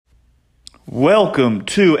Welcome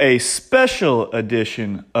to a special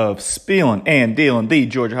edition of Spielin' and Dealin', the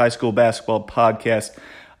Georgia High School Basketball Podcast.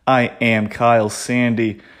 I am Kyle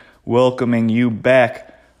Sandy, welcoming you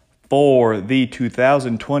back for the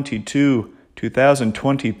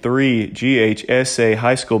 2022-2023 GHSA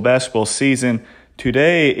High School Basketball season.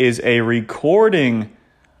 Today is a recording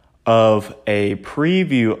of a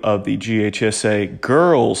preview of the GHSA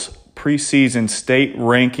Girls Preseason State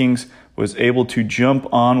Rankings. Was able to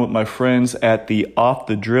jump on with my friends at the Off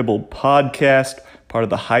the Dribble podcast, part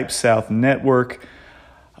of the Hype South Network.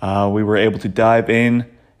 We were able to dive in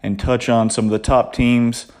and touch on some of the top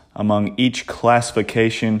teams among each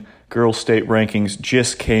classification. Girls State Rankings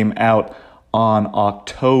just came out on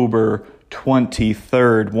October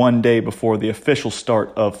 23rd, one day before the official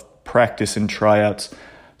start of practice and tryouts.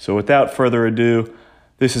 So without further ado,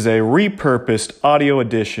 this is a repurposed audio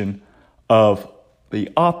edition of the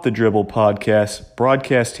Off the Dribble podcast,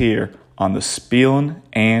 broadcast here on the Spielin'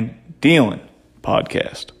 and Dealin'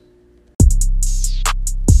 podcast.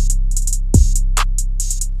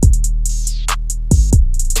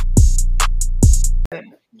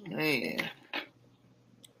 Man.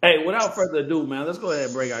 Hey, without further ado, man, let's go ahead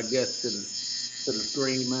and bring our guest to the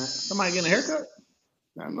screen, man. Somebody getting a haircut?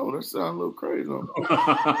 I know that sounds a little crazy.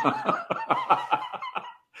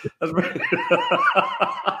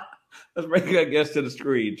 Let's bring our guest to the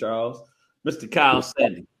screen, Charles. Mr. Kyle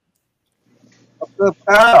Sandy. What's up,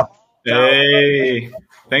 Kyle? Hey,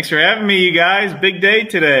 thanks for having me, you guys. Big day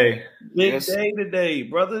today. Big day today,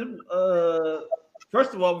 brother.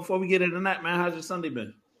 First of all, before we get into that, man, how's your Sunday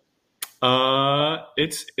been?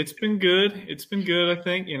 It's been good. It's been good, I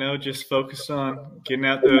think. Just focused on getting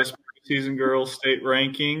out those preseason girls state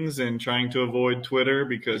rankings and trying to avoid Twitter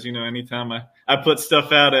because, anytime I put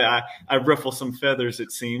stuff out, I ruffle some feathers,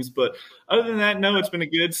 it seems. But other than that, no, it's been a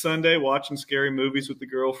good Sunday watching scary movies with the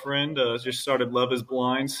girlfriend. Just started Love is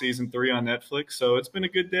Blind season 3 on Netflix. So it's been a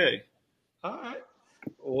good day. All right.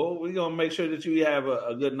 Well, we're going to make sure that you have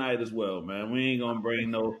a good night as well, man. We ain't going to bring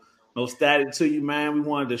no static to you, man. We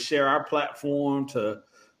wanted to share our platform to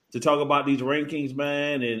talk about these rankings,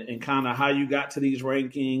 man, and kind of how you got to these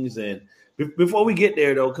rankings. And before we get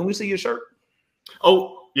there, though, can we see your shirt?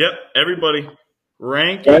 Oh, yep, everybody.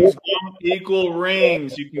 Rankings don't equal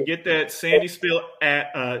rings. You can get that Sandy Spiel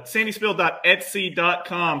at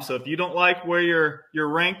sandyspiel.etsy.com. So if you don't like where you're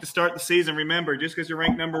ranked to start the season, remember, just because you're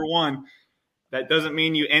ranked number 1, that doesn't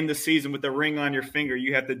mean you end the season with a ring on your finger.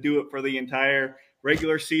 You have to do it for the entire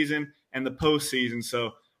regular season and the postseason.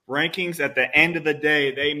 So rankings at the end of the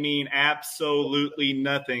day, they mean absolutely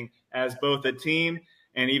nothing as both a team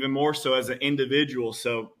and even more so as an individual.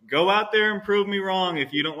 So go out there and prove me wrong.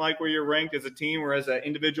 If you don't like where you're ranked as a team or as an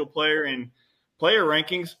individual player in player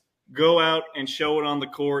rankings, go out and show it on the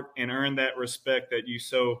court and earn that respect that you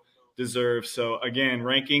so deserve. So again,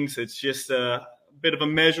 rankings, it's just a bit of a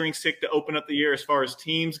measuring stick to open up the year as far as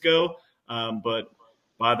teams go. But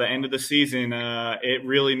by the end of the season, it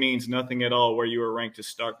really means nothing at all where you were ranked to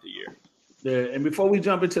start the year. Yeah, and before we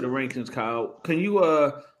jump into the rankings, Kyle, can you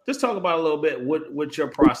just talk about a little bit what your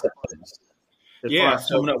process is as far as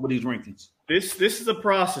coming up with these rankings? This is a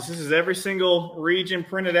process. This is every single region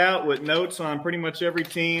printed out with notes on pretty much every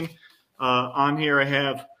team. On here I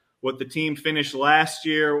have what the team finished last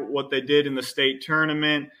year, what they did in the state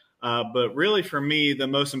tournament. But really for me, the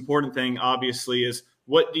most important thing, obviously, is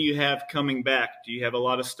what do you have coming back? Do you have a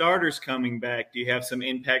lot of starters coming back? Do you have some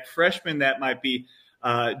impact freshmen that might be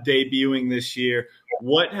debuting this year?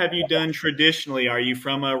 What have you done traditionally? Are you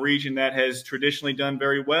from a region that has traditionally done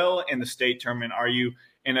very well in the state tournament? Are you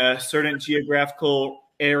in a certain geographical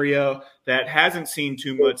area that hasn't seen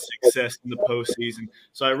too much success in the postseason?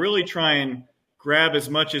 So I really try and grab as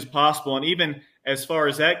much as possible. And even as far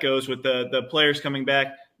as that goes with the players coming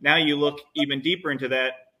back, now you look even deeper into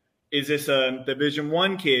that. Is this a Division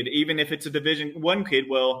I kid? Even if it's a Division I kid,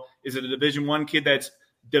 well, is it a Division I kid that's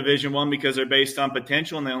Division I because they're based on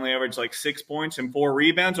potential and they only average like 6 points and 4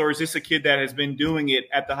 rebounds? Or is this a kid that has been doing it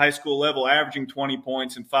at the high school level, averaging 20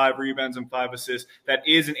 points and 5 rebounds and 5 assists, that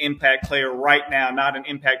is an impact player right now, not an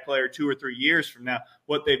impact player 2 or 3 years from now,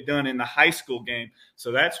 what they've done in the high school game?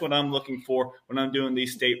 So that's what I'm looking for when I'm doing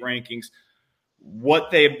these state rankings.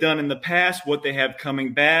 What they've done in the past, what they have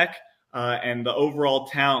coming back, and the overall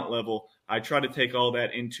talent level. I try to take all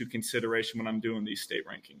that into consideration when I'm doing these state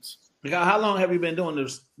rankings. How long have you been doing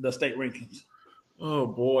the state rankings? Oh,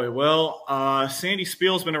 boy. Well, Sandy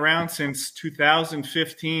Spiel's been around since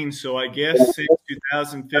 2015, so I guess since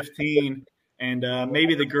 2015. And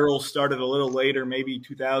maybe the girls started a little later, maybe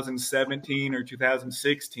 2017 or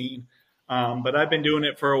 2016. But I've been doing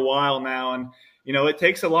it for a while now. And it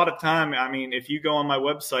takes a lot of time. I mean, if you go on my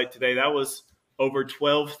website today, that was over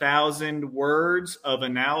 12,000 words of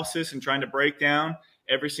analysis and trying to break down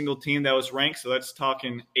every single team that was ranked. So that's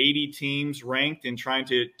talking 80 teams ranked and trying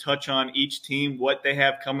to touch on each team, what they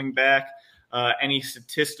have coming back, any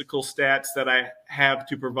statistical stats that I have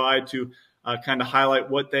to provide to kind of highlight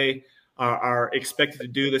what they are expected to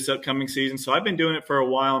do this upcoming season. So I've been doing it for a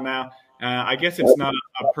while now. I guess it's not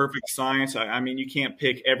a perfect science. I mean, you can't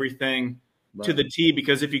pick everything to the T,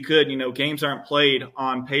 because if you could, games aren't played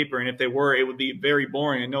on paper. And if they were, it would be very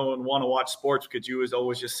boring and no one would want to watch sports, because you would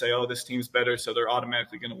always just say, oh, this team's better, so they're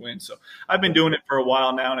automatically going to win. So I've been doing it for a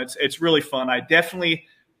while now, and it's really fun. I definitely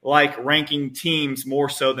like ranking teams more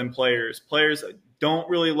so than players. Players don't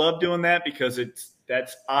really love doing that because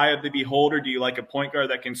that's eye of the beholder. Do you like a point guard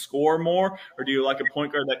that can score more, or do you like a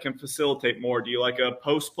point guard that can facilitate more? Do you like a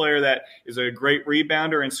post player that is a great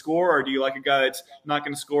rebounder and score, or do you like a guy that's not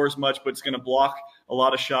going to score as much but it's going to block a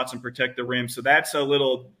lot of shots and protect the rim? So that's a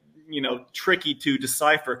little tricky to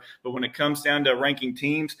decipher. But when it comes down to ranking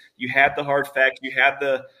teams, you have the hard facts, you have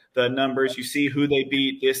the numbers, you see who they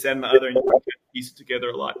beat, this, that, and the other, and you can piece it together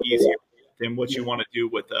a lot easier than what you want to do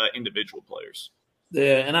with individual players.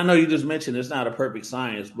 Yeah, and I know you just mentioned it's not a perfect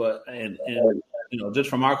science, but and just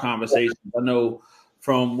from our conversations, I know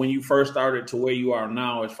from when you first started to where you are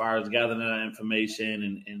now, as far as gathering that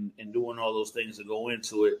information and doing all those things that go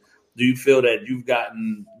into it, do you feel that you've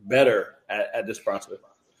gotten better at this process?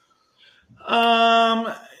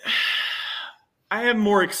 I have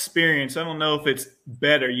more experience. I don't know if it's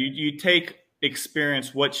better. You take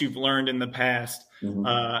experience, what you've learned in the past,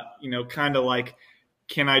 kind of like,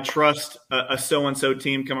 can I trust a so-and-so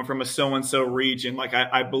team coming from a so-and-so region? Like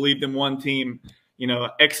I believed in one team,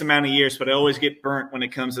 X amount of years, but I always get burnt when it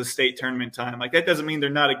comes to state tournament time. Like that doesn't mean they're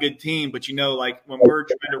not a good team, but like when we're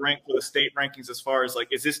trying to rank for the state rankings, as far as like,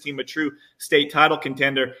 is this team a true state title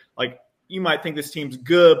contender? Like you might think this team's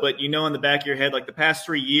good, but in the back of your head, like the past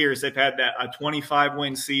 3 years, they've had a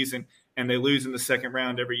 25-win season and they lose in the second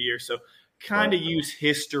round every year. So kind of use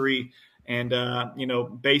history and,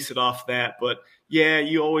 base it off that. But yeah,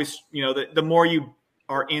 you always, the more you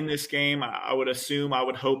are in this game, I would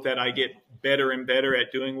hope that I get better and better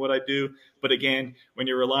at doing what I do. But again, when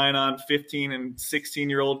you're relying on 15 and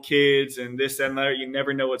 16-year-old kids and this and that, you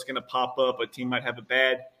never know what's going to pop up. A team might have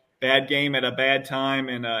a bad game at a bad time,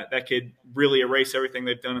 and that could really erase everything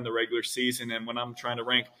they've done in the regular season. And when I'm trying to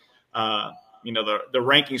rank, the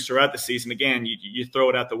rankings throughout the season, again, you throw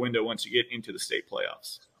it out the window once you get into the state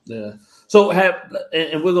playoffs. Yeah. So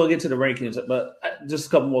and we're gonna get to the rankings, but just a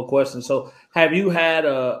couple more questions. So have you had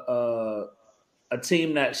a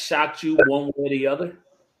team that shocked you one way or the other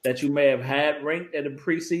that you may have had ranked at the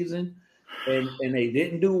preseason and they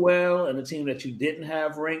didn't do well, and a team that you didn't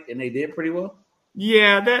have ranked and they did pretty well?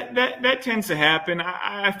 Yeah, that tends to happen.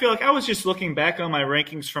 I feel like I was just looking back on my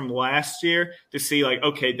rankings from last year to see like,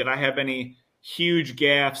 okay, did I have any huge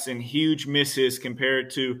gaffes and huge misses compared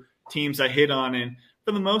to teams I hit on? And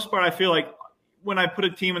for the most part, I feel like when I put a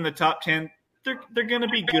team in the top 10, they're going to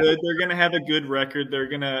be good. They're going to have a good record. They're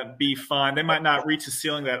going to be fine. They might not reach the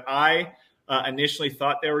ceiling that I initially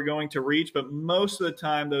thought they were going to reach, but most of the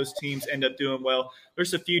time those teams end up doing well.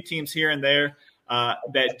 There's a few teams here and there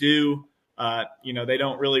that do, they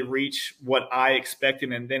don't really reach what I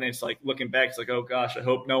expected. And then it's like looking back, it's like, oh gosh, I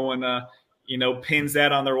hope no one pins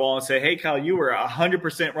that on their wall and say, hey, Kyle, you were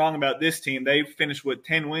 100% wrong about this team. They finished with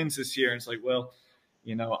 10 wins this year. And it's like, well,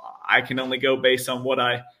 I can only go based on what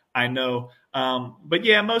I know. But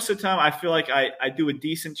yeah, most of the time I feel like I do a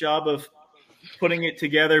decent job of putting it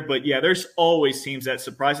together. But yeah, there's always teams that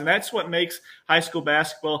surprise. And that's what makes high school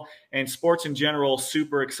basketball and sports in general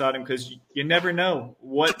super exciting, because you never know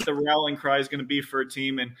what the rallying cry is going to be for a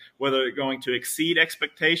team and whether they're going to exceed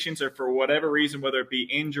expectations or for whatever reason, whether it be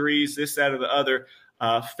injuries, this, that, or the other,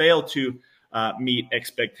 fail to meet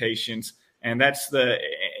expectations. And that's the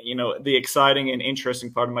exciting and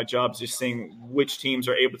interesting part of my job, is just seeing which teams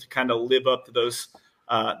are able to kind of live up to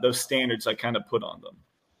those standards I kind of put on them.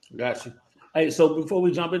 Gotcha. Hey, so before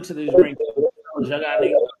we jump into these rankings, y'all got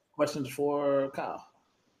any questions for Kyle?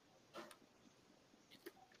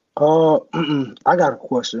 I got a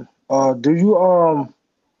question. Do you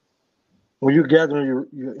when you're gathering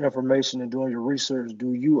your information and doing your research,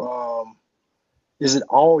 do you is it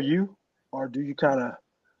all you, or do you kind of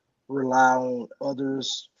rely on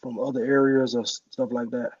others from other areas or stuff like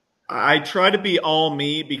that? I try to be all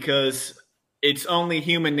me, because it's only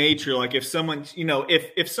human nature. Like if someone,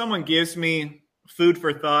 if someone gives me food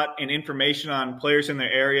for thought and information on players in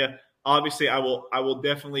their area, obviously I will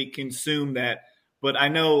definitely consume that. But I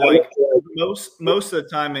know like most of the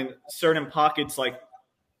time in certain pockets, like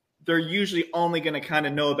they're usually only going to kind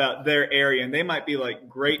of know about their area, and they might be like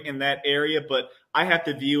great in that area, but I have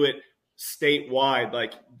to view it statewide.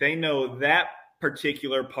 Like they know that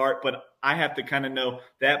particular part, but I have to kind of know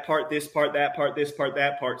that part, this part, that part, this part,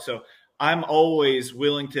 that part. So I'm always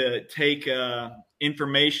willing to take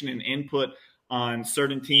information and input on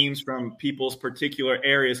certain teams from people's particular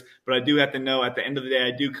areas, but I do have to know at the end of the day,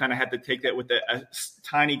 I do kind of have to take that with a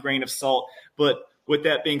tiny grain of salt. But with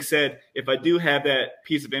that being said, if I do have that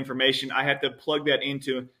piece of information, I have to plug that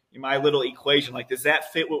into my little equation. Like, does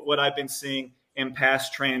that fit with what I've been seeing in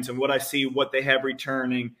past trends and what I see, what they have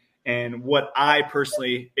returning, and what I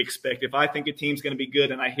personally expect? If I think a team's going to be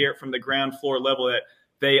good and I hear it from the ground floor level that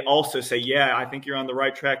they also say, yeah, I think you're on the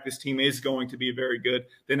right track, this team is going to be very good,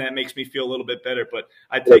 then that makes me feel a little bit better. But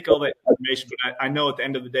I take all that information, but I know at the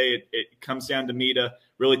end of the day, it comes down to me to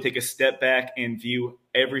really take a step back and view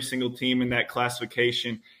every single team in that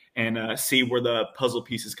classification and see where the puzzle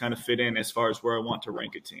pieces kind of fit in as far as where I want to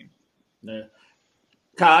rank a team. Yeah.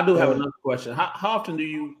 Kyle, I do have another question. How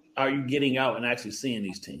often are you getting out and actually seeing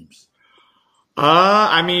these teams?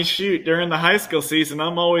 I mean, shoot, during the high school season,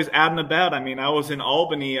 I'm always out and about. I mean, I was in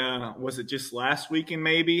Albany, was it just last weekend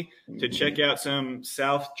maybe, to check out some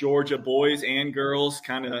South Georgia boys and girls,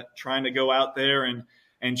 kind of trying to go out there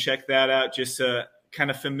and check that out, just to kind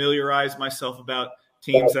of familiarize myself about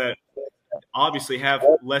teams that obviously have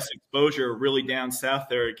less exposure really down south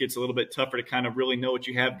there. It gets a little bit tougher to kind of really know what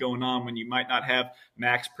you have going on when you might not have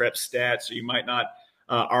max prep stats, or you might not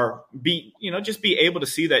just be able to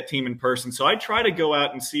see that team in person. So I try to go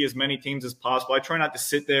out and see as many teams as possible. I try not to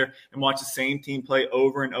sit there and watch the same team play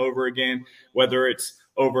over and over again, whether it's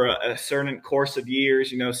over a certain course of years,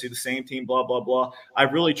 see the same team, blah, blah, blah. I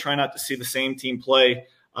really try not to see the same team play.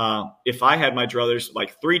 If I had my druthers,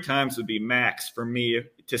 like 3 times would be max for me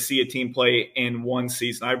to see a team play in one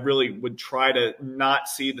season. I really would try to not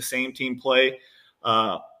see the same team play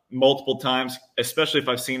multiple times, especially if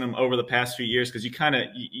I've seen them over the past few years, because you kind of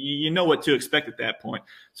you know what to expect at that point.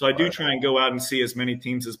 So I do try and go out and see as many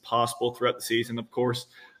teams as possible throughout the season. Of course,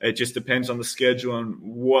 it just depends on the schedule and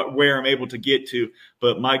where I'm able to get to.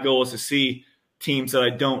 But my goal is to see teams that I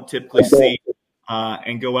don't typically see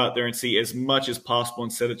and go out there and see as much as possible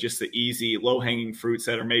instead of just the easy, low-hanging fruits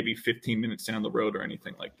that are maybe 15 minutes down the road or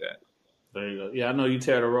anything like that. There you go. Yeah, I know you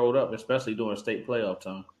tear the road up, especially during state playoff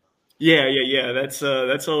time. Yeah.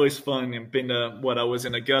 That's always fun. I've been to I was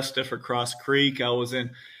in Augusta for Cross Creek. I was in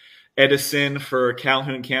Edison for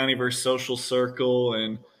Calhoun County versus Social Circle,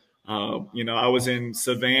 and I was in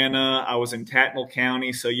Savannah. I was in Tattnall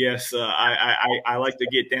County. So yes, I like to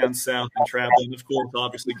get down south and travel, and of course,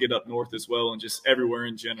 obviously, get up north as well, and just everywhere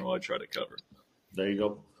in general. I try to cover. There you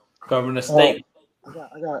go, covering the state.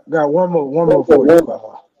 I got one more for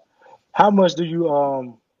you. How much do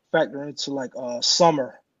you factor into like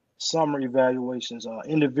summer evaluations,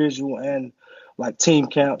 individual and like team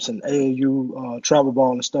camps and AAU travel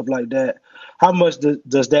ball and stuff like that? How much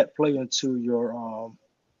does that play into your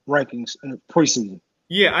rankings in the preseason?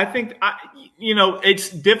 Yeah, I think it's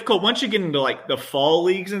difficult once you get into like the fall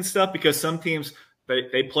leagues and stuff, because some teams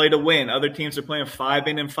they play to win, other teams are playing 5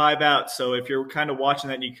 in and 5 out. So if you're kind of watching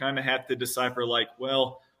that, you kind of have to decipher like,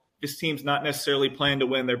 well, this team's not necessarily playing to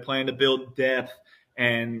win; they're playing to build depth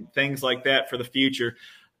and things like that for the future.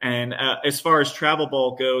 And as far as travel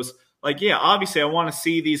ball goes, obviously I want to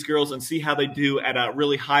see these girls and see how they do at a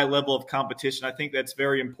really high level of competition. I think that's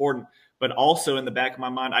very important. But also in the back of my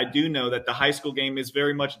mind, I do know that the high school game is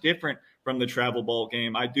very much different from the travel ball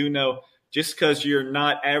game. I do know just because you're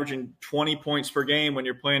not averaging 20 points per game when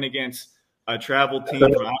you're playing against a travel team, I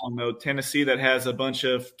don't know, Tennessee, that has a bunch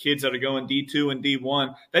of kids that are going D2 and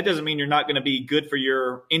D1, that doesn't mean you're not going to be good for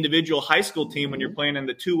your individual high school team when you're playing in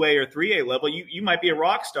the 2A or 3A level. You might be a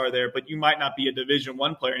rock star there, but you might not be a Division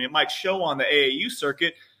I player, and it might show on the AAU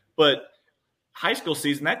circuit. But high school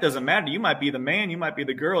season, that doesn't matter. You might be the man, you might be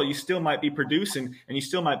the girl, you still might be producing, and you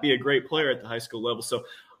still might be a great player at the high school level. So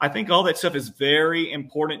I think all that stuff is very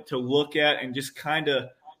important to look at and just kind of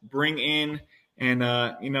bring in. And,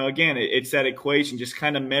 again, it's that equation, just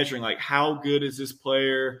kind of measuring, like, how good is this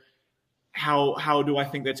player? How do I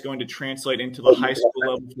think that's going to translate into the high school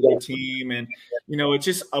level for the team? And, it's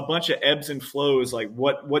just a bunch of ebbs and flows. Like,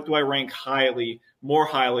 what do I rank more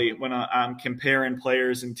highly when I'm comparing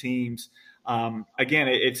players and teams? Again,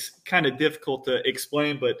 it's kind of difficult to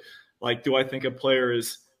explain, but, like, do I think a player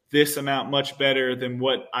is this amount much better than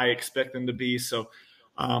what I expect them to be? So,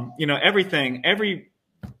 every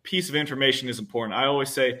piece of information is important. I always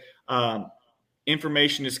say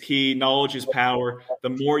information is key. Knowledge is power. The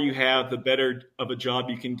more you have, the better of a job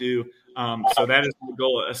you can do So that is the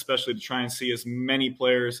goal, especially to try and see as many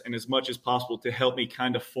players and as much as possible to help me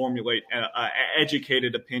kind of formulate an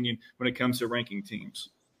educated opinion when it comes to ranking teams.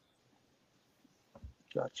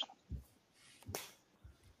 Gotcha.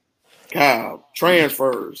 Kyle,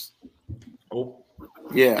 transfers. Oh,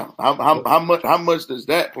 yeah. How much does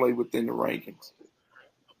that play within the rankings?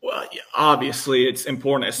 Well, yeah, obviously it's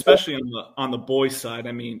important, especially on the boys' side.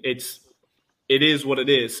 I mean, it is what it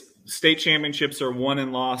is. State championships are won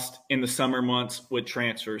and lost in the summer months with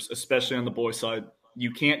transfers, especially on the boys' side.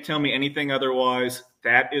 You can't tell me anything otherwise.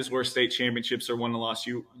 That is where state championships are won and lost.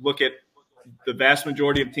 You look at the vast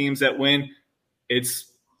majority of teams that win,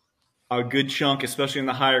 it's a good chunk, especially in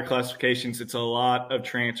the higher classifications. It's a lot of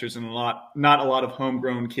transfers and not a lot of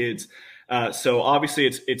homegrown kids. So obviously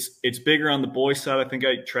it's bigger on the boys' side. I think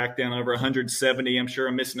I tracked down over 170. I'm sure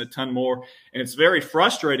I'm missing a ton more, and it's very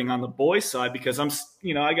frustrating on the boys' side because I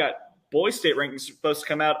got boys' state rankings supposed to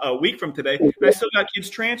come out a week from today, and I still got kids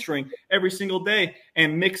transferring every single day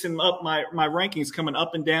and mixing up my rankings coming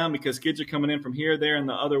up and down because kids are coming in from here, there, and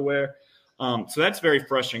the other where. So that's very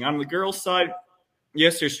frustrating. On the girls' side,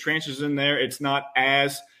 yes, there's transfers in there. It's not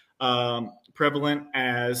as prevalent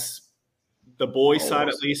as the boys' side,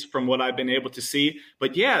 at least from what I've been able to see.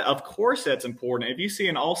 But, yeah, of course that's important. If you see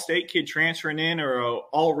an all-state kid transferring in or an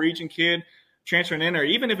all-region kid transferring in, or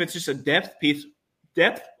even if it's just a depth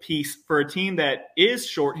piece for a team that is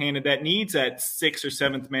shorthanded, that needs that sixth or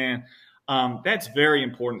seventh man, that's very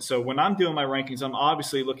important. So when I'm doing my rankings, I'm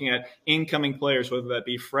obviously looking at incoming players, whether that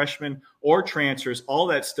be freshmen or transfers, all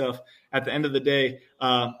that stuff at the end of the day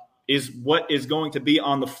is what is going to be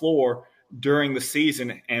on the floor during the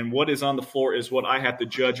season, and what is on the floor is what I have to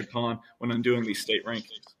judge upon when I'm doing these state rankings.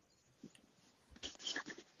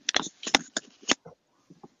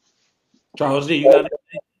 Charles D, you got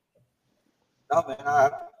anything? No,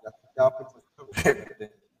 man, y'all pretty much covered everything.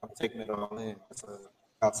 I'm taking it all in.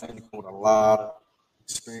 I'm saying you with a lot of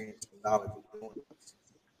experience and knowledge of doing this.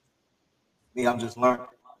 Me, I'm just learning.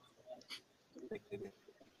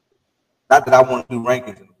 Not that I want to do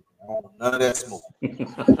rankings. I don't want none of that smoke.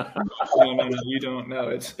 No, you don't know.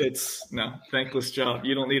 It's no, thankless job.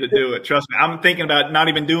 You don't need to do it. Trust me. I'm thinking about not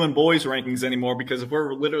even doing boys rankings anymore because if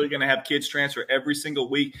we're literally going to have kids transfer every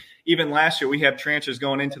single week, even last year we had transfers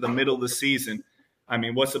going into the middle of the season. I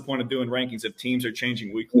mean, what's the point of doing rankings if teams are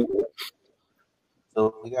changing weekly?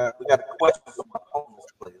 So we got a question from my homeless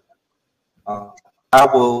player.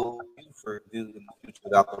 How will Buford do in the future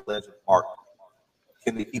without the legend Mark?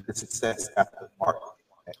 Can they keep the success after Mark?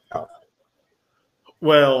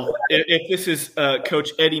 Well, if this is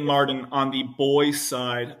Coach Eddie Martin on the boys'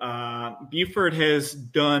 side, Buford has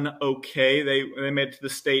done okay. They made it to the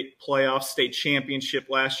state playoffs, state championship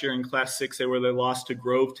last year in Class 6A they lost to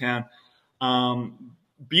Grovetown.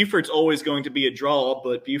 Buford's always going to be a draw,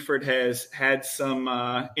 but Buford has had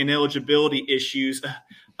some ineligibility issues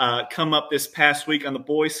come up this past week on the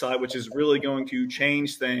boys' side, which is really going to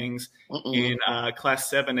change things in Class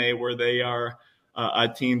 7A where they are a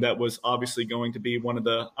team that was obviously going to be one of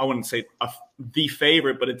the, I wouldn't say the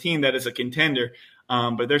favorite, but a team that is a contender.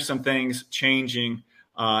 But there's some things changing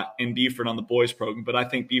in Buford on the boys program. But I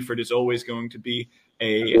think Buford is always going to be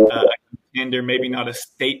a contender, maybe not a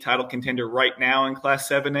state title contender right now in Class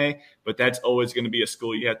 7A, but that's always going to be a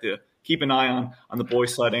school you have to keep an eye on the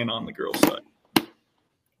boys' side and on the girls' side.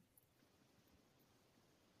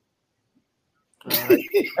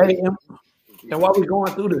 Hey, and while we're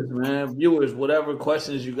going through this, man, viewers, whatever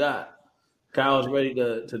questions you got, Kyle's ready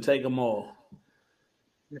to take them all.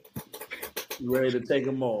 You ready to take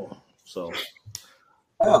them all? So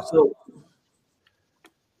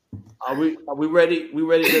are we ready? We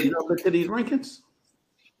ready to jump into these rankings?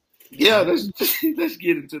 Yeah, let's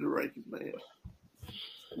get into the rankings, man.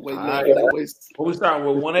 What we starting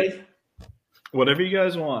with 1A? Whatever you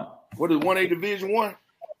guys want. What is 1A Division 1?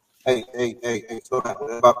 Hey, so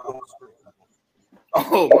what about on the screen?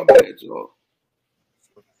 Oh, my bad, y'all.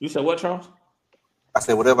 You said what, Charles? I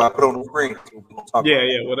said whatever I put on the screen.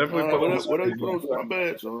 Yeah, whatever we put on the screen. My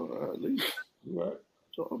bad, y'all. At least. Right.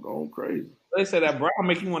 Y'all going crazy. They say that brown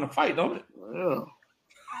make you want to fight, don't it? Yeah.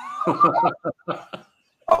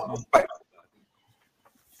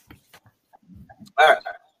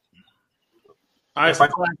 All right, so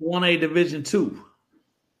Class 1A Division 2.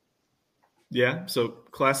 Yeah, so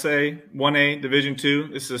Class A, 1A, Division 2.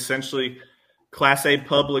 This is essentially Class A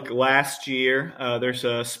public last year. There's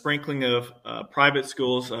a sprinkling of private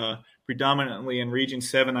schools, predominantly in Region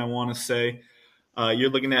 7, I want to say. You're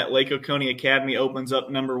looking at Lake Oconee Academy opens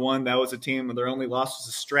up number 1. That was a team. Their only loss was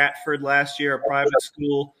to Stratford last year, a private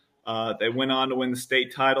school. They went on to win the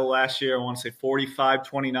state title last year. I want to say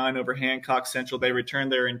 45-29 over Hancock Central. They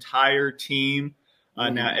returned their entire team.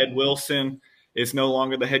 Now Ed Wilson is no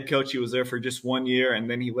longer the head coach. He was there for just 1 year, and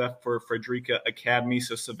then he left for Frederica Academy.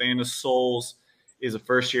 So Savannah Souls is a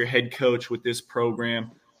first-year head coach with this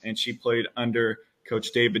program, and she played under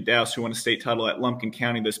Coach David Dowse, who won a state title at Lumpkin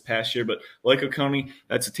County this past year. But Lake Oconee,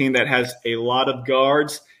 that's a team that has a lot of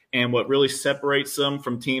guards, and what really separates them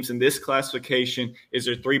from teams in this classification is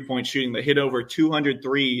their three-point shooting. They hit over 200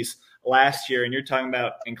 threes last year, and you're talking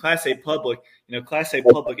about in Class A Public, Class A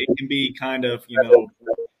Public, it can be kind of,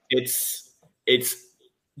 it's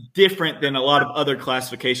different than a lot of other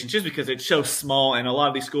classifications just because it's so small, and a lot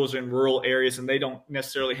of these schools are in rural areas and they don't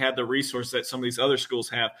necessarily have the resources that some of these other schools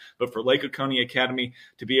have. But for Lake Oconee Academy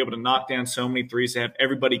to be able to knock down so many threes, to have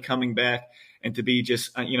everybody coming back, and to be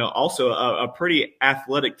just, also a pretty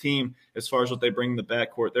athletic team as far as what they bring in the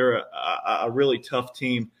backcourt. They're a really tough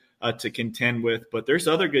team to contend with. But there's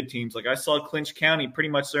other good teams. Like I saw Clinch County, pretty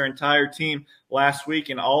much their entire team last week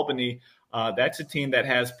in Albany. That's a team that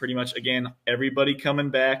has pretty much, again, everybody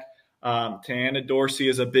coming back. Tiana Dorsey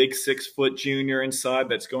is a big 6-foot junior inside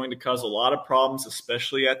that's going to cause a lot of problems,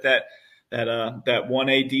 especially at that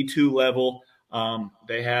 1A D2 level.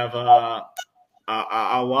 They have a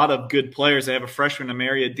lot of good players. They have a freshman,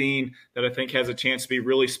 Amaria Dean, that I think has a chance to be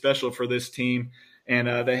really special for this team. And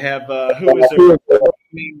they have who is their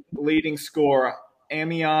leading scorer,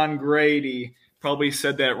 Amion Grady. Probably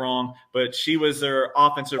said that wrong, but she was their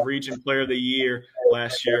offensive region player of the year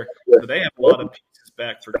last year. So they have a lot of pieces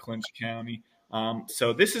back for Clinch County.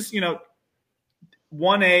 So this is, 1A,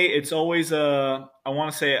 it's always I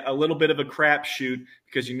want to say a little bit of a crapshoot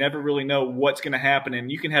because you never really know what's going to happen.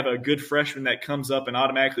 And you can have a good freshman that comes up and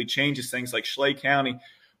automatically changes things, like Schley County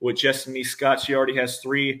with Destiny Scott. She already has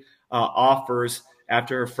 3 offers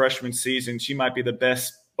after her freshman season. She might be the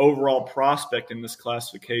best overall prospect in this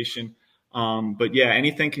classification. But yeah,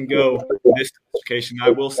 anything can go in this classification.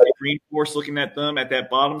 I will say Green Force, looking at them at that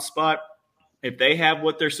bottom spot, if they have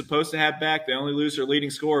what they're supposed to have back, they only lose their leading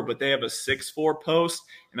scorer, but they have a 6'4" post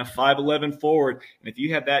and a 5'11" forward. And if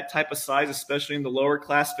you have that type of size, especially in the lower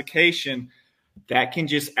classification, that can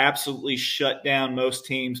just absolutely shut down most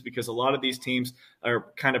teams, because a lot of these teams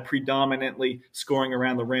are kind of predominantly scoring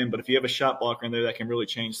around the rim. But if you have a shot blocker in there, that can really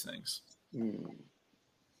change things.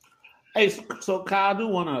 Hey, so Kyle, I do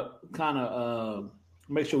want to kind of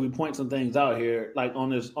make sure we point some things out here, like on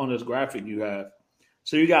this graphic you have.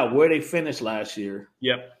 So you got where they finished last year.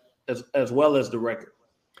 Yep. As well as the record.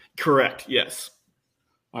 Correct. Yes.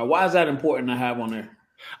 All right. Why is that important to have on there?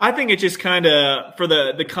 I think it's just kind of for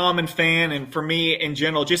the common fan, and for me in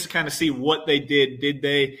general, just to kind of see what they did. Did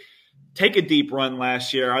they take a deep run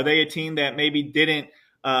last year? Are they a team that maybe didn't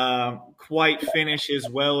quite finish as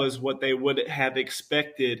well as what they would have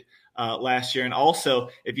expected last year? And also,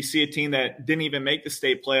 if you see a team that didn't even make the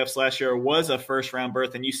state playoffs last year or was a first-round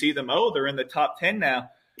berth, and you see them, they're in the top 10 now,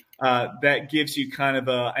 that gives you kind of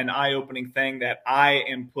an eye-opening thing that I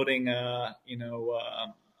am putting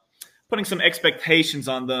some expectations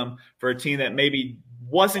on them for a team that maybe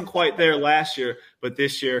wasn't quite there last year, but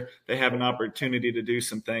this year they have an opportunity to do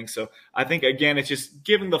some things. So I think, again, it's just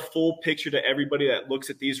giving the full picture to everybody that looks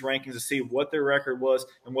at these rankings to see what their record was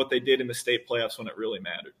and what they did in the state playoffs when it really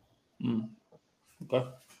mattered. Okay.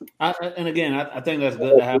 And again, I think that's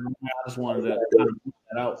good to have. I just wanted to kind of put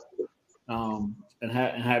that out and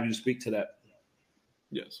have you speak to that.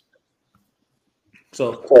 Yes.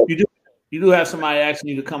 So you do have somebody asking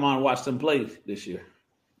you to come on and watch them play this year.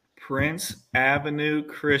 Prince Avenue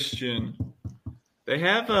Christian. They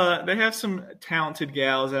have some talented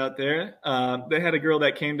gals out there. They had a girl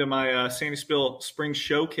that came to my Sandy Spill Spring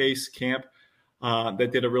Showcase camp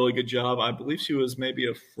that did a really good job. I believe she was maybe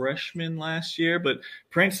a freshman last year. But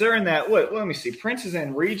Prince, they're in that. Let me see. Prince is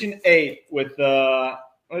in Region 8 with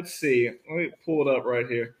let's see. Let me pull it up right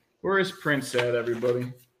here. Where is Prince at,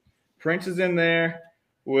 everybody? Prince is in there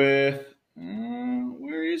with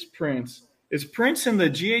where is Prince? Is Prince in the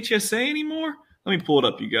GHSA anymore? Let me pull it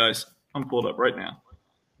up, you guys. I'm pulled up right now.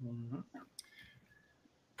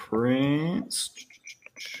 Prince.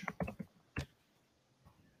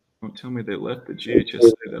 Don't tell me they left the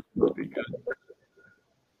GHSA. That would be good.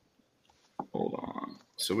 Hold on.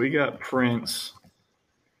 So we got Prince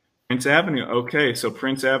Avenue. Okay, so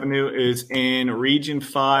Prince Avenue is in Region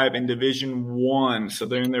 5 in Division 1. So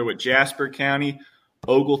they're in there with Jasper County,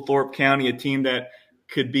 Oglethorpe County, a team that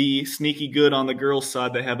could be sneaky good on the girls'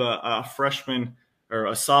 side. They have a freshman or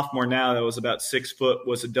a sophomore now that was about 6 foot,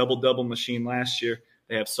 was a double-double machine last year.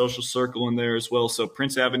 They have Social Circle in there as well. So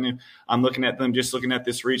Prince Avenue, I'm looking at them, just looking at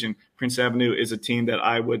this region. Prince Avenue is a team that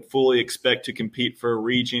I would fully expect to compete for a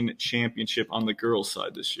region championship on the girls'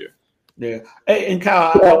 side this year. Yeah. Hey, and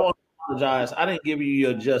Kyle, I want to apologize. I didn't give you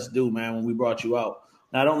your just due, man, when we brought you out.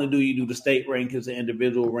 Not only do you do the state rankings and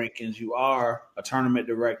individual rankings, you are a tournament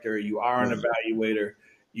director, you are an evaluator,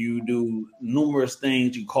 you do numerous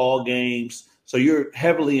things, you call games. So you're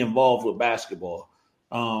heavily involved with basketball.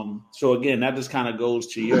 So again, that just kind of goes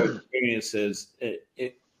to your experiences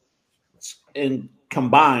in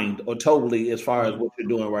combined or totally as far as what you're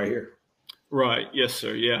doing right here. Right. Yes,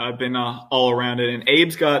 sir. Yeah, I've been all around it. And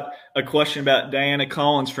Abe's got a question about Diana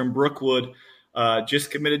Collins from Brookwood,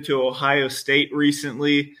 just committed to Ohio State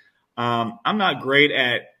recently. I'm not great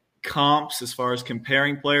at comps as far as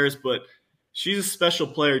comparing players, but she's a special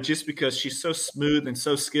player just because she's so smooth and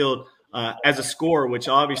so skilled as a scorer, which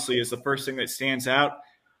obviously is the first thing that stands out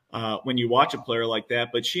when you watch a player like that.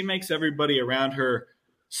 But she makes everybody around her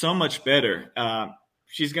so much better.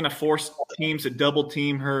 She's going to force teams to double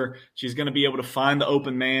team her. She's going to be able to find the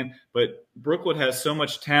open man. But Brookwood has so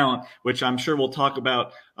much talent, which I'm sure we'll talk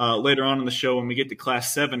about later on in the show when we get to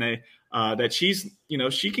Class 7A, that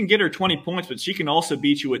she can get her 20 points, but she can also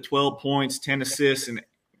beat you at 12 points, 10 assists, and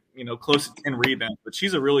close to 10 rebounds. But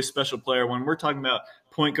she's a really special player. When we're talking about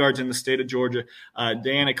point guards in the state of Georgia,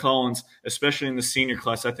 Diana Collins, especially in the senior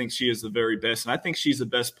class, I think she is the very best. And I think she's the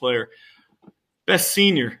best player, best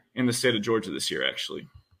senior in the state of Georgia this year, actually.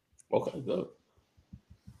 Okay, good.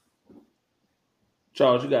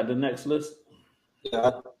 Charles, you got the next list?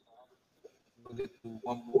 Yeah, we'll get to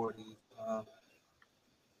one more of these.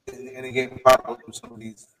 And again, we probably go through some of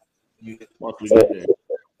these. Once we get there.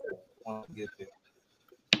 Want to get there.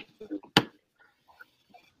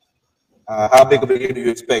 How big of a year do you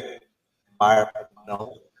expect Meyer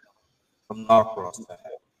from Norcross to have?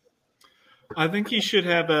 I think he should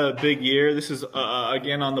have a big year. This is,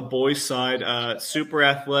 again, on the boys' side, super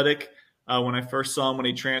athletic. When I first saw him when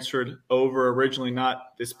he transferred over originally,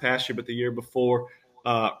 not this past year, but the year before,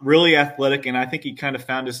 really athletic, and I think he kind of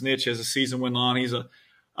found his niche as the season went on. He's a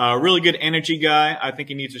really good energy guy. I think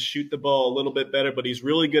he needs to shoot the ball a little bit better, but he's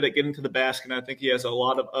really good at getting to the basket, and I think he has a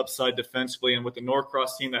lot of upside defensively. And with the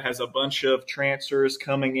Norcross team that has a bunch of transfers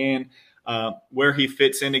coming in, where he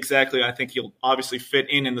fits in exactly, I think he'll obviously fit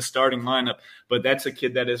in the starting lineup. But that's a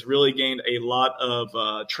kid that has really gained a lot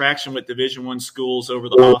of traction with Division I schools over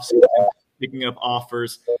the offseason, picking up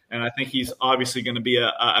offers. And I think he's obviously going to be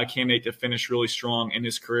a candidate to finish really strong in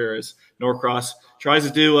his career as Norcross tries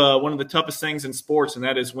to do one of the toughest things in sports, and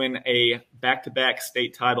that is win a back-to-back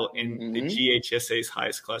state title in the GHSA's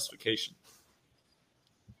highest classification.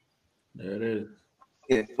 There it is.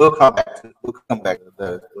 Yeah, we'll come back to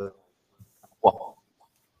the well.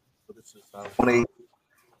 So this is 1A,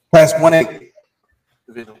 Class 1A,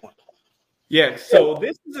 Division I. Yeah, so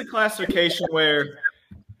this is a classification where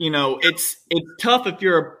it's tough if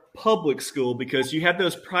you're a public school because you have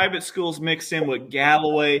those private schools mixed in with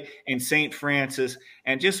Galloway and St. Francis,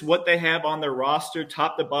 and just what they have on their roster,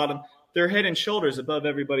 top to bottom, they're head and shoulders above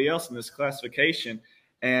everybody else in this classification.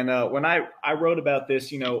 And when I wrote about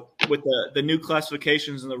this, with the new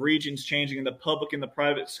classifications and the regions changing and the public and the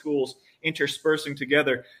private schools interspersing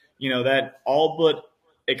together, that all but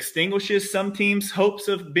extinguishes some teams' hopes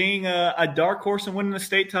of being a dark horse and winning the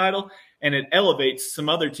state title, and it elevates some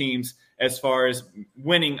other teams as far as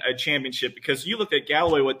winning a championship. Because you look at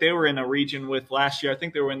Galloway, what they were in a region with last year, I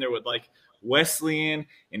think they were in there with like Wesleyan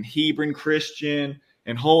and Hebron Christian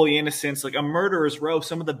and Holy Innocents, like a murderer's row,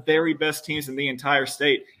 some of the very best teams in the entire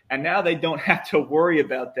state. And now they don't have to worry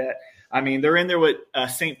about that. I mean, they're in there with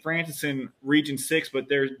St. Francis in Region 6, but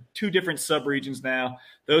there's two different sub-regions now.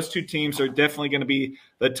 Those two teams are definitely going to be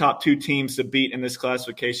the top two teams to beat in this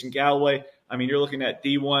classification. Galloway, I mean, you're looking at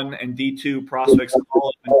D1 and D2 prospects all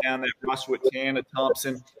up and down that roster with Tana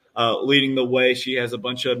Thompson leading the way. She has a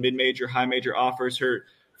bunch of mid-major, high-major offers. Her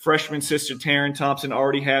freshman sister, Taryn Thompson,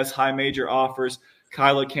 already has high-major offers.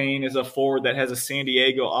 Kyla Kane is a forward that has a San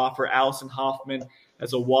Diego offer. Allison Hoffman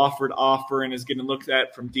has a Wofford offer and is getting looked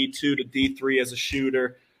at from D2 to D3 as a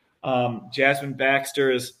shooter. Jasmine Baxter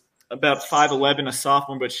is about 5'11", a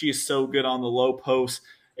sophomore, but she is so good on the low post,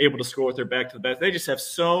 able to score with her back to the basket. They just have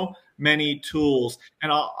so many tools.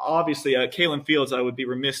 And obviously, Kaylin Fields, I would be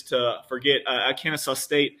remiss to forget, a Kennesaw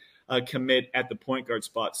State commit at the point guard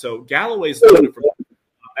spot. So Galloway's done it for me.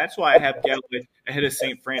 That's why I have Galloway ahead of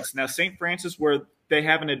St. Francis. Now, St. Francis, where they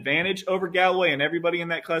have an advantage over Galloway and everybody in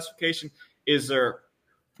that classification, is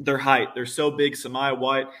their height. They're so big. Samaya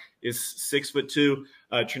White is 6'2".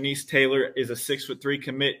 Trinice Taylor is a 6'3"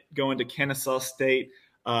 commit going to Kennesaw State.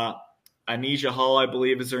 Anisha Hall, I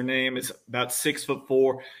believe is her name, is about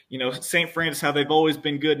 6'4". You know, St. Francis, how they've always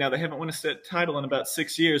been good. Now, they haven't won a state title in about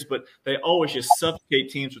 6 years, but they always just suffocate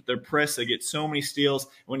teams with their press. They get so many steals.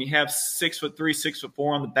 When you have 6'3",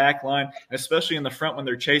 6'4" on the back line, and especially in the front when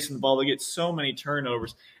they're chasing the ball, they get so many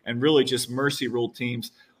turnovers and really just mercy rule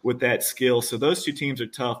teams with that skill. So those two teams are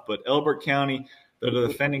tough. But Elbert County, they're the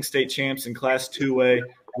defending state champs in Class 2A,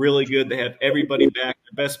 really good. They have everybody back,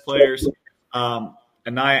 their best players.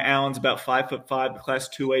 Anaya Allen's about 5'5", the Class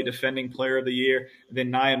 2A defending player of the year. And then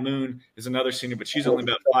Nia Moon is another senior, but she's only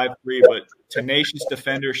about 5'3", but tenacious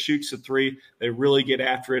defender, shoots a three. They really get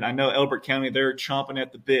after it. I know Elbert County, they're chomping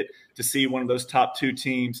at the bit to see one of those top two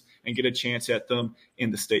teams and get a chance at them in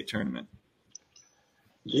the state tournament.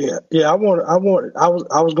 Yeah. I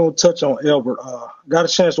was going to touch on Elbert. Got a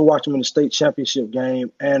chance to watch him in the state championship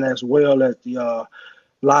game and as well at the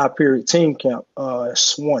live period team camp at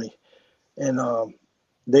Swanee, and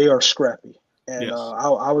they are scrappy. And Yes.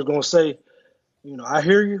 I was going to say, you know, I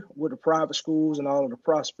hear you with the private schools and all of the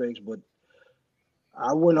prospects, but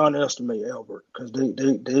I wouldn't underestimate Elbert because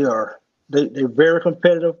they're very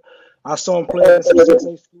competitive. I saw them play against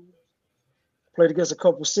 6A schools. Played against a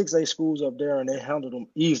couple 6A schools up there, and they handled them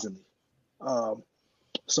easily.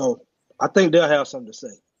 So I think they'll have something to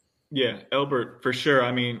say. Yeah, Elbert, for sure.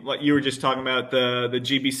 I mean, like you were just talking about the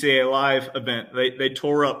GBCA Live event. They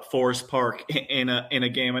tore up Forest Park in a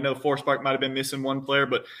game. I know Forest Park might have been missing one player,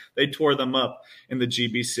 but they tore them up in the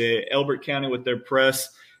GBCA. Elbert County with their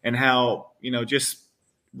press and how, you know, just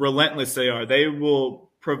relentless they are. They will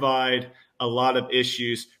provide a lot of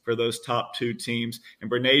issues for those top two teams. And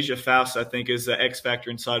Bernasia Faust, I think, is the X factor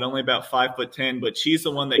inside, only about 5'10", but she's the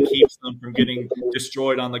one that keeps them from getting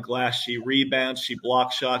destroyed on the glass. She rebounds, she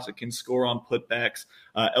blocks shots, and can score on putbacks.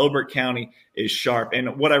 Elbert County is sharp.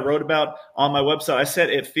 And what I wrote about on my website, I said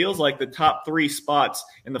it feels like the top three spots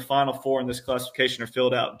in the Final Four in this classification are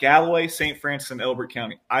filled out. Galloway, St. Francis, and Elbert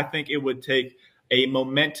County. I think it would take a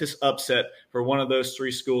momentous upset for one of those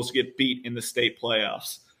three schools to get beat in the state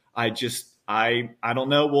playoffs. I don't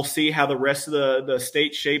know. We'll see how the rest of the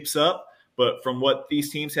state shapes up. But from what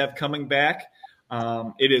these teams have coming back,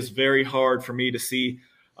 it is very hard for me to see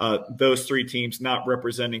those three teams not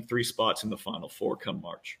representing three spots in the Final Four come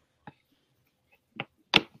March.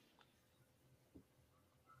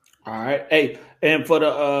 All right. Hey, and for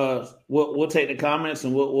the we'll take the comments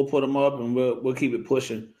and we'll put them up and we'll keep it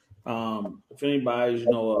pushing. If anybody's, you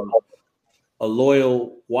know, a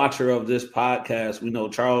loyal watcher of this podcast, we know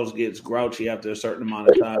Charles gets grouchy after a certain amount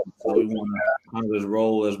of time, so we want to kind of just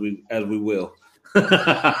roll as we will.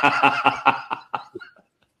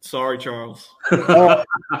 Sorry, Charles.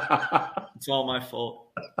 It's all my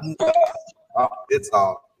fault. It's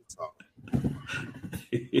all.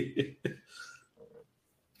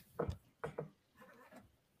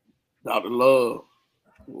 Dr. Love,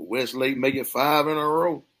 Westlake make it 5 in a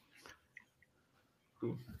row.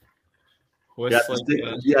 You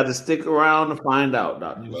have to stick around to find out,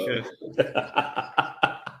 Dr. Love. Okay.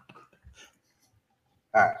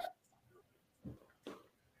 All right.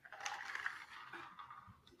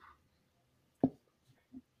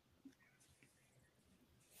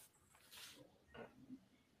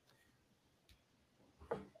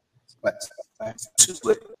 Let's do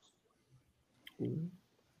it.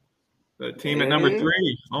 The team at number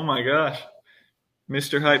 3. Oh my gosh.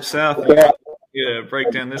 Mr. Hype South. Yeah,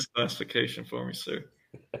 break down this classification for me, sir.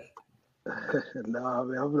 No, I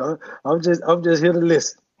mean, I'm just here to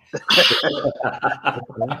listen.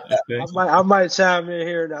 Okay. I might chime in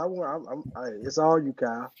here. Now. It's all you,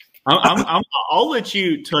 Kyle. I'll let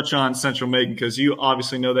you touch on Central Macon because you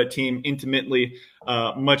obviously know that team intimately,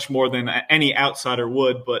 much more than any outsider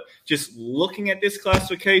would. But just looking at this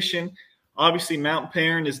classification, obviously Mount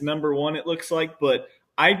Perrin is number 1, it looks like. But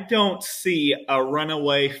I don't see a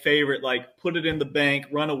runaway favorite, like put it in the bank,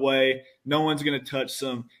 run away. No one's going to touch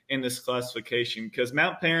them in this classification because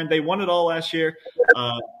Mount Perrin, they won it all last year.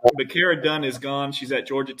 But Kara Dunn is gone. She's at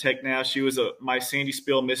Georgia Tech now. She was my Sandy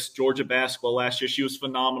Spiel Miss Georgia basketball last year. She was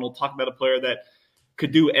phenomenal. Talk about a player that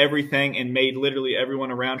could do everything and made literally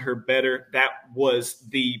everyone around her better. That was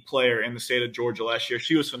the player in the state of Georgia last year.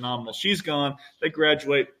 She was phenomenal. She's gone. They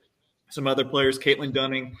graduate. Some other players, Caitlin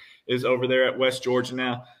Dunning is over there at West Georgia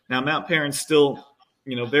now. Now, Mount Perrin's still,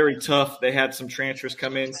 very tough. They had some transfers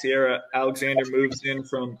come in. Sierra Alexander moves in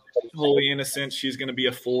from Holy Innocents. She's going to be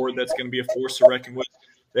a forward. That's going to be a force to reckon with.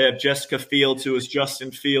 They have Jessica Fields, who is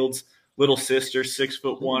Justin Fields' little sister,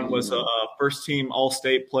 6'1", was a first-team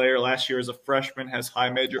All-State player. Last year as a freshman, has high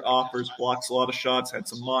major offers, blocks a lot of shots, had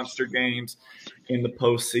some monster games in the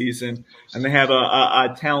postseason. And they have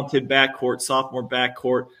a talented backcourt, sophomore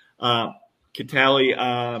backcourt. Katali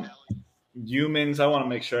Humans. I want to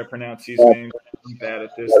make sure I pronounce these names. I'm bad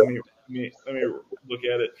at this. Let me look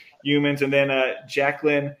at it. Humans, and then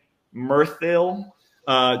Jacqueline Murthill,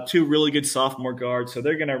 two really good sophomore guards. So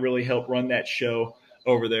they're going to really help run that show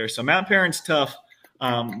over there. So Mount Perrin's tough,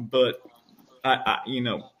 but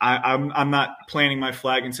I'm not planting my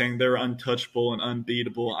flag and saying they're untouchable and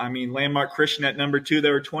unbeatable. I mean, Landmark Christian at number 2,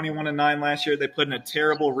 they were 21-9 last year. They played in a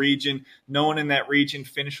terrible region. No one in that region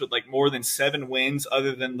finished with like more than 7 wins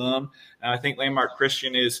other than them. And I think Landmark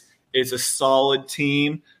Christian is a solid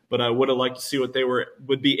team, but I would have liked to see what they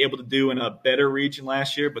would be able to do in a better region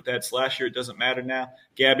last year. But that's last year. It doesn't matter now.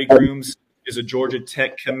 Gabby Grooms is a Georgia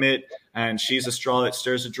Tech commit, and she's a straw that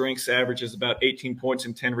stirs the drinks. Averages about 18 points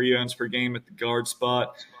and 10 rebounds per game at the guard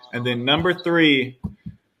spot. And then number 3,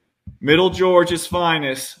 Middle Georgia's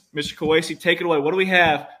finest, Mr. Kawasi, take it away. What do we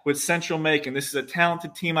have with Central Macon? This is a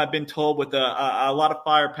talented team, I've been told, with a lot of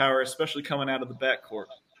firepower, especially coming out of the backcourt.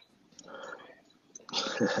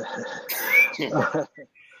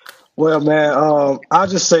 Well, man, I'll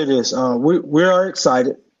just say this. We are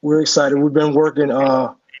excited. We're excited. We've been working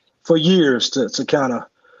for years to kind of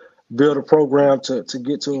build a program to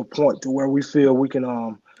get to a point to where we feel we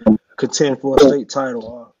can contend for a state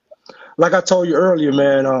title. Like I told you earlier,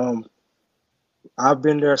 man, I've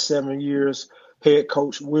been there 7 years. Head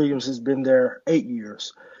coach Williams has been there 8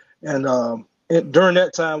 years. And during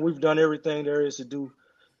that time, we've done everything there is to do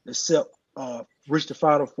except reach the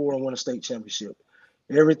Final Four and win a state championship.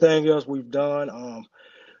 Everything else we've done.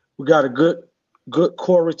 We got a good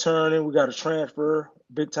core returning. We got a transfer,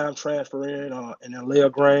 big-time transfer in Leah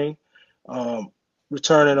Grain,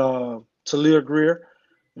 returning Talia Greer.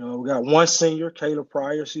 We got one senior, Kayla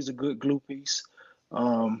Pryor. She's a good glue piece.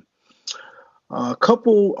 A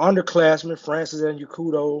couple underclassmen, Francis and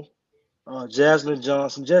Yakudo, Jasmine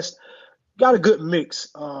Johnson. Just got a good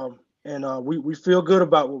mix, and we feel good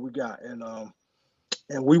about what we got, and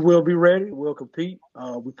we will be ready. We'll compete.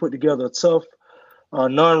 We put together a tough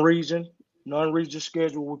non-region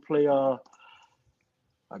schedule. We play. I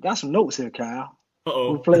got some notes here, Kyle.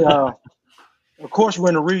 Uh-oh. We play. Of course, we're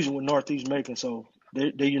in the region with Northeast Macon, so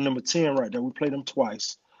they're your number 10 right there. We play them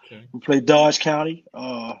twice. Okay. We play Dodge County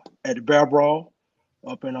at the Bear Brawl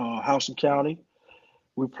up in Houston County.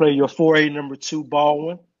 We play your 4A number 2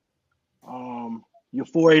 Baldwin. Your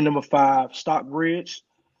 4A number 5 Stockbridge.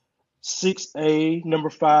 6A number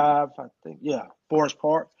 5, I think, Forest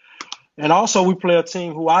Park. And also we play a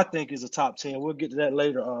team who I think is a top 10. We'll get to that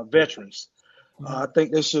later. Veterans. I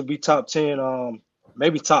think they should be top 10,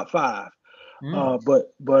 maybe top 5.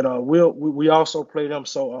 But we also play them.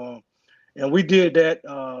 So and we did that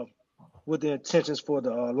with the intentions for the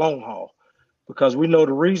long haul, because we know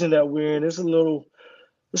the region that we're in is a little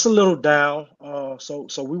down.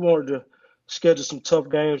 So we wanted to schedule some tough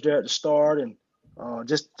games there at the start and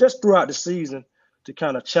just throughout the season to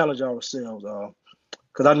kind of challenge ourselves.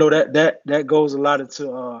 Because I know that goes a lot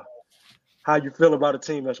into how you feel about a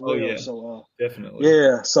team as well. Oh, yeah. So definitely.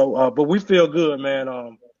 Yeah. So but we feel good,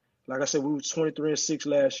 man. Like I said, we were 23-6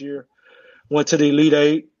 last year. Went to the Elite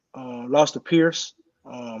 8. Lost to Pierce.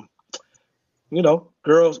 Girls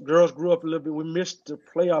grew up a little bit. We missed the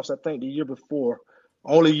playoffs, I think, the year before.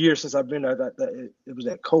 Only year since I've been there that it was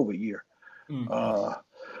that COVID year.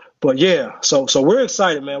 But yeah, so we're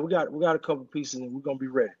excited, man. We got a couple pieces and we're gonna be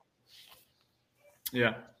ready.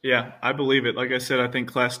 Yeah, I believe it. Like I said, I think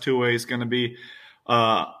Class 2A is going to be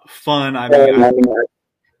fun. I mean,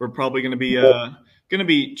 we're probably going to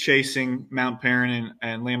be chasing Mount Perrin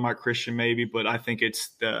and Landmark Christian maybe, but I think it's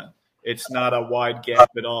not a wide gap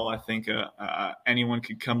at all. I think anyone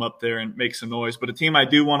could come up there and make some noise. But a team I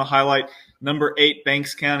do want to highlight, number 8,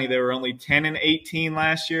 Banks County. They were only 10-18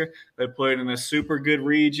 last year. They played in a super good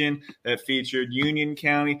region that featured Union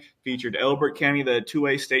County, featured Elbert County, the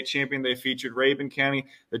 2A state champion. They featured Rabun County,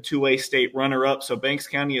 the 2A state runner-up. So Banks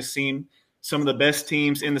County has seen some of the best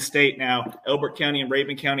teams in the state now. Elbert County and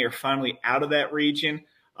Rabun County are finally out of that region.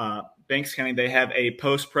 Banks County, they have a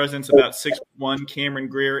post presence about 6'1". Cameron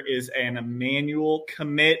Greer is an Emmanuel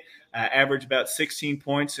commit, average about 16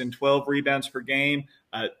 points and 12 rebounds per game.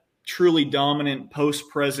 Truly dominant post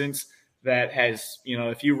presence that has,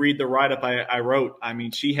 if you read the write-up I wrote, I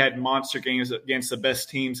mean, she had monster games against the best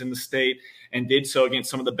teams in the state and did so against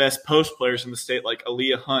some of the best post players in the state, like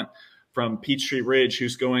Aaliyah Hunt from Peachtree Ridge,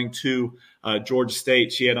 who's going to Georgia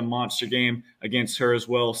State. She had a monster game against her as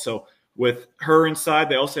well. So with her inside,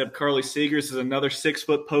 they also have Carly Seegers as another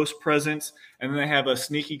 6-foot post presence. And then they have a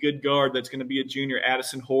sneaky good guard that's going to be a junior.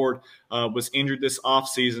 Addison Horde was injured this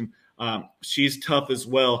offseason. She's tough as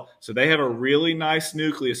well. So they have a really nice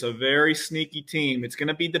nucleus, a very sneaky team. It's going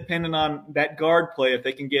to be dependent on that guard play, if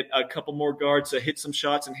they can get a couple more guards to hit some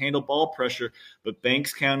shots and handle ball pressure. But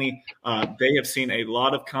Banks County, they have seen a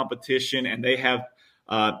lot of competition, and they have,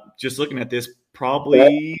 just looking at this,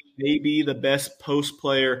 probably maybe the best post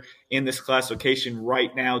player in this classification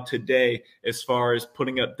right now today as far as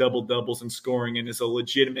putting up double-doubles and scoring, and is a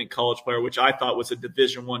legitimate college player, which I thought was a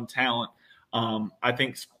Division I talent. I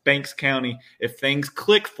think Banks County, if things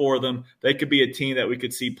click for them, they could be a team that we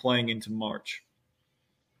could see playing into March.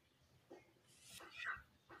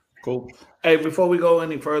 Cool. Hey, before we go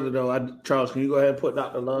any further, though, Charles, can you go ahead and put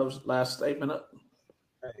Dr. Love's last statement up?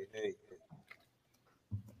 Hey.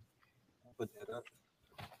 I'll put that up.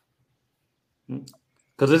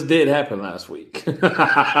 Because this did happen last week.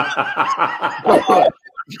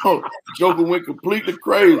 Joker went completely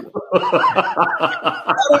crazy.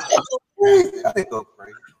 I didn't go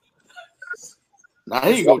crazy. Nah,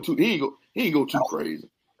 he ain't go too crazy.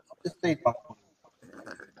 Just think about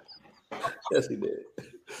Yes, he did.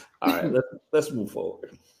 All right, let's move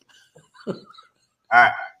forward. All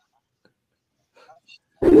right.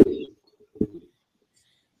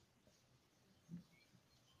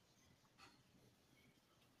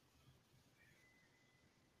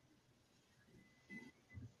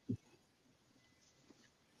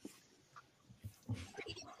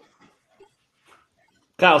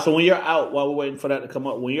 Kyle, so when you're out, while we're waiting for that to come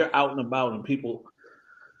up, when you're out and about and people,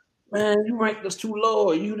 man, you ranked us too low,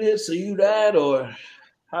 or you this, or you that, or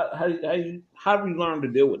how do you learn to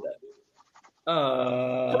deal with that?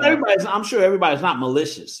 I'm sure everybody's not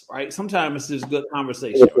malicious, right? Sometimes it's just good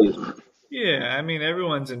conversation. Yeah, I mean,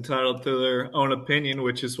 everyone's entitled to their own opinion,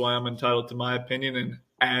 which is why I'm entitled to my opinion, and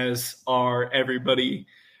as are everybody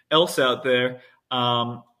else out there.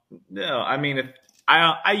 No, I mean, if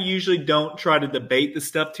I usually don't try to debate this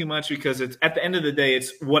stuff too much, because it's at the end of the day,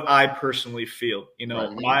 it's what I personally feel. You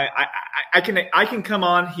know, I can come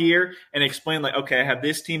on here and explain, like, okay, I have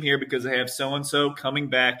this team here because they have so and so coming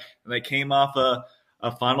back, and they came off a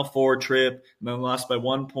Final Four trip and then lost by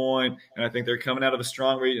 1 point, and I think they're coming out of a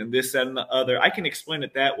strong region, this, that, and the other. I can explain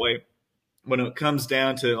it that way. When it comes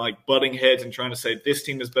down to like butting heads and trying to say this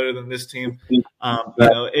team is better than this team, you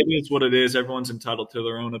know, it is what it is. Everyone's entitled to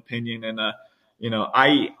their own opinion, and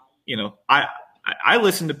I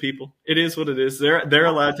listen to people. It is what it is. They're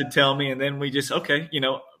allowed to tell me, and then we just, okay,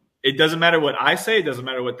 it doesn't matter what I say. It doesn't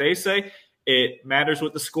matter what they say. It matters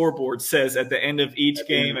what the scoreboard says at the end of each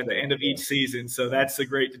game, at the end of each season. So that's the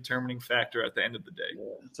great determining factor at the end of the day.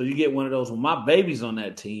 So you get one of those, when my baby's on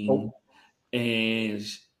that team and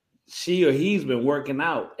she or he's been working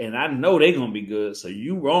out, and I know they're going to be good. So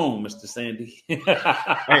you wrong, Mr. Sandy. Hey,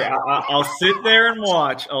 I'll sit there and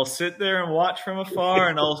watch. I'll sit there and watch from afar,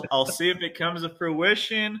 and I'll see if it comes to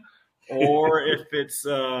fruition or if it's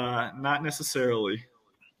not necessarily.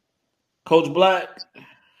 Coach Black.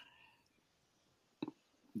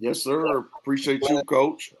 Yes, sir. Appreciate you,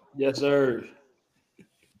 Coach. Yes, sir.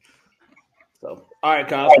 So, all right,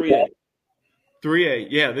 Kyle, 3A. 3A,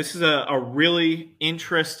 yeah, this is a really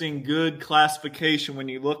interesting, good classification when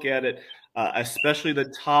you look at it, especially the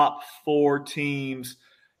top 4 teams.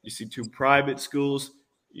 You see 2 private schools,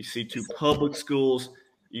 you see 2 public schools,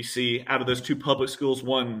 you see out of those 2 public schools,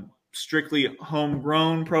 1 strictly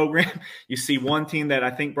homegrown program. You see 1 team that I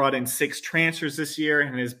think brought in 6 transfers this year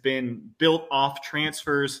and has been built off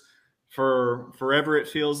transfers for forever, it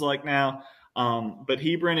feels like now. But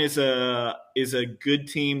Hebron is a good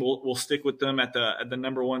team. We'll stick with them at the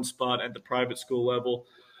number 1 spot at the private school level.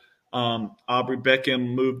 Aubrey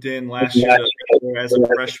Beckham moved in last year as a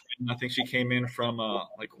freshman. I think she came in from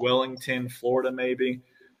like Wellington, Florida, maybe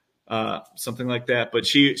something like that. But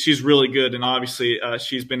she's really good, and obviously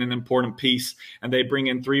she's been an important piece. And they bring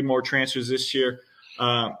in 3 more transfers this year.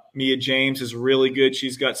 Mia James is really good.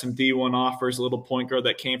 She's got some D1 offers, a little point guard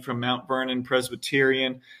that came from Mount Vernon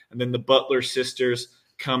Presbyterian. And then the Butler sisters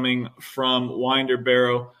coming from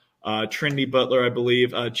Winterboro. Trinity Butler, I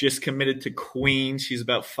believe, just committed to Queens. She's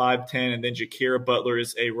about 5'10". And then Jakira Butler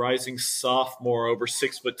is a rising sophomore, over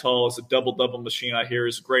 6 foot tall, is a double-double machine. I hear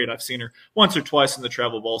is great. I've seen her once or twice in the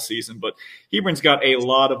travel ball season. But Hebron's got a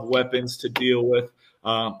lot of weapons to deal with,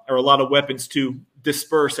 or a lot of weapons to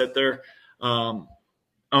disperse at their own,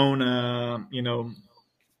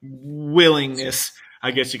 willingness,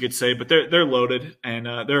 I guess you could say. But they're loaded, and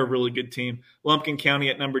they're a really good team. Lumpkin County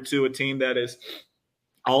at number 2, a team that is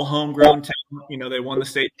all homegrown talent. They won the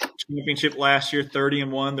state championship last year,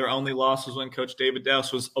 30-1. Their only loss was when Coach David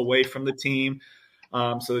Dowse was away from the team.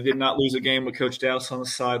 So they did not lose a game with Coach Dowse on the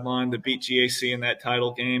sideline to beat GAC in that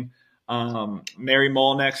title game. Mary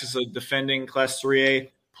Molnex is a defending Class 3A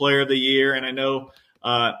Player of the Year, and I know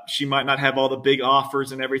she might not have all the big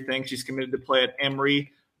offers and everything. She's committed to play at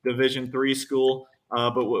Emory Division III school.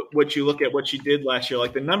 But what you look at what she did last year,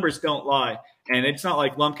 like the numbers don't lie. And it's not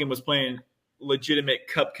like Lumpkin was playing legitimate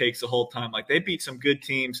cupcakes the whole time. Like they beat some good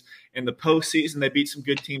teams in the postseason. They beat some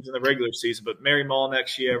good teams in the regular season. But Mary Molnick,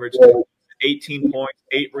 she averaged 18 points,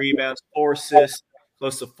 8 rebounds, 4 assists,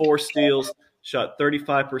 close to 4 steals, shot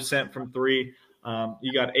 35% from 3.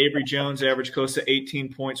 You got Avery Jones, averaged close to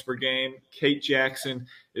 18 points per game. Kate Jackson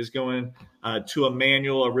is going to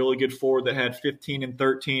Emmanuel, a really good forward that had 15 and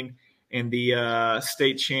 13 in the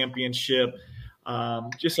state championship.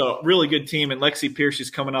 Just a really good team. And Lexi Pierce is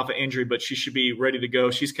coming off an injury, but she should be ready to go.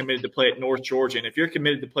 She's committed to play at North Georgia. And if you're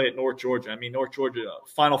committed to play at North Georgia, I mean, North Georgia,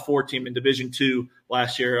 Final Four team in Division II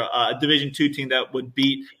last year, a Division II team that would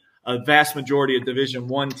beat a vast majority of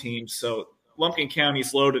Division I teams. So Lumpkin County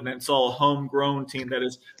is loaded, and it's all a homegrown team that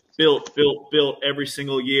is built every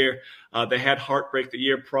single year. They had heartbreak the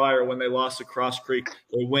year prior when they lost to Cross Creek.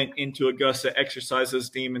 They went into Augusta, exercised those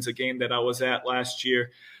demons, a game that I was at last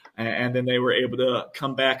year, and then they were able to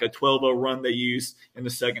come back, a 12-0 run they used in the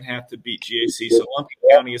second half to beat GAC. So Lumpkin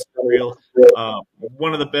County is for real.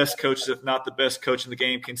 One of the best coaches, if not the best coach in the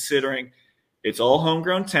game, considering it's all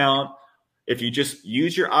homegrown talent. If you just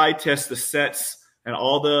use your eye test, the sets, and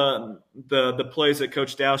all the plays that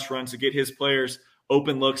Coach Douse runs to get his players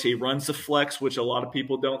open looks. He runs the flex, which a lot of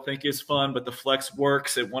people don't think is fun, but the flex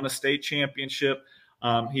works. It won a state championship.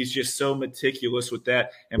 He's just so meticulous with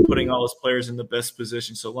that and putting all his players in the best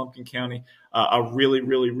position. So Lumpkin County, a really,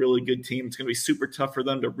 really, really good team. It's going to be super tough for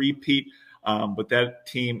them to repeat, but that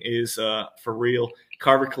team is for real.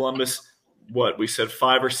 Carver Columbus, what we said,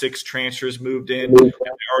 5 or 6 transfers moved in. And they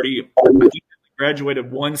already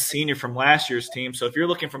graduated 1 senior from last year's team. So if you're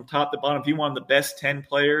looking from top to bottom, if you want the best 10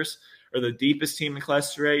 players or the deepest team in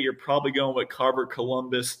Class 3A, you're probably going with Carver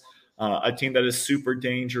Columbus, a team that is super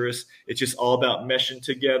dangerous. It's just all about meshing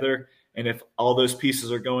together. And if all those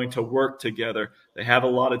pieces are going to work together, they have a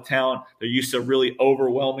lot of talent. They're used to really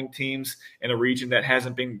overwhelming teams in a region that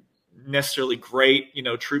hasn't been necessarily great. You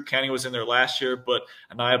know, Troup County was in there last year, but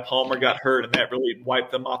Anaya Palmer got hurt, and that really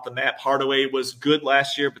wiped them off the map. Hardaway was good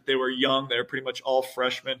last year, but they were young. They were pretty much all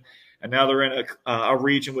freshmen. And now they're in a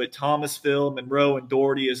region with Thomasville, Monroe, and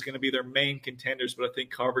Doherty is going to be their main contenders, but I think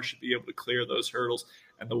Carver should be able to clear those hurdles.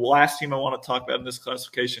 And the last team I want to talk about in this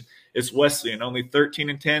classification is Wesleyan. Only 13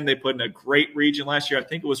 and 10. They put in a great region last year. I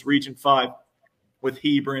think it was Region 5 with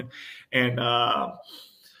Hebron and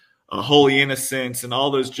Holy Innocents, and all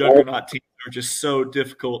those juggernaut teams are just so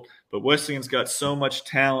difficult. But Wesleyan's got so much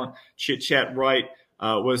talent. Chit Chat Wright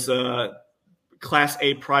was Class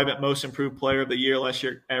A private most improved player of the year last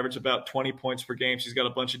year, averaged about 20 points per game. She's got a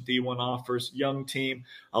bunch of D1 offers, young team,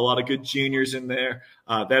 a lot of good juniors in there.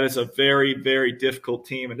 That is a very, very difficult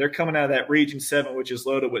team. And they're coming out of that Region 7, which is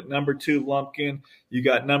loaded with number 2 Lumpkin. You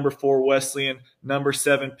got number 4 Wesleyan, number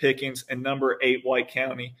 7 Pickens, and number 8 White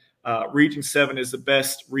County. Region 7 is the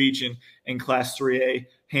best region in Class 3A,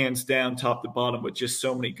 hands down, top to bottom, with just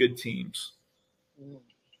so many good teams.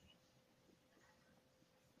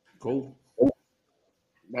 Cool.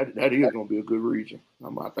 That is going to be a good region. I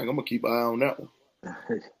think I'm going to keep an eye on that one.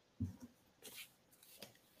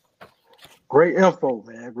 Great info,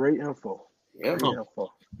 man. Great info. Yeah. Great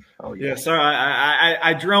info. Oh, Yeah, sorry,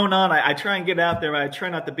 I drone on. I try and get out there, but I try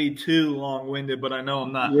not to be too long-winded, but I know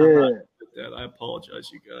I'm not. Yeah. I'm not good at that. I apologize,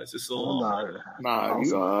 you guys. It's a long. Nah,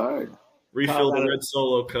 you all right. Refill the red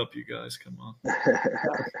Solo cup, you guys. Come on.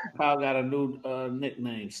 Kyle got a new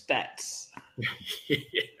nickname, Stats. Yeah.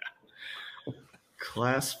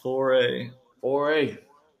 Class 4A. 4A.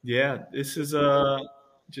 Yeah, this is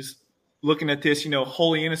just looking at this, you know,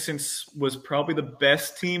 Holy Innocents was probably the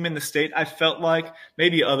best team in the state, I felt like,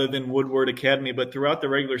 maybe other than Woodward Academy, but throughout the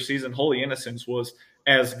regular season, Holy Innocents was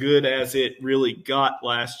as good as it really got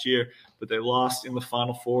last year, but they lost in the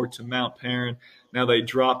Final Four to Mount Perrin. Now they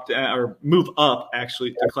dropped or move up,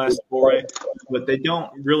 actually, to Class 4A, but they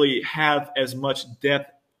don't really have as much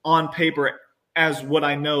depth on paper as what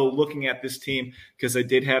I know looking at this team, because they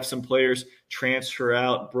did have some players transfer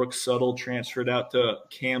out. Brooke Suttle transferred out to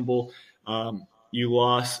Campbell. You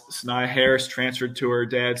lost Sanaya Harris, transferred to her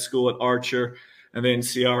dad's school at Archer, and then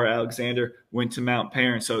Ciara Alexander went to Mount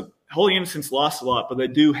Perrin. So Holy Innocents lost a lot, but they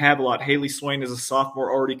do have a lot. Haley Swain is a sophomore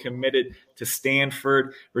already committed to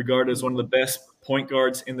Stanford, regarded as one of the best point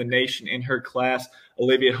guards in the nation in her class.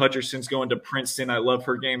 Olivia Hutcherson's going to Princeton. I love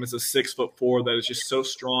her game as a 6'4" that is just so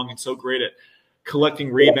strong and so great at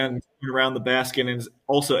collecting rebounds around the basket and is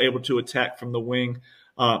also able to attack from the wing.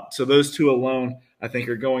 So those two alone, I think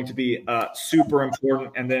are going to be super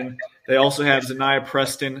important. And then they also have Zaniyah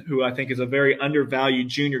Preston, who I think is a very undervalued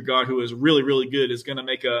junior guard who is really, really good, is going to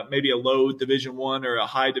make maybe a low Division I or a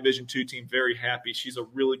high Division II team very happy. She's a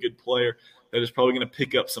really good player that is probably going to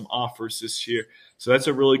pick up some offers this year. So that's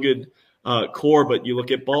a really good core. But you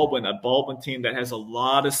look at Baldwin, a Baldwin team that has a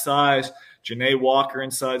lot of size. Janae Walker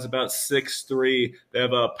inside is about 6'3". They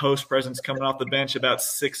have a post presence coming off the bench about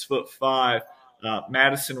 6'5".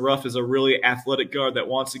 Madison Ruff is a really athletic guard that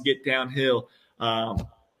wants to get downhill.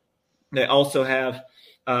 They also have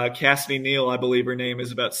Cassidy Neal, I believe her name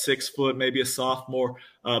is, about 6 foot, maybe a sophomore.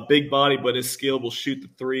 Big body, but his skill will shoot the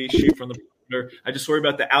three, shoot from the perimeter. I just worry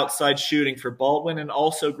about the outside shooting for Baldwin and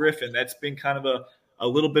also Griffin. That's been kind of a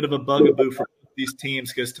little bit of a bugaboo for these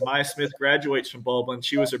teams because Tamaya Smith graduates from Baldwin.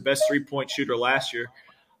 She was their best three-point shooter last year.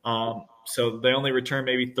 So they only returned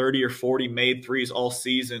maybe 30 or 40 made threes all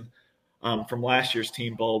season from last year's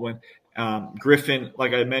team, Baldwin. Griffin,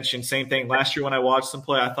 like I mentioned, same thing. Last year when I watched them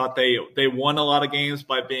play, I thought they won a lot of games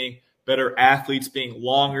by being better athletes, being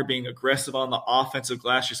longer, being aggressive on the offensive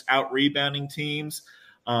glass, just out-rebounding teams.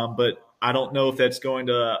 But I don't know if that's going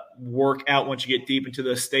to work out once you get deep into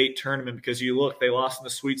the state tournament because you look, they lost in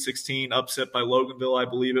the Sweet 16, upset by Loganville, I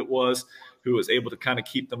believe it was, who was able to kind of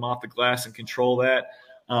keep them off the glass and control that.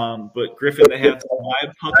 But Griffin, they have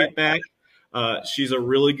Maya Puckett back. She's a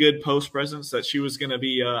really good post presence that she was going to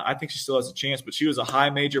be I think she still has a chance, but she was a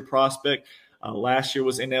high major prospect. Last year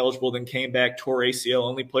was ineligible, then came back, tore ACL,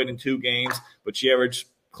 only played in 2 games, but she averaged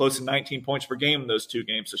close to 19 points per game in those 2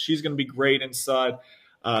 games. So she's going to be great inside.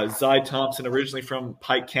 Zy Thompson, originally from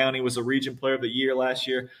Pike County, was a region player of the year last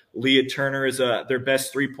year. Leah Turner is their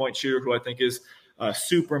best three-point shooter, who I think is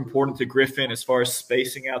super important to Griffin as far as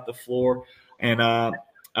spacing out the floor. And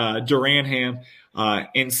Duranham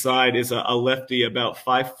inside is a lefty, about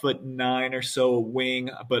 5'9" or so, a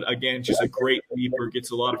wing. But again, she's a great leaper,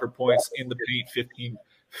 gets a lot of her points in the paint, 15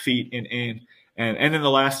 feet and in. And then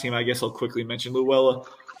the last team, I guess I'll quickly mention, Luella.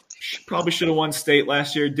 She probably should have won state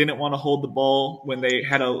last year. Didn't want to hold the ball when they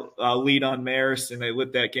had a lead on Marist, and they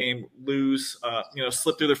let that game lose.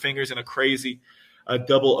 Slipped through their fingers in a crazy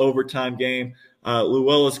double overtime game.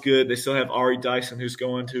 Luella's good. They still have Ari Dyson, who's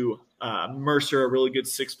going to Mercer, a really good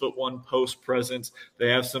 6'1" post presence. They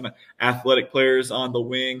have some athletic players on the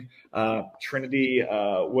wing. Trinity,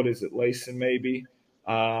 Layson maybe?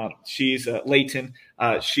 She's Layton.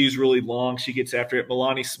 She's really long. She gets after it.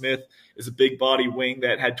 Milani Smith is a big body wing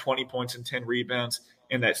that had 20 points and 10 rebounds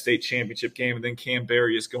in that state championship game. And then Cam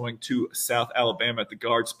Berry is going to South Alabama at the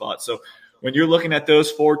guard spot. So when you're looking at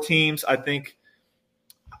those 4 teams, I think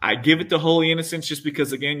I give it to Holy Innocents just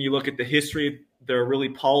because, again, you look at the history. They're a really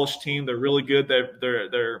polished team. They're really good.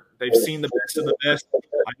 They've seen the best of the best.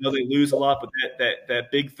 I know they lose a lot, but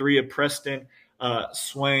that big 3 of Preston,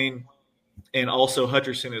 Swain, and also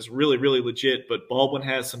Hutcherson is really, really legit. But Baldwin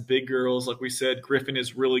has some big girls. Like we said, Griffin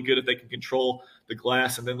is really good if they can control the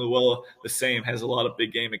glass. And then Luella, the same, has a lot of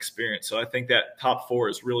big game experience. So I think that top 4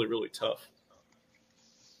 is really, really tough.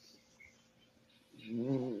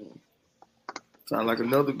 Sound like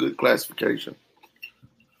another good classification.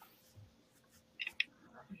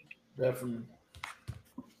 Definitely.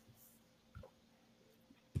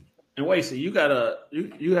 And wait, so you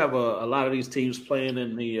have a lot of these teams playing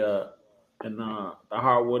in the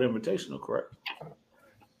Hardwood Invitational, correct?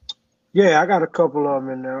 Yeah, I got a couple of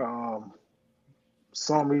them in there.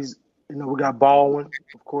 We got Baldwin,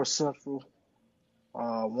 of course, Central.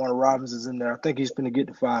 Warner Robbins is in there. I think he's going to get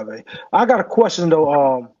to 5A. I got a question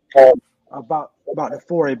though about the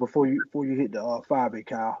 4A before you hit the 5A,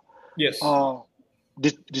 Kyle. Yes.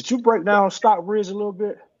 Did you break down Stockbridge a little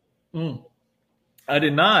bit? I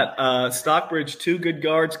did not. Stockbridge, 2 good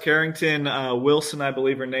guards. Carrington Wilson, I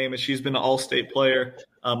believe her name is. She's been an all-state player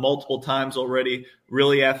multiple times already.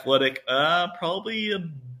 Really athletic. Probably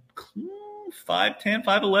 5'10",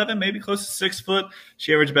 5'11", maybe close to 6 foot.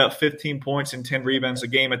 She averaged about 15 points and 10 rebounds a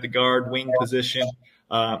game at the guard wing position.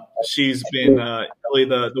 She's been really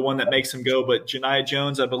the one that makes him go. But Janiyah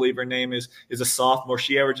Jones, I believe her name is a sophomore.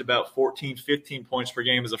 She averaged about 14, 15 points per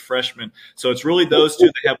game as a freshman. So it's really those 2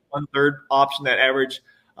 that have 1/3 option that average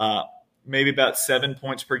maybe about 7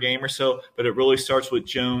 points per game or so. But it really starts with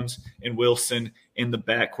Jones and Wilson in the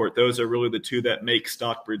backcourt. Those are really the 2 that make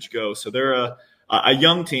Stockbridge go. So they're a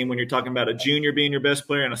young team when you're talking about a junior being your best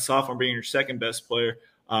player and a sophomore being your second best player.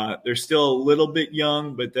 They're still a little bit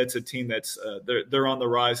young, but that's a team that's they're on the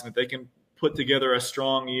rise. And if they can put together a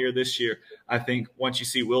strong year this year, I think once you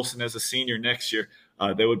see Wilson as a senior next year,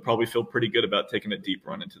 they would probably feel pretty good about taking a deep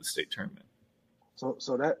run into the state tournament.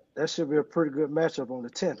 So that should be a pretty good matchup on the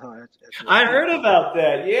 10th, huh? I heard about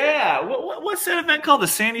that. Yeah. What's that event called? The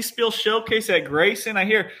Sandy Spiel Showcase at Grayson? I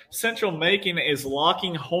hear Central Macon is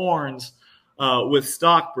locking horns with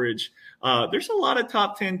Stockbridge. There's a lot of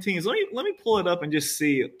top 10 teams. Let me pull it up and just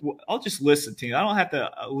see. I'll just list the teams. I don't have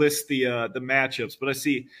to list the matchups, but I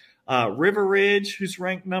see River Ridge, who's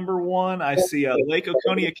ranked number 1. I see Lake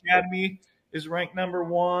Oconee Academy is ranked number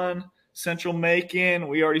 1. Central Macon,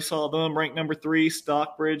 we already saw them, ranked number 3.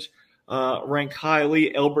 Stockbridge ranked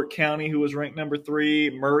highly. Elbert County, who was ranked number 3.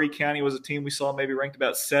 Murray County was a team we saw maybe ranked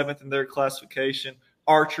about 7th in their classification.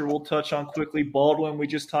 Archer we'll touch on quickly. Baldwin we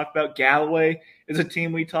just talked about. Galloway is a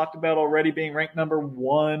team we talked about already being ranked number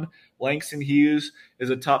 1. Langston Hughes is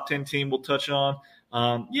a top 10 team we'll touch on.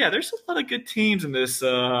 Yeah, there's a lot of good teams in this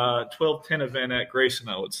 12-10 event at Grayson,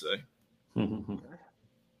 I would say.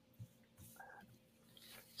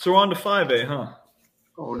 So we're on to 5A, huh?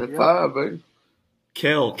 On to 5A.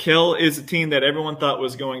 Kell is a team that everyone thought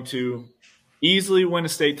was going to easily win a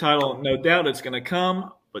state title. No doubt it's going to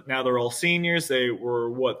come, but now they're all seniors. They were,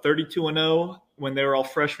 32-0 when they were all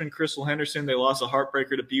freshmen. Crystal Henderson, they lost a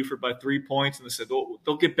heartbreaker to Buford by 3 points, and they said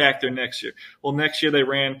they'll get back there next year. Well, next year they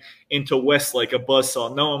ran into Westlake, a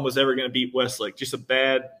buzzsaw. No one was ever going to beat Westlake. Just a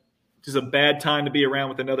bad time to be around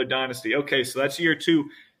with another dynasty. Okay, so that's year 2.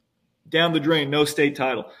 Down the drain, no state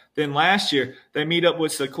title. Then last year, they meet up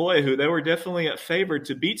with Sequoia, who they were definitely favored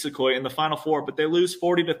to beat Sequoia in the Final Four, but they lose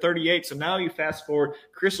 40-38. So now you fast forward,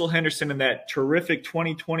 Crystal Henderson in that terrific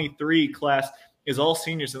 2023 class is all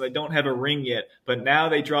seniors, and they don't have a ring yet. But now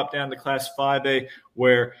they drop down to Class 5A,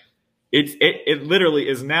 where it literally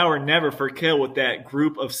is now or never for Kell with that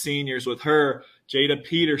group of seniors with her. Jada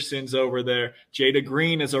Peterson's over there. Jada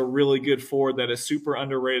Green is a really good forward that is super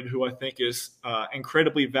underrated, who I think is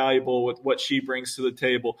incredibly valuable with what she brings to the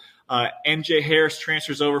table. MJ Harris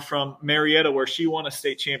transfers over from Marietta, where she won a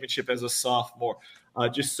state championship as a sophomore.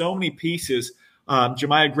 Just so many pieces.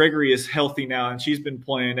 Jemiah Gregory is healthy now, and she's been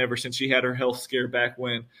playing ever since she had her health scare back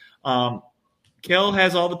when. Kell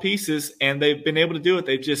has all the pieces, and they've been able to do it.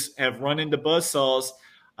 They just have run into buzzsaws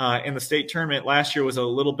in the state tournament. Last year was a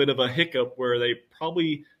little bit of a hiccup where they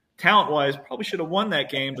probably, talent-wise, should have won that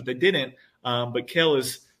game, but they didn't. But Kell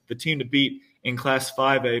is the team to beat in Class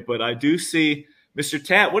 5A. But I do see Mr.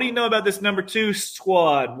 Tat. What do you know about this number 2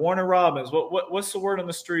 squad, Warner Robins? What's the word on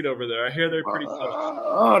the street over there? I hear they're pretty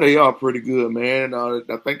tough. They are pretty good, man. I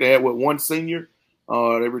think they had, one senior.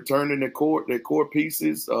 They returned in their core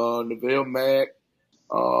pieces. Neville Mack,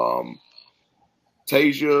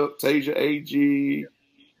 Tasia A.G.,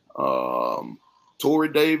 Tori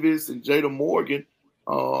Davis, and Jada Morgan,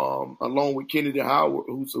 along with Kennedy Howard,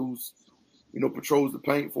 who's patrols the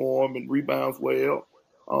paint for them and rebounds well.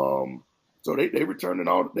 So they returning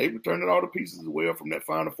all the pieces as well from that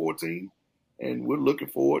Final Four team, and we're looking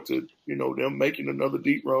forward to them making another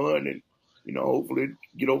deep run and hopefully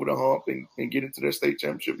get over the hump and get into their state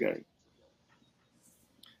championship game.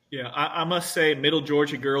 Yeah, I must say Middle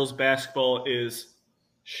Georgia girls basketball is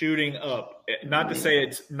shooting up. Not to say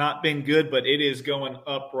it's not been good, but it is going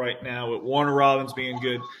up right now with Warner Robins being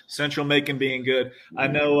good, Central Macon being good. I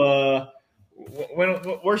know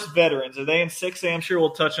where's veterans? Are they in 6A? I'm sure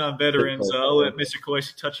we'll touch on veterans. I'll let Mr.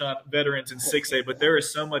 Koisi touch on veterans in 6A, but there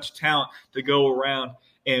is so much talent to go around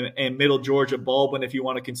in Middle Georgia. Baldwin, if you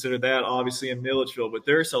want to consider that, obviously in Milledgeville, but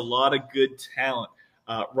there's a lot of good talent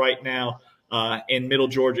right now in Middle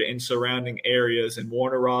Georgia in surrounding areas, and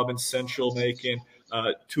Warner Robins, Central Macon,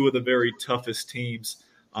 2 of the very toughest teams.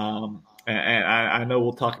 And I know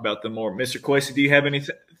we'll talk about them more. Mr. Koisi, do you have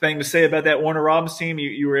anything to say about that Warner Robins team?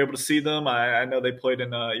 You were able to see them. I know they played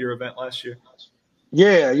in your event last year.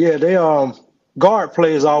 Yeah. They guard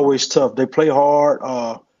play is always tough. They play hard.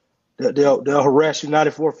 They'll harass you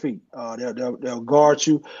 94 feet. They'll guard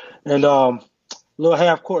you, and little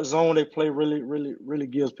half court zone they play really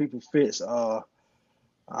gives people fits.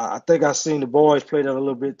 I think I've seen the boys play that a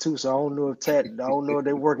little bit too, so I don't know if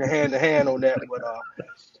they're working hand to hand on that,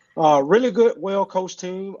 but really good, well coached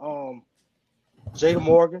team. Jada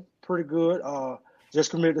Morgan, pretty good. Just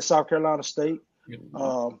committed to South Carolina State.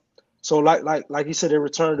 So like you said, they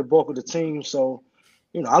returned the bulk of the team. So,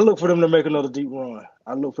 I look for them to make another deep run.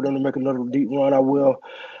 I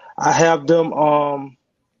have them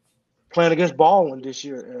playing against Baldwin this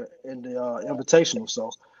year in the Invitational.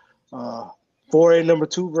 So 4A number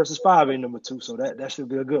 2 versus 5A number 2. So that should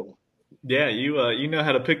be a good one. Yeah, you know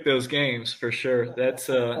how to pick those games for sure. That's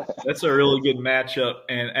a really good matchup.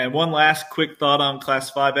 And one last quick thought on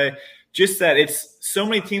Class 5A, just that it's so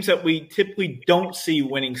many teams that we typically don't see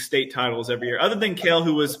winning state titles every year. Other than Kell,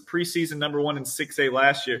 who was preseason number 1 in 6A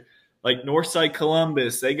last year, like Northside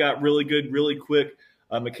Columbus, they got really good, really quick.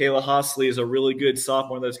 Michaela Hosley is a really good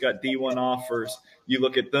sophomore that's got D1 offers. You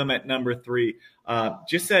look at them at number 3.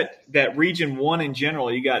 Just that Region 1 in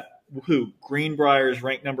general, you got Greenbrier's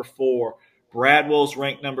ranked number 4. Bradwell's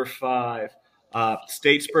ranked number 5.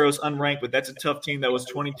 Statesboro's unranked, but that's a tough team that was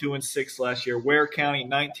 22-6 last year. Ware County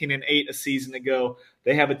 19-8 a season ago.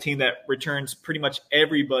 They have a team that returns pretty much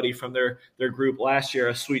everybody from their group last year,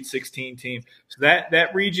 a Sweet 16 team. So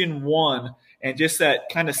that Region 1 and just that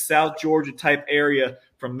kind of South Georgia type area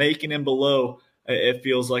from Macon and below, it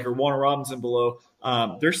feels like, or Warner Robins and below,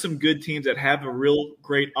 there's some good teams that have a real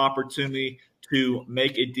great opportunity to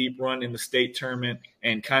make a deep run in the state tournament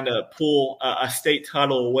and kind of pull a state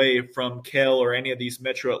title away from Kell or any of these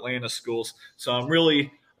Metro Atlanta schools. So I'm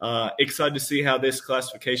really excited to see how this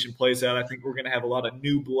classification plays out. I think we're going to have a lot of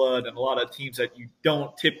new blood and a lot of teams that you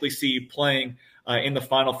don't typically see playing in the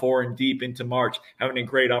Final Four and deep into March, having a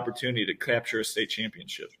great opportunity to capture a state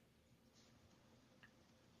championship.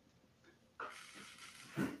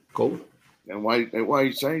 Cool. And why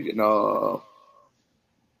you changing?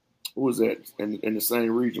 Who was that in the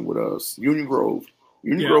same region with us? Union Grove.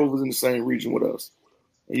 Grove was in the same region with us.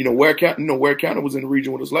 And Ware County was in the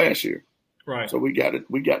region with us last year. Right. So we got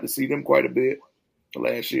to see them quite a bit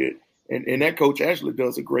last year. And that coach actually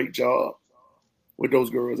does a great job with those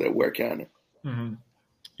girls at Ware County. Mm-hmm.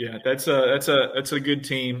 Yeah, that's a good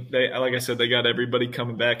team. They, like I said, they got everybody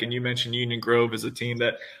coming back. And you mentioned Union Grove is a team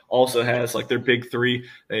that also has like their big 3.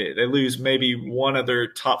 They lose maybe one of their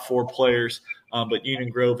top 4 players, but Union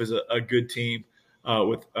Grove is a good team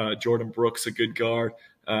with Jordan Brooks, a good guard.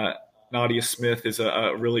 Nadia Smith is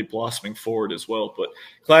a really blossoming forward as well. But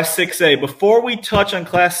Class 6A, before we touch on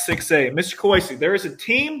Class 6A, Mr. Koisi, there is a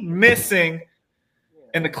team missing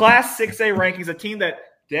in the Class 6A rankings, a team that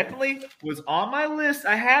definitely was on my list.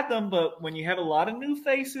 I had them, but when you have a lot of new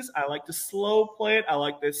faces, I like to slow play it. I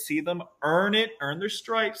like to see them earn their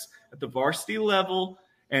stripes at the varsity level.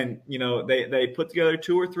 And, they put together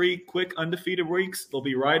 2 or 3 quick undefeated weeks. They'll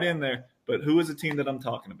be right in there. But who is the team that I'm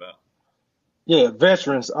talking about? Yeah,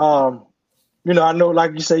 veterans. I know,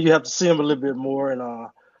 like you say, you have to see them a little bit more. And,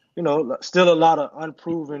 still a lot of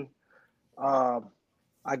unproven, I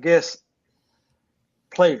guess,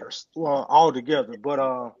 players altogether. But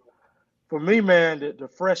for me, man, the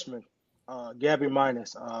freshman, Gabby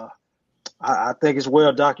Minus, I think it's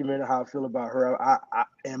well documented how I feel about her. I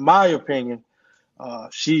in my opinion,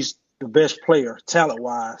 she's the best player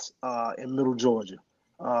talent-wise in Middle Georgia,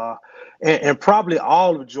 and probably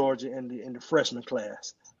all of Georgia in the freshman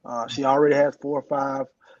class. She already has 4 or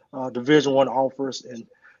 5 Division I offers, and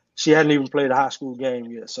she hadn't even played a high school game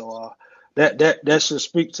yet. So that should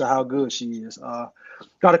speak to how good she is.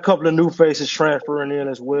 Got a couple of new faces transferring in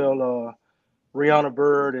as well, Rihanna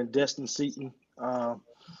Bird and Destin Seaton.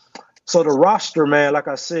 So the roster, man, like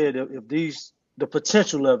I said, if the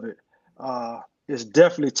potential of it is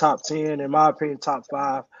definitely top 10, in my opinion, top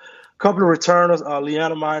 5. Couple of returners,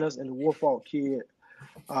 Leanna Miners and the Wolfhawk kid.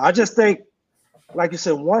 I just think, like you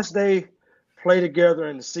said, once they play together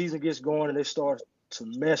and the season gets going and they start to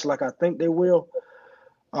mesh like I think they will,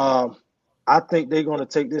 I think they're going to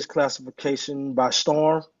take this classification by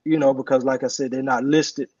storm, because, like I said, they're not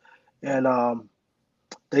listed. And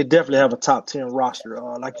they definitely have a top 10 roster.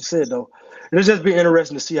 Like you said, though, it'll just be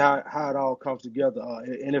interesting to see how it all comes together.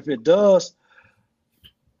 And if it does,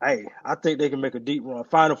 hey, I think they can make a deep run,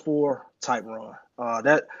 Final Four type run.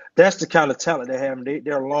 That's the kind of talent they have.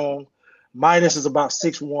 They're long. Minus is about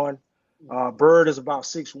 6'1". Bird is about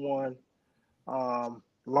 6'1".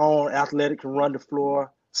 Long, athletic, can run the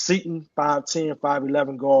floor. Seaton, 5'10",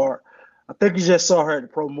 5'11" guard. I think you just saw her at the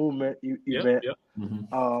Pro Movement event. Yep.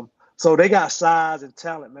 Mm-hmm. So they got size and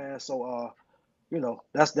talent, man. So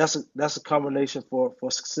that's a combination for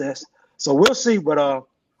success. So we'll see. But I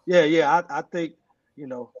think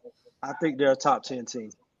they're a top 10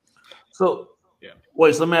 team. So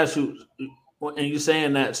wait, so let me ask you. And you're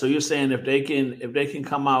saying that. So you're saying if they can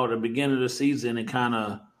come out at the beginning of the season and kind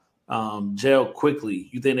of gel quickly,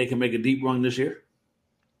 you think they can make a deep run this year?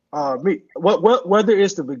 Whether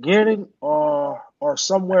it's the beginning or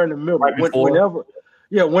somewhere in the middle,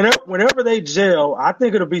 whenever they gel, I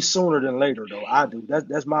think it'll be sooner than later. Though I do.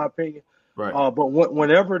 That's my opinion. Right. But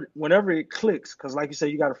whenever it clicks, because like you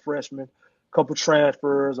said, you got a freshman, couple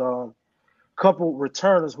transfers, couple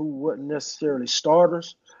returners who wasn't necessarily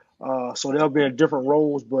starters, so they'll be in different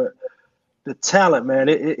roles. But the talent, man,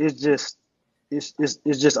 it's just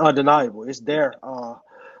undeniable. It's there.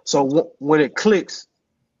 So when it clicks,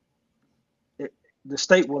 the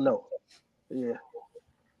state will know. Yeah.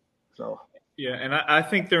 So. Yeah, and I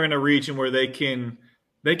think they're in a region where they can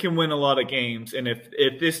They can win a lot of games, and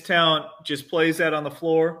if this talent just plays that on the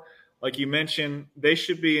floor, like you mentioned, they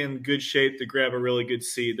should be in good shape to grab a really good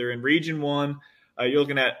seed. They're in Region 1. You're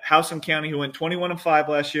looking at Howson County, who went 21-5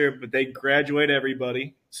 last year, but they graduate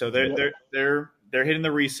everybody, so they're hitting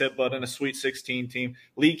the reset button. A Sweet 16 team.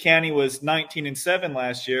 Lee County was 19-7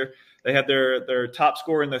 last year. They had their top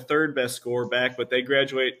scorer and their third best scorer back, but they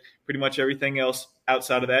graduate pretty much everything else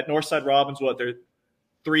outside of that. Northside Robbins, their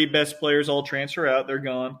 3 best players all transfer out. They're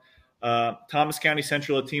gone. Thomas County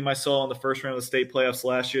Central, a team I saw in the first round of the state playoffs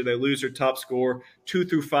last year, they lose their top scorer. 2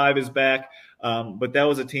 through 5 is back. But that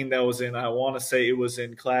was a team that was in, I want to say it was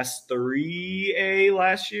in Class 3A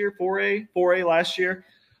last year, 4A last year.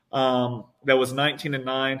 That was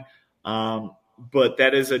 19-9. But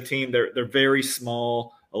that is a team, they're very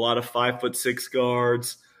small, a lot of 5'6"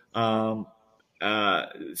 guards.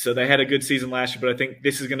 So they had a good season last year, but I think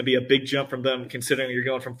this is going to be a big jump from them considering you're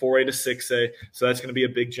going from 4A to 6A. So that's going to be a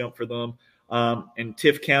big jump for them. And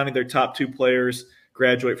Tiff County, their top 2 players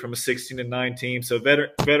graduate from a 16-9 team. So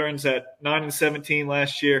veterans at 9-17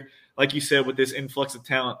 last year. Like you said, with this influx of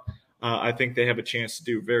talent, I think they have a chance to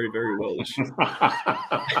do very, very well this year.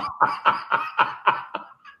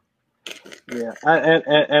 Yeah,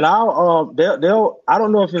 and they'll I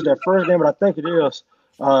don't know if it's their first game, but I think it is.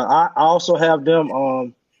 I also have them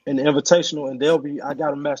in the invitational, and I got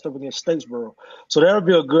them matched up against Statesboro, so that'll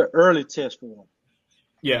be a good early test for them.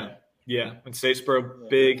 Yeah. And Statesboro,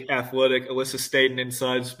 big, athletic. Alyssa Staten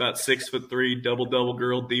inside is about 6'3", double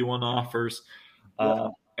girl, D1 offers,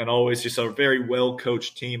 and always just a very well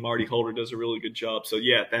coached team. Marty Holder does a really good job. So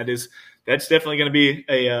yeah, that's definitely going to be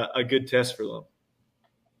a good test for them.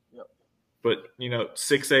 Yep. But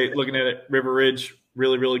 6A, looking at it, River Ridge,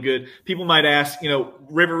 really, really good. People might ask,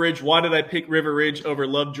 River Ridge, why did I pick River Ridge over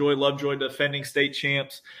Lovejoy? Lovejoy defending state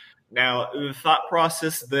champs. Now, the thought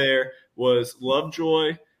process there was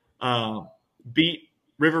Lovejoy beat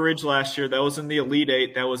River Ridge last year. That was in the Elite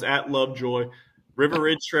Eight. That was at Lovejoy. River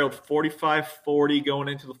Ridge trailed 45-40 going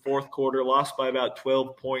into the fourth quarter, lost by about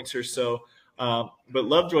 12 points or so. But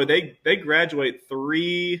Lovejoy, they graduate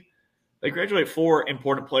 4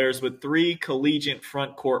 important players with 3 collegiate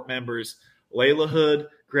front court members. Layla Hood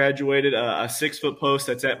graduated a 6-foot post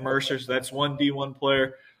that's at Mercer, so that's 1 D1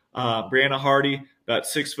 player. Brianna Hardy, about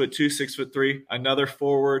 6'2", 6'3", another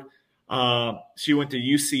forward. She went to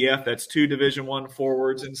UCF. That's 2 Division I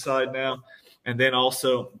forwards inside now. And then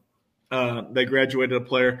also they graduated a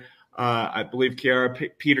player, I believe Kiara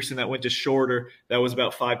Peterson, that went to Shorter. That was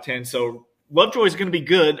about 5'10". So Lovejoy is going to be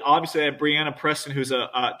good. Obviously, I have Brianna Preston, who's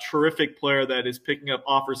a terrific player that is picking up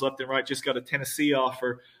offers left and right. Just got a Tennessee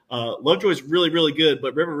offer. Lovejoy is really, really good,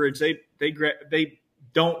 but River Ridge, they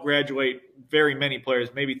don't graduate very many players,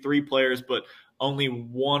 maybe 3 players, but only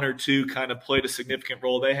 1 or 2 kind of played a significant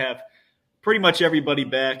role. They have pretty much everybody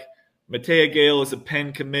back. Matea Gale is a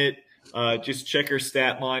Penn commit. Just check her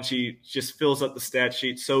stat line. She just fills up the stat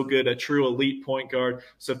sheet. So good, a true elite point guard.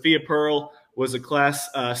 Sophia Pearl was a Class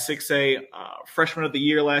 6A freshman of the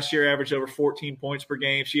year last year, averaged over 14 points per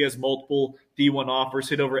game. She has multiple D1 offers,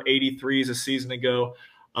 hit over 83s a season ago.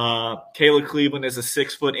 Kayla Cleveland is a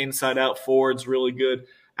 6-foot inside-out forward, is really good.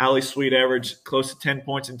 Allie Sweet averaged close to 10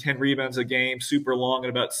 points and 10 rebounds a game, super long and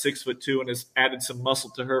about 6'2", and has added some muscle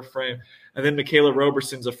to her frame. And then Michaela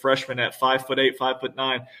Roberson's a freshman at 5'8",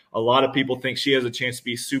 5'9". A lot of people think she has a chance to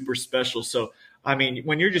be super special. So, I mean,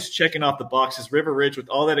 when you're just checking off the boxes, River Ridge, with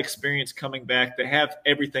all that experience coming back, they have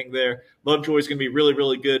everything there. Lovejoy is going to be really,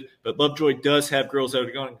 really good, but Lovejoy does have girls that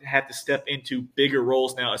are going to have to step into bigger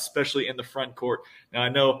roles now, especially in the front court. Now, I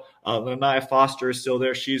know Lanaya Foster is still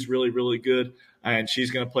there. She's really, really good, and she's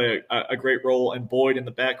going to play a great role. And Boyd in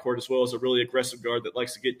the backcourt as well as a really aggressive guard that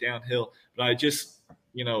likes to get downhill. But I just,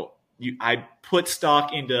 I put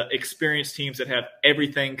stock into experienced teams that have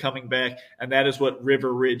everything coming back, and that is what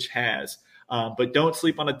River Ridge has. But don't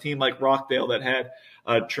sleep on a team like Rockdale that had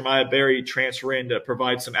Tremaya Berry transfer in to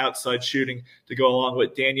provide some outside shooting to go along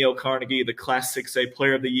with Danielle Carnegie, the Class 6A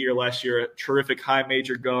Player of the Year last year, a terrific high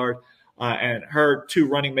major guard. And her 2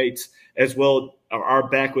 running mates as well are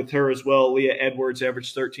back with her as well. Leah Edwards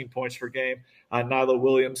averaged 13 points per game. Nyla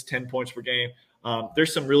Williams, 10 points per game.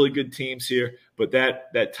 There's some really good teams here, but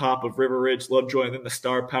that top of River Ridge, Lovejoy, and then the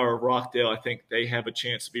star power of Rockdale, I think they have a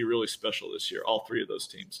chance to be really special this year, all 3 of those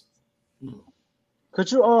teams.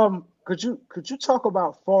 Could you talk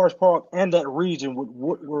about Forest Park and that region with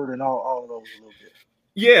Woodward and all of those a little bit?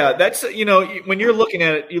 Yeah, that's when you're looking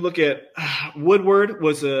at it, you look at Woodward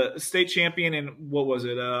was a state champion in what was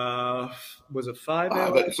it? Was it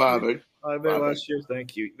 5A? 5A last year.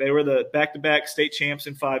 Thank you. They were the back-to-back state champs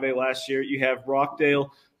in 5A last year. You have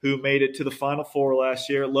Rockdale, who made it to the Final Four last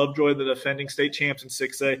year, Lovejoy, the defending state champs in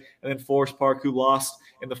 6A, and then Forest Park, who lost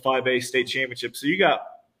in the 5A state championship. So you got,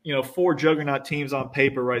 4 juggernaut teams on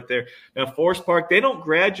paper right there. Now, Forest Park, they don't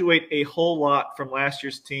graduate a whole lot from last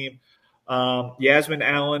year's team. Yasmin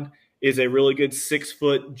Allen is a really good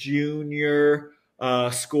 6-foot junior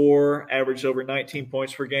scorer, averaged over 19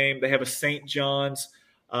 points per game. They have a St. John's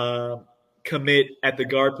commit at the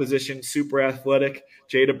guard position, super athletic.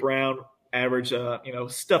 Jada Brown average,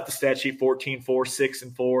 stuff the stat sheet, 14-4, 6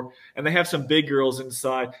 and 4. And they have some big girls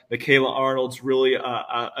inside. Michaela Arnold's really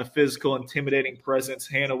a physical, intimidating presence.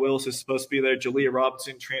 Hannah Willis is supposed to be there. Jalea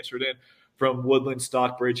Robinson transferred in from Woodland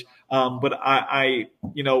Stockbridge. But I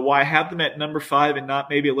why I have them at number 5 and not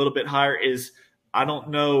maybe a little bit higher is I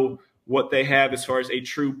don't know what they have as far as a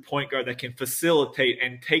true point guard that can facilitate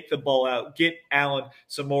and take the ball out, get Allen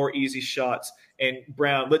some more easy shots, and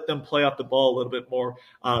Brown, let them play off the ball a little bit more.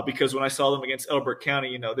 Because when I saw them against Elbert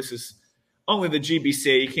County, this is only the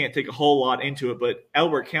GBCA. You can't take a whole lot into it, but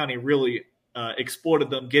Elbert County really exploited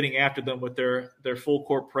them, getting after them with their full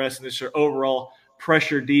court press and their overall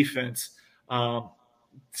pressure defense.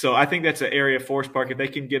 So I think that's an area of Forest Park. If they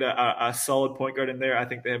can get a solid point guard in there, I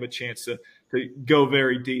think they have a chance to go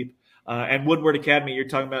very deep. And Woodward Academy, you're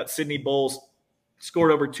talking about Sydney Bowles,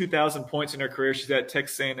 scored over 2,000 points in her career. She's at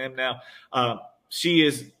Texas A&M now. She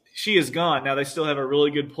is gone. Now they still have a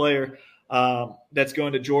really good player that's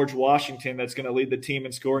going to George Washington that's going to lead the team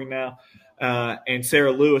in scoring now. And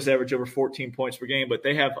Sarah Lewis averaged over 14 points per game. But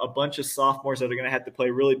they have a bunch of sophomores that are going to have to play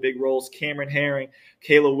really big roles. Cameron Herring,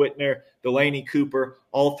 Kayla Whitner, Delaney Cooper,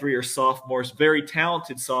 all 3 are sophomores, very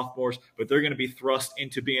talented sophomores, but they're going to be thrust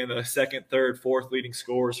into being the 2nd, 3rd, 4th leading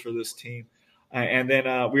scorers for this team. And then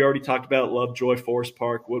we already talked about Lovejoy, Forest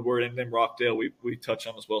Park, Woodward, and then Rockdale we touched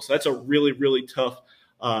on as well. So that's a really, really tough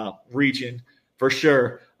region for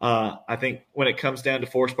sure. I think when it comes down to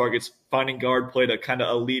Forest Park, it's finding guard play to kind of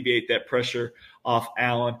alleviate that pressure off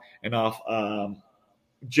Allen and off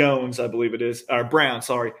Jones, I believe it is, or Brown,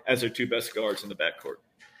 sorry, as their 2 best guards in the backcourt.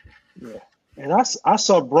 Yeah. And I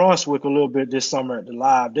saw Brunswick a little bit this summer at the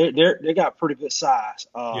Live. They got pretty good size.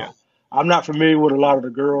 I'm not familiar with a lot of the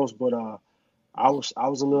girls, but I was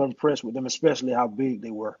a little impressed with them, especially how big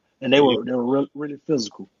they were, and they were really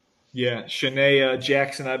physical. Yeah, Shanae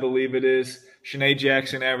Jackson, I believe it is. Shanae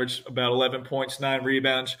Jackson averaged about 11 points, 9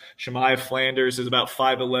 rebounds. Shemaiah Flanders is about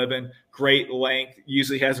 5'11", great length,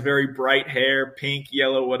 usually has very bright hair, pink,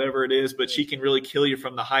 yellow, whatever it is, but she can really kill you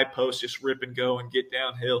from the high post, just rip and go and get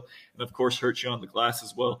downhill, and, of course, hurt you on the glass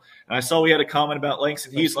as well. And I saw we had a comment about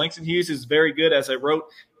Langston Hughes. Langston Hughes is very good, as I wrote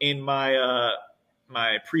in my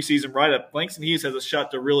my preseason write-up. Langston Hughes has a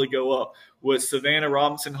shot to really go up. With Savannah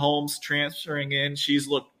Robinson-Holmes transferring in, she's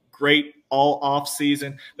looked great all off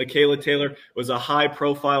season. Michaela Taylor was a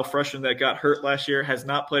high-profile freshman that got hurt last year, has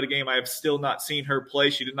not played a game. I have still not seen her play.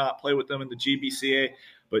 She did not play with them in the GBCA,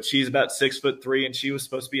 but she's about 6'3", and she was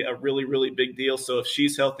supposed to be a really, really big deal. So if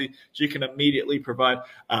she's healthy, she can immediately provide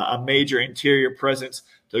a major interior presence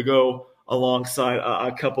to go alongside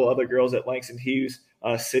a couple other girls at Langston Hughes.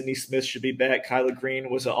 Sydney Smith should be back. Kyla Green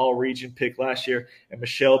was an all-region pick last year. And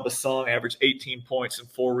Michelle Bassong averaged 18 points and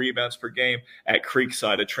 4 rebounds per game at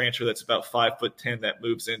Creekside, a transfer that's about 5'10" that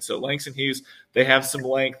moves in. So Langston Hughes, they have some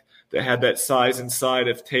length. They have that size inside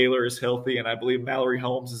if Taylor is healthy. And I believe Mallory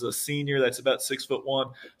Holmes is a senior that's about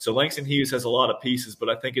 6'1". So Langston Hughes has a lot of pieces, but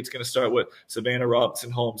I think it's going to start with Savannah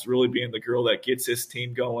Robinson-Holmes really being the girl that gets this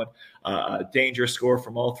team going. A dangerous scorer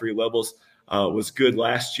from all 3 levels. Was good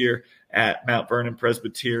last year at Mount Vernon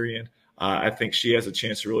Presbyterian. I think she has a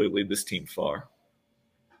chance to really lead this team far.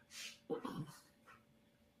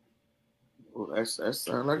 Well, that sounds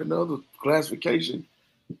like another classification.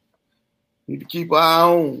 Need to keep an eye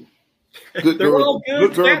on. Good They're girl, all good.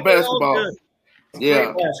 good girl basketball. Good.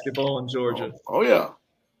 Yeah, great basketball in Georgia. Oh yeah.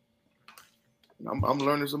 I'm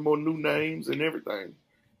learning some more new names and everything.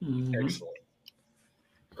 Mm-hmm. Excellent.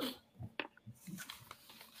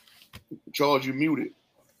 Charles, you muted.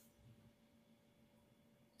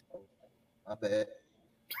 My bad.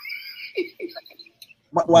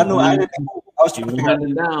 Well, I know I didn't. I was trying to figure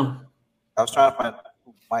out. Down. I was trying to find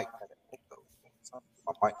who Mike had it.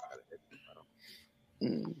 My mic had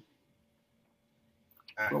it.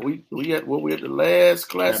 Well, we at the last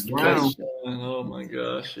classification. Oh my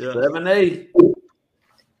gosh! Yeah. 7A.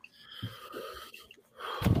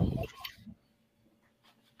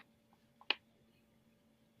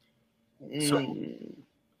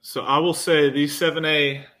 So I will say these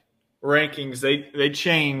 7A rankings, they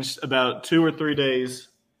changed about 2 or 3 days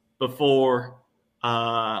before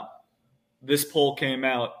this poll came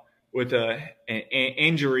out with an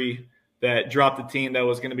injury that dropped the team that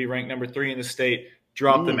was going to be ranked number 3 in the state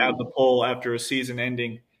dropped them out of the poll after a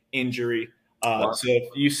season-ending injury. Wow. So if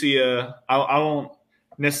you see I won't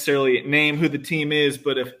necessarily name who the team is,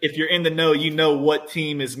 but if you're in the know, you know what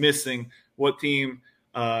team is missing, what team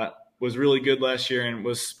was really good last year and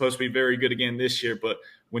was supposed to be very good again this year. But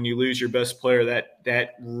when you lose your best player,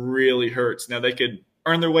 that really hurts. Now they could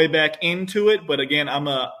earn their way back into it, but again,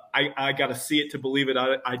 I got to see it to believe it.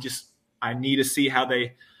 I need to see how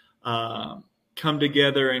they come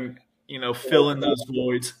together and fill in those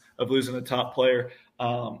voids of losing a top player.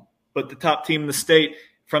 But the top team in the state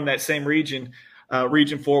from that same region,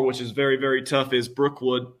 Region 4, which is very, very tough, is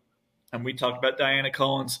Brookwood. And we talked about Diana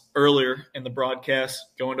Collins earlier in the broadcast,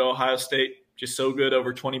 going to Ohio State, just so good,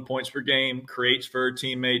 over 20 points per game, creates for her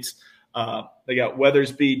teammates. They got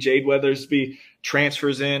Weathersby, Jade Weathersby,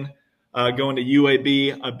 transfers in, going to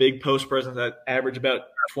UAB, a big post presence that averaged about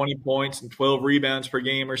 20 points and 12 rebounds per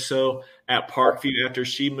game or so at Parkview after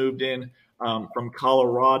she moved in from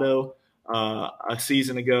Colorado a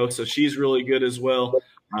season ago. So she's really good as well.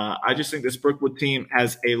 I just think this Brookwood team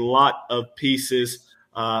has a lot of pieces,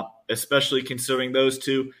 especially considering those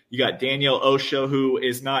two. You got Danielle Osho, who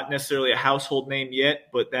is not necessarily a household name yet,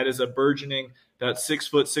 but that is a burgeoning, that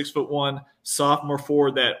 6'1" sophomore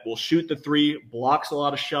forward that will shoot the three, blocks a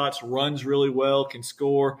lot of shots, runs really well, can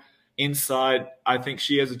score inside. I think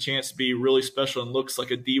she has a chance to be really special and looks like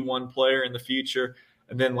a D1 player in the future.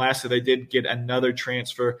 And then lastly, they did get another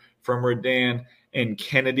transfer from Redan and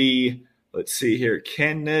Kennedy. Let's see here.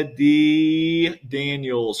 Kennedy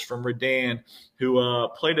Daniels from Redan, who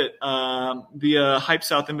played at the Hype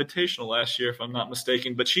South Invitational last year, if I'm not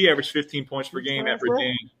mistaken. But she averaged 15 points per game at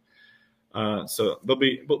Redan. So they'll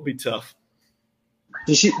be tough.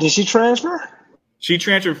 Did she transfer? She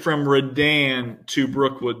transferred from Redan to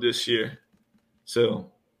Brookwood this year.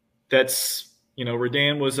 So that's,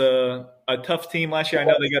 Redan was a tough team last year. I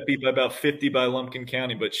know they got beat by about 50 by Lumpkin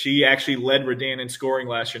County, but she actually led Redan in scoring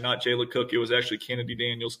last year, not Jayla Cook. It was actually Kennedy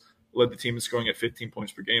Daniels led the team in scoring at 15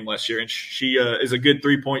 points per game last year. And she is a good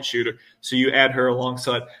three-point shooter. So you add her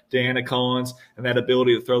alongside Diana Collins and that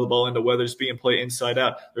ability to throw the ball into Weathersby and play inside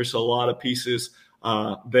out. There's a lot of pieces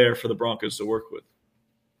there for the Broncos to work with.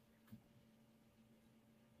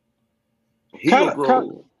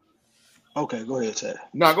 Okay, go ahead, Ted.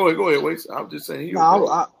 No, go ahead. Wait, I'm just saying.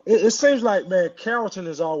 It seems like, man, Carrollton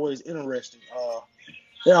is always interesting.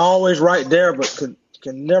 They're always right there, but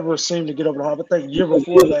can never seem to get over the hump. I think the year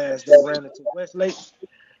before last, they ran into Westlake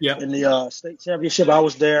in the state championship. I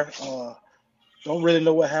was there. Don't really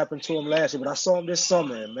know what happened to them last year, but I saw them this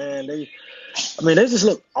summer, and man, they just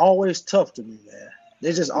look always tough to me, man.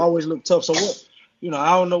 They just always look tough. So what?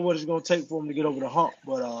 I don't know what it's going to take for them to get over the hump,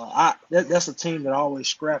 but that's a team that always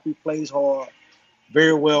scrappy, plays hard,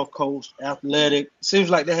 very well coached, athletic. Seems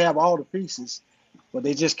like they have all the pieces, but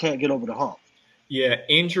they just can't get over the hump. Yeah,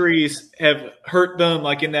 injuries have hurt them.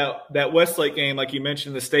 Like in that Westlake game, like you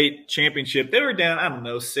mentioned, the state championship, they were down,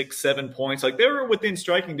 6-7 points. Like they were within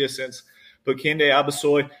striking distance, but Kende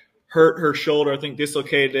Abasoy hurt her shoulder, I think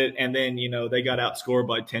dislocated it, and then, they got outscored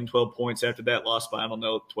by 10, 12 points after that, lost by,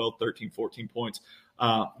 12, 13, 14 points.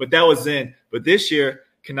 But that was then. But this year,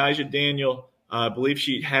 Kanijah Daniel, I believe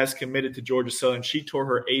she has committed to Georgia Southern. She tore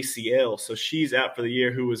her ACL, so she's out for the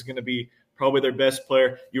year, who was going to be probably their best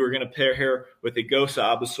player. You were going to pair her with Igosa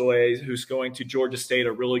Abasoy, who's going to Georgia State,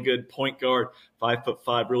 a really good point guard,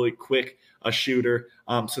 5'5", really quick, a shooter.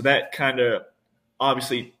 So that kind of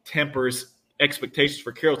obviously tempers expectations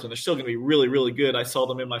for Carrollton. They're still going to be really, really good. I saw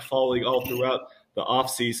them in my fall league all throughout the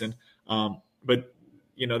offseason. But,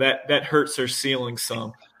 that hurts their ceiling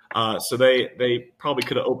some. So they probably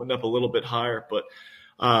could have opened up a little bit higher. But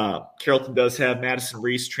Carrollton does have Madison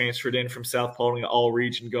Reese transferred in from South Paulding,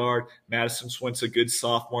 all-region guard. Madison Swint's a good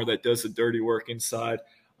sophomore that does the dirty work inside.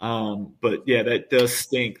 But, yeah, that does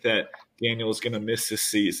stink that Daniel is going to miss this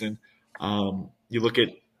season. You look at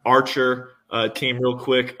Archer, team real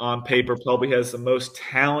quick on paper, probably has the most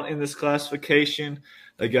talent in this classification.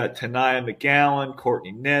 They got Tanaya McGowan,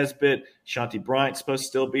 Courtney Nesbitt, Shanti Bryant's supposed to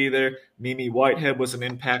still be there. Mimi Whitehead was an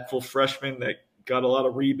impactful freshman that got a lot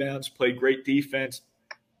of rebounds, played great defense.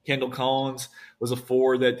 Kendall Collins was a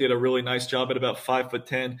forward that did a really nice job at about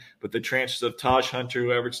 5'10", but the transfers of Taj Hunter,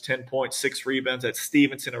 who averaged 10 points, 6 rebounds, at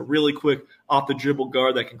Stevenson, a really quick off-the-dribble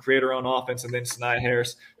guard that can create her own offense, and then Sanaya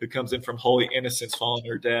Harris, who comes in from Holy Innocents following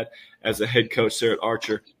her dad as a head coach there at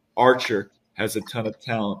Archer. Archer has a ton of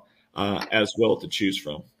talent as well to choose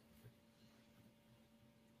from.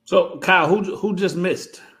 So, Kyle, who just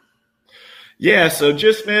missed? Yeah, so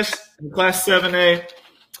just missed in Class 7A.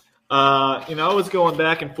 I was going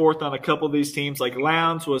back and forth on a couple of these teams. Like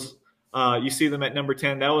Lowndes was, you see them at number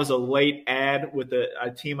 10. That was a late ad with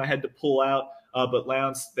a team I had to pull out. But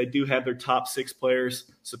Lowndes, they do have their top 6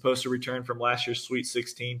 players supposed to return from last year's Sweet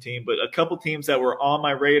 16 team. But a couple teams that were on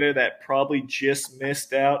my radar that probably just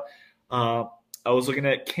missed out. I was looking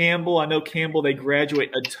at Campbell. I know Campbell, they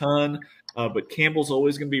graduate a ton, but Campbell's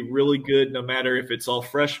always going to be really good no matter if it's all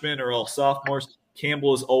freshmen or all sophomores.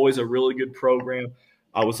 Campbell is always a really good program.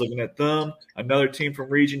 I was looking at them. Another team from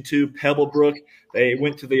Region 2, Pebblebrook. They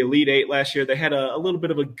went to the Elite 8 last year. They had a little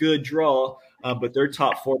bit of a good draw, but their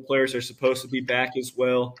top 4 players are supposed to be back as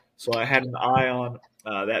well. So I had an eye on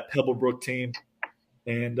that Pebblebrook team.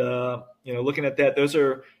 And, looking at that, those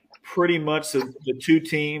are pretty much the 2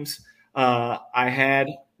 teams I had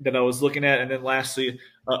that I was looking at. And then lastly,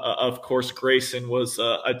 of course, Grayson was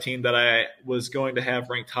a team that I was going to have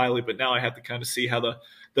ranked highly, but now I have to kind of see how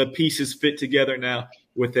the pieces fit together now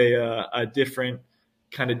with a different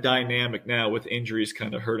kind of dynamic now with injuries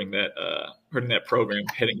kind of hurting that program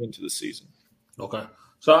heading into the season. Okay.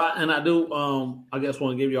 So, I do, I guess,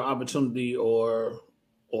 want to give you an opportunity or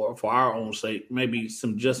for our own sake, maybe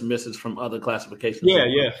some just misses from other classifications.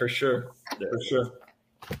 Yeah, for sure. Yeah. For sure.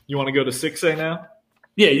 You want to go to 6A now?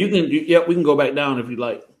 Yeah, you can. Yeah, we can go back down if you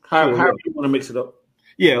like. However you want to mix it up.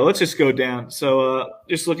 Yeah, let's just go down. So,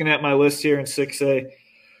 just looking at my list here in 6A,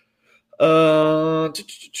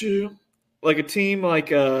 like a team like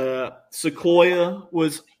Sequoia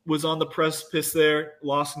was on the precipice there,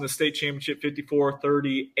 lost in the state championship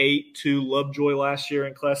 54-38 to Lovejoy last year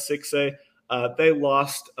in Class 6A. They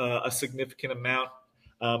lost a significant amount,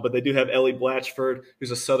 but they do have Ellie Blatchford,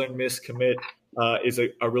 who's a Southern Miss commit, is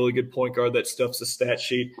a really good point guard that stuffs the stat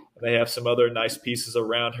sheet. They have some other nice pieces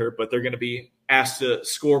around her, but they're going to be asked to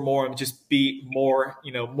score more and just be more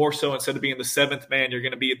so instead of being the 7th man, you're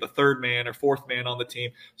going to be the 3rd man or 4th man on the team.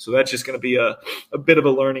 So that's just going to be a bit of a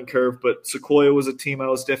learning curve. But Sequoia was a team I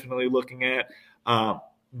was definitely looking at.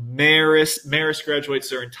 Marist graduates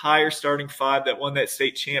their entire starting 5 that won that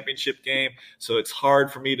state championship game. So it's hard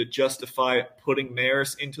for me to justify putting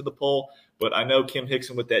Marist into the poll. But I know Kim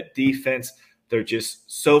Hickson with that defense, they're just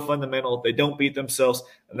so fundamental. They don't beat themselves.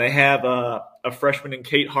 And they have a freshman in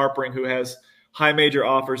Kate Harpering who has high major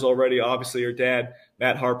offers already. Obviously, her dad,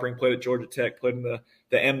 Matt Harpering, played at Georgia Tech, played in the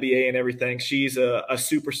NBA and everything. She's a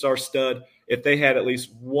superstar stud. If they had at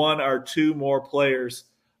least 1 or 2 more players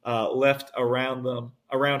left around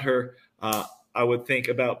her, I would think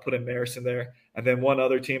about putting Marist in there. And then one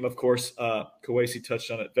other team, of course, Kawasi touched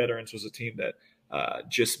on it, Veterans was a team that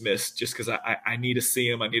just missed just because I need to see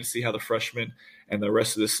them. I need to see how the freshmen and the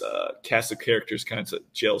rest of this cast of characters kind of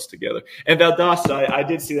gels together. And Valdosta, I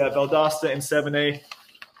did see that. Valdosta in 7A,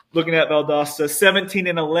 looking at Valdosta,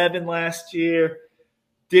 17-11 last year.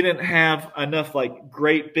 Didn't have enough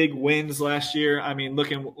great big wins last year. I mean,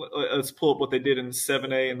 let's pull up what they did in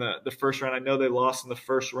 7A in the first round. I know they lost in the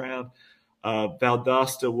first round.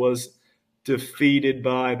 Valdosta was defeated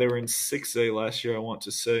they were in 6A last year, I want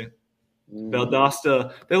to say.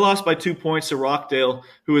 Valdosta, they lost by 2 points to Rockdale,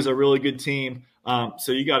 who is a really good team.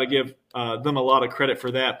 So you got to give them a lot of credit for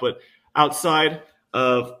that. But outside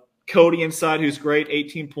of Cody inside, who's great,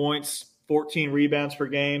 18 points, 14 rebounds per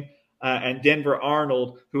game, and Denver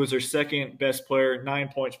Arnold, who was their second best player, 9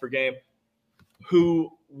 points per game.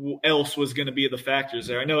 Who else was going to be the factors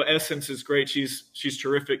there? I know Essence is great. She's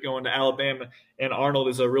terrific going to Alabama, and Arnold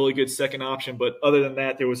is a really good second option. But other than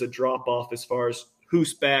that, there was a drop-off as far as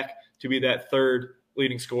who's back to be that 3rd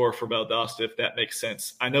leading scorer for Valdosta, if that makes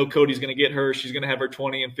sense. I know Cody's going to get her. She's going to have her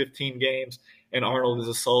 20 and 15 games, and Arnold is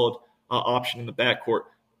a solid option in the backcourt.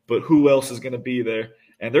 But who else is going to be there?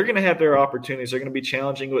 And they're going to have their opportunities. They're going to be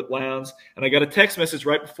challenging with Lowndes. And I got a text message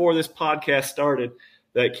right before this podcast started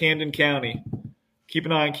that Camden County, keep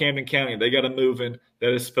an eye on Camden County. They got a move in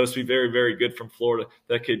that is supposed to be very, very good from Florida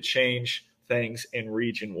that could change things in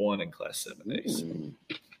Region 1 and Class 7A.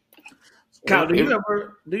 Kyle, do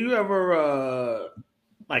you ever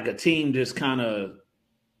like a team just kind of,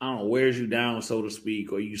 I don't know, wears you down, so to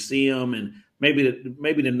speak, or you see them and maybe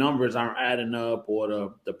the numbers aren't adding up or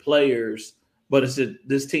the players, but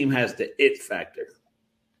this team has the it factor.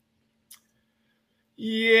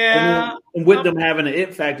 Yeah. And with them having an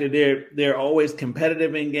it factor, they're always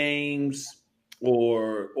competitive in games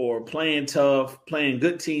or playing tough, playing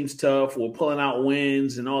good teams tough, or pulling out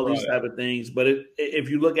wins and all these type of things. But if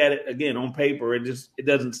you look at it again on paper, it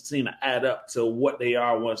doesn't seem to add up to what they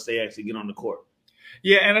are once they actually get on the court.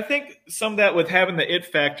 Yeah, and I think some of that with having the it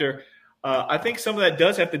factor, I think some of that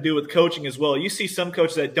does have to do with coaching as well. You see some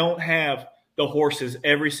coaches that don't have the horses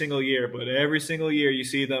every single year, but every single year you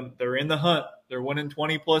see them, they're in the hunt. They're winning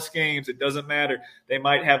 20-plus games. It doesn't matter. They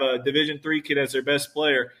might have a Division III kid as their best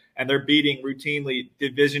player, and they're beating routinely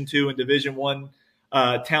Division II and Division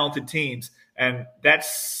I talented teams. And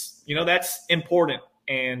that's, that's important.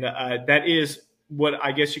 And that is what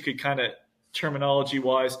I guess you could kind of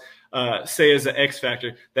terminology-wise say as an X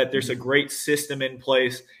factor, that there's a great system in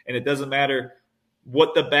place, and it doesn't matter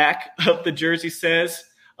what the back of the jersey says,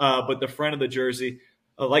 but the front of the jersey.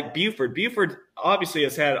 Like Buford. Buford obviously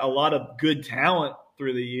has had a lot of good talent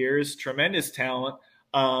through the years, tremendous talent.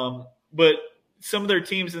 But some of their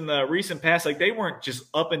teams in the recent past, like they weren't just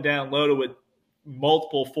up and down loaded with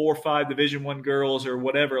multiple 4 or 5 Division I girls or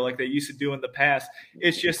whatever like they used to do in the past.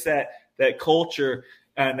 It's just that culture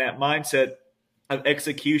and that mindset of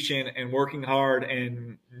execution and working hard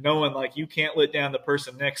and knowing like you can't let down the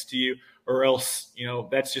person next to you or else,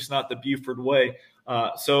 that's just not the Buford way.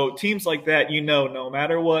 So teams like that, no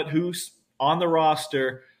matter what, who's on the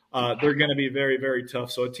roster, they're going to be very, very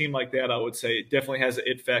tough. So a team like that, I would say, it definitely has an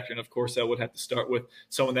it factor. And, of course, that would have to start with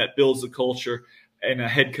someone that builds the culture and a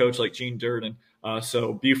head coach like Gene Durden.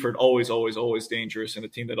 So Buford, always, always, always dangerous, and a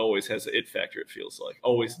team that always has an it factor, it feels like.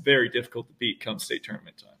 Always very difficult to beat come state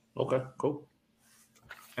tournament time. Okay, cool.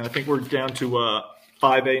 And I think we're down to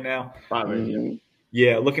 5A now. 5A,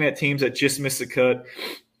 yeah. Looking at teams that just missed the cut,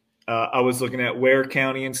 I was looking at Ware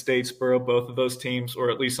County and Statesboro. Both of those teams, or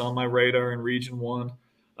at least on my radar in Region 1.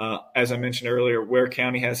 As I mentioned earlier, Ware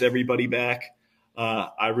County has everybody back.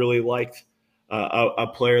 I really liked a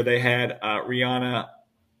player they had, Rihanna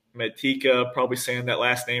Matika, probably saying that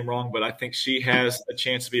last name wrong, but I think she has a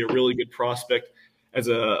chance to be a really good prospect as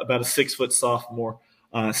about a 6-foot sophomore.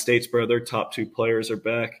 Statesboro, their top 2 players are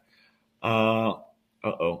back. I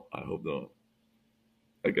hope the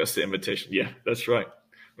Augusta Invitation. Yeah, that's right.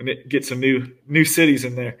 We need to get some new cities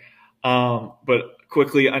in there. But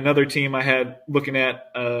quickly, another team I had looking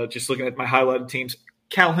at my highlighted teams,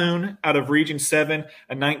 Calhoun out of Region 7,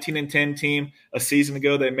 a 19-10 team. A season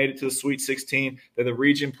ago, they made it to the Sweet 16. They're the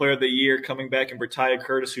Region Player of the Year, coming back in Bertia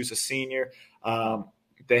Curtis, who's a senior.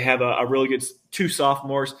 They have a really good 2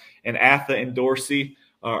 sophomores, and Atha and Dorsey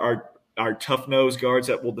are tough nose guards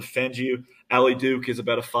that will defend you. Allie Duke is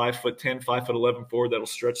about a 5'10", 5'11" forward that'll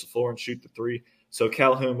stretch the floor and shoot the 3. So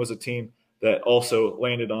Calhoun was a team that also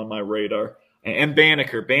landed on my radar. And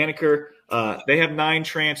Banneker. Banneker, they have 9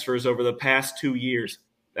 transfers over the past 2 years.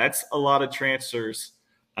 That's a lot of transfers.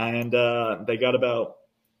 And they got about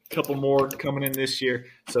a couple more coming in this year.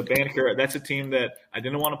 So Banneker, that's a team that I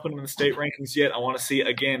didn't want to put them in the state rankings yet. I want to see,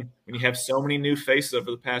 again, when you have so many new faces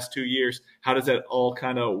over the past 2 years, how does that all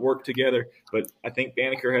kind of work together? But I think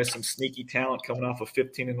Banneker has some sneaky talent coming off a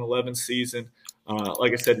 15-11 season.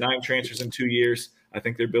 Like I said, 9 transfers in 2 years. I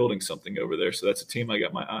think they're building something over there. So that's a team I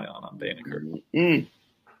got my eye on Banneker. They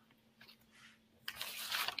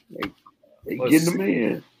getting them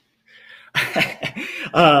in.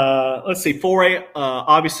 Let's see. 4A,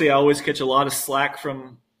 obviously I always catch a lot of slack,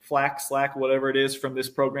 whatever it is, from this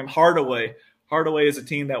program. Hardaway is a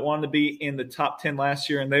team that wanted to be in the top 10 last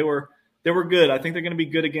year, and they were good. I think they're going to be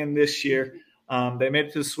good again this year. They made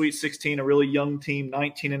it to the Sweet 16, a really young team,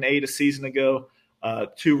 19-8 a season ago.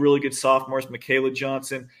 2 really good sophomores, Michaela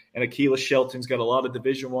Johnson and Akila Shelton's got a lot of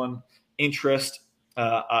Division I interest.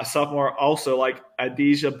 A sophomore also like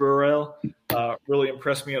Adija Burrell really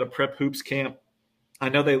impressed me at a prep hoops camp. I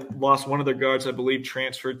know they lost one of their guards, I believe,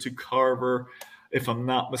 transferred to Carver, if I'm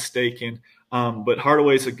not mistaken. But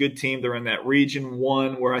Hardaway's a good team. They're in that Region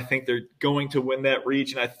 1 where I think they're going to win that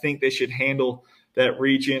region. I think they should handle that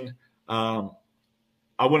region. I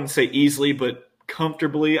wouldn't say easily, but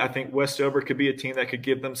comfortably. I think Westover could be a team that could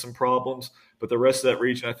give them some problems, but the rest of that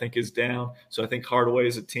region I think is down. So I think Hardaway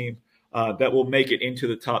is a team that will make it into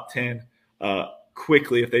the top 10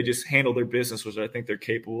 quickly if they just handle their business, which I think they're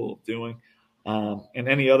capable of doing. And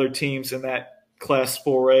any other teams in that Class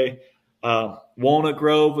 4A, Walnut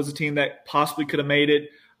Grove was a team that possibly could have made it.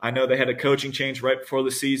 I know they had a coaching change right before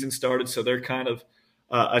the season started, so they're kind of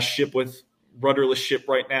a rudderless ship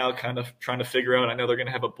right now, kind of trying to figure out. I know they're going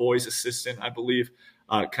to have a boys assistant, I believe,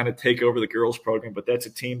 kind of take over the girls program, but that's a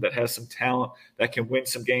team that has some talent that can win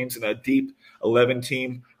some games in a deep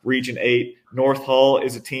 11-team Region 8. North Hall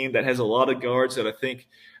is a team that has a lot of guards that I think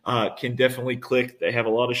can definitely click. They have a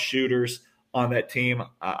lot of shooters on that team.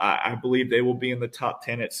 I believe they will be in the top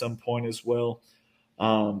 10 at some point as well.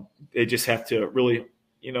 They just have to really,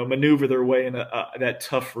 maneuver their way in that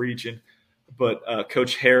tough region. But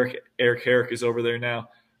Coach Eric Herrick is over there now,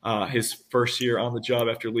 his first year on the job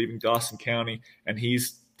after leaving Dawson County, and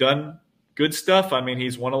he's done good stuff. I mean,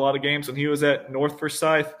 he's won a lot of games when he was at North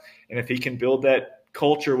Forsyth, and if he can build that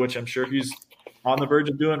culture, which I'm sure he's on the verge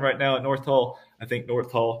of doing right now at North Hall, I think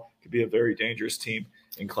North Hall could be a very dangerous team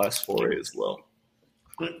in Class 4A as well.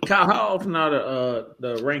 Kyle, how often are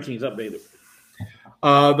the rankings updated?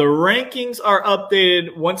 The rankings are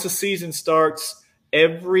updated once the season starts.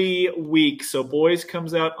 every week. So boys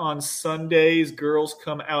comes out on Sundays, girls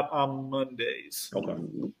come out on Mondays. Okay.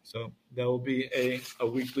 So that will be a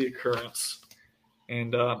weekly occurrence.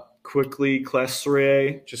 And quickly, Class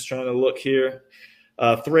 3A, just trying to look here.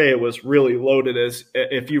 3A was really loaded, as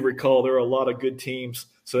if you recall, there were a lot of good teams.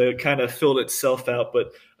 So it kind of filled itself out.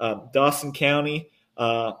 But Dawson County,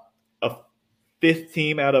 a fifth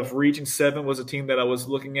team out of Region 7 was a team that I was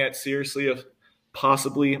looking at seriously of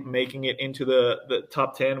possibly making it into the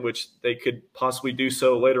top 10, which they could possibly do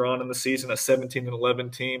so later on in the season, a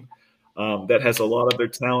 17-11 team that has a lot of their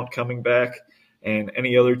talent coming back. And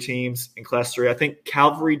any other teams in Class 3. I think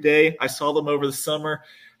Calvary Day, I saw them over the summer.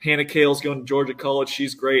 Hannah Kale's going to Georgia College.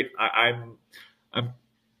 She's great. I'm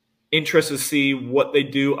interested to see what they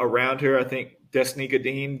do around her. I think Destiny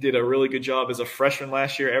Gadeen did a really good job as a freshman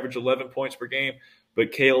last year, averaged 11 points per game.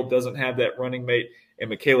 But Kale doesn't have that running mate. And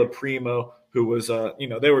Michaela Primo, who was,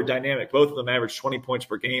 they were dynamic. Both of them averaged 20 points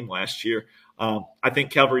per game last year. I think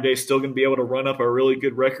Calvary Day is still going to be able to run up a really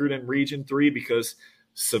good record in Region 3 because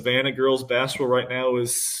Savannah girls basketball right now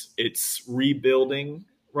it's rebuilding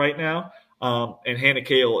right now. And Hannah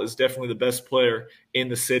Kale is definitely the best player in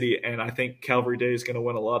the city. And I think Calvary Day is going to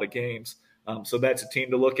win a lot of games. So that's a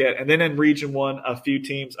team to look at. And then in Region 1, a few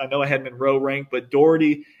teams. I know I had Monroe ranked, but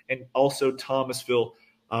Doherty and also Thomasville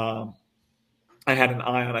I had an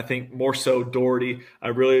eye on. I think more so Doherty. I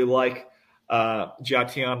really like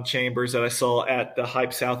Jatian Chambers that I saw at the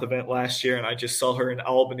Hype South event last year, and I just saw her in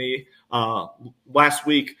Albany last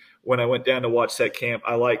week when I went down to watch that camp.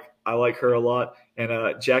 I like her a lot.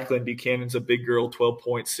 And Jacqueline Buchanan's a big girl, 12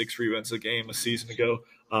 points, 6 rebounds a game a season ago.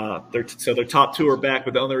 Their top 2 are back,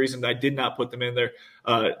 but the only reason I did not put them in there,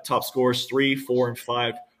 top scorers 3, 4, and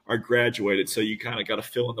 5 are graduated. So you kind of got to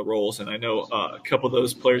fill in the roles. And I know a couple of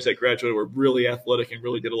those players that graduated were really athletic and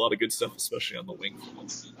really did a lot of good stuff, especially on the wing.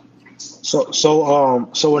 So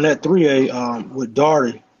in that 3A with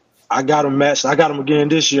Doherty, I got him matched. I got him again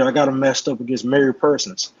this year. I got him matched up against Mary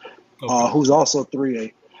Persons, who's also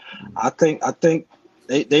 3A. I think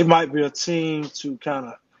they might be a team to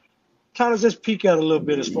kind of just peek at a little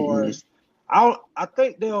bit as far as I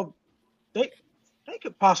think they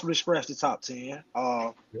could possibly scratch the top 10.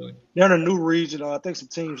 Really? They're in a new region. I think some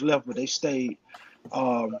teams left, but they stayed.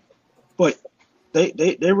 But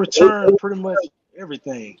they returned pretty much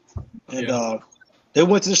everything, and they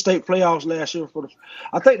went to the state playoffs last year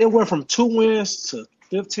I think they went from 2 wins to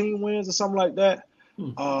 15 wins or something like that.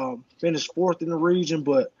 Finished 4th in the region,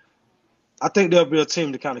 but I think there'll be a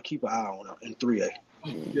team to kind of keep an eye on in 3A.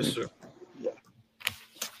 Yes, sir. Yeah.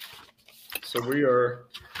 So we are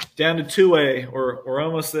down to 2A. We're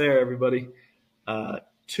almost there, everybody.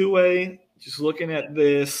 2A, just looking at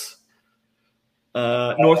this,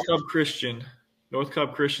 North Cobb Christian. North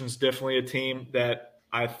Cobb Christian's definitely a team that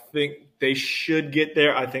I think they should get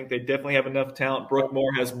there. I think they definitely have enough talent. Brooke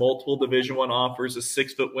Moore has multiple Division I offers, a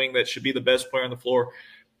 6-foot wing that should be the best player on the floor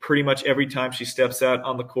pretty much every time she steps out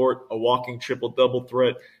on the court, a walking triple-double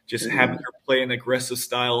threat, just having her play an aggressive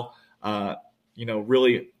style,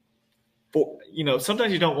 really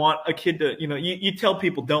sometimes you don't want a kid to, you tell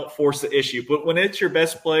people don't force the issue, but when it's your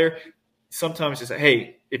best player, sometimes you say,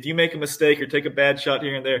 hey, if you make a mistake or take a bad shot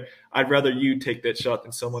here and there, I'd rather you take that shot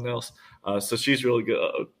than someone else. So she's really good.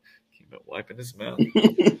 Keep it wiping his mouth.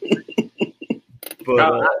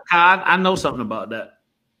 But I know something about that.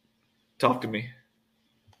 Talk to me.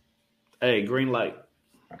 Hey, green light.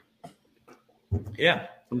 Yeah.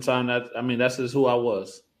 Sometimes that's just who I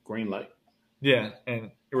was. Green light. Yeah,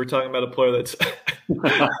 and we're talking about a player that's Hey,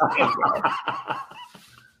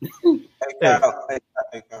 Kyle, when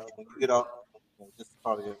you get off, just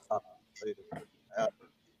probably your topic later.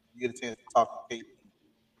 You get a chance to talk to Kate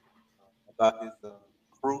about his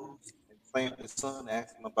cruise and playing with his son,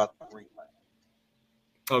 ask him about the green light.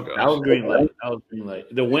 Oh, gosh. I was green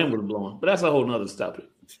light. The wind was blowing, but that's a whole nother topic.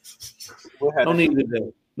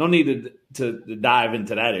 No need to dive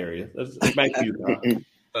into that area. Let's back to you, Kyle.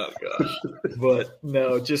 Oh, gosh. But,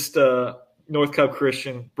 no, just North Cobb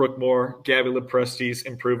Christian, Brooke Moore, Gabby Lepresti's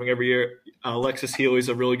improving every year. Alexis Healy's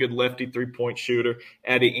a really good lefty three-point shooter.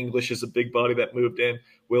 Addie English is a big body that moved in.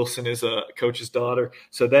 Wilson is a coach's daughter.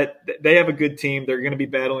 So that they have a good team. They're going to be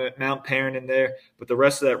battling at Mount Perrin in there. But the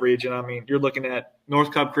rest of that region, you're looking at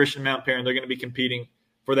North Cobb Christian, Mount Perrin. They're going to be competing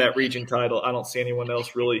for that region title. I don't see anyone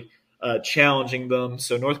else really challenging them.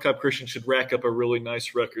 So North Cobb Christian should rack up a really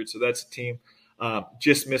nice record. So that's a team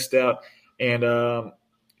just missed out. And a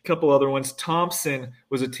couple other ones. Thompson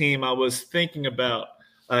was a team I was thinking about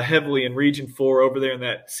heavily in Region 4 over there in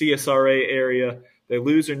that CSRA area. They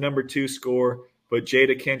lose their number 2 scorer, but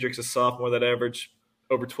Jada Kendrick's a sophomore that averaged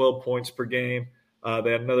over 12 points per game.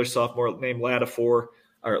 They had another sophomore named Lattimore.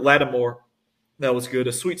 That was good.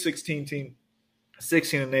 A Sweet 16 team,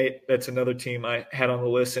 16-8. That's another team I had on the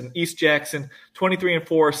list. And East Jackson,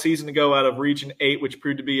 23-4 a season ago out of Region 8, which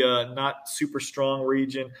proved to be a not super strong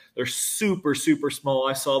region. They're super, super small.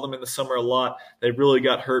 I saw them in the summer a lot. They really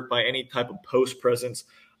got hurt by any type of post presence.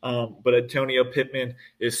 But Antonio Pittman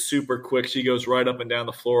is super quick. She goes right up and down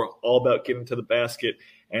the floor, all about getting to the basket.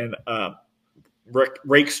 And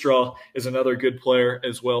Rakestraw is another good player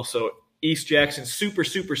as well. So East Jackson, super,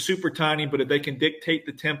 super, super tiny, but if they can dictate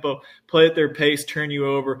the tempo, play at their pace, turn you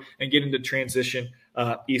over, and get into transition,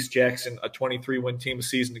 East Jackson, a 23-win team a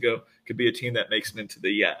season ago, could be a team that makes it into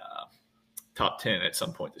the top 10 at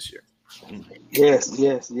some point this year.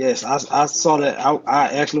 Yes. I saw that.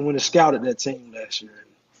 I actually went and scouted that team last year.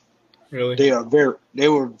 Really? They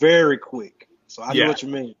were very quick. So I know what you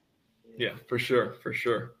mean. Yeah, for sure.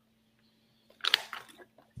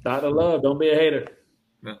 Dr. Love, don't be a hater.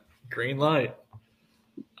 Green light.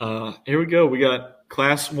 Here we go. We got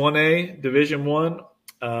Class 1A, Division 1.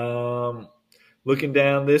 Looking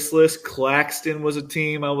down this list, Claxton was a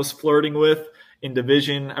team I was flirting with in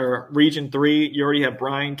Region 3. You already have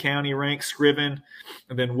Bryan County ranked, Scriven,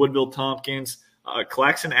 and then Woodville Tompkins.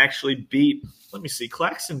 Claxton actually beat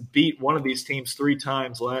one of these teams 3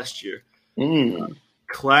 times last year.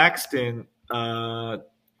 Claxton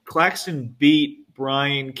beat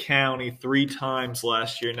Bryan County 3 times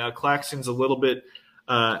last year. Now, Claxton's a little bit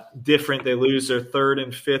different. They lose their 3rd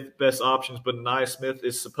and 5th best options, but Nia Smith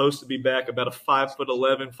is supposed to be back, about a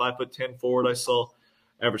 5'11", 5'10" forward. I saw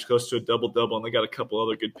average close to a double-double, and they got a couple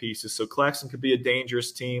other good pieces. So Claxton could be a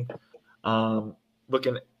dangerous team.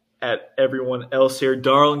 Looking at everyone else here,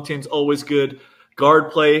 Darlington's always good.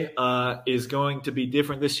 Guard play is going to be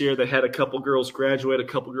different this year. They had a couple girls graduate, a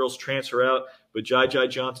couple girls transfer out, but Jai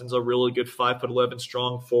Johnson's a really good 5'11"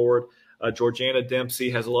 strong forward. Georgiana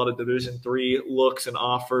Dempsey has a lot of Division III looks and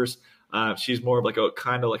offers. She's more of like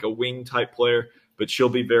a wing type player, but she'll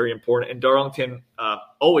be very important. And Darlington,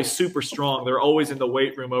 always super strong. They're always in the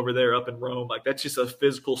weight room over there up in Rome. Like, that's just a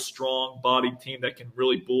physical, strong-bodied team that can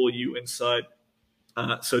really bully you inside.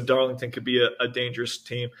 So Darlington could be a dangerous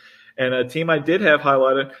team. And a team I did have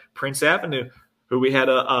highlighted, Prince Avenue, who we had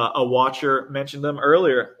a watcher mention them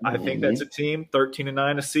earlier. I think that's a team,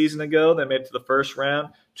 13-9 a season ago. They made it to the first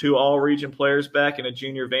round. 2 all-region players back and a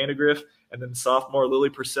junior Vandegrift, and then sophomore Lily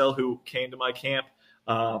Purcell, who came to my camp.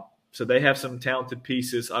 So they have some talented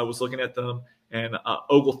pieces. I was looking at them. And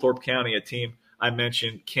Oglethorpe County, a team I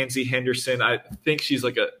mentioned, Kenzie Henderson. I think she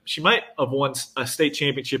might have won a state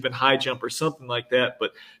championship in high jump or something like that,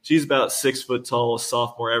 but she's about 6 foot tall, a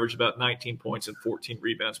sophomore, averaged about 19 points and 14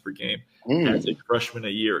 rebounds per game as a freshman a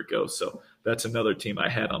year ago. So that's another team I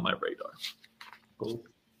had on my radar. Cool.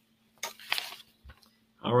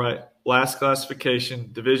 All right, last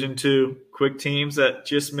classification, Division II, quick teams that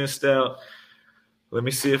just missed out. Let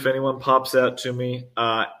me see if anyone pops out to me.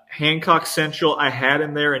 Hancock Central I had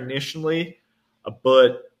in there initially,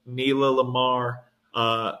 but Neela Lamar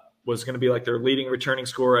was going to be like their leading returning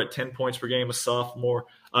scorer at 10 points per game, a sophomore.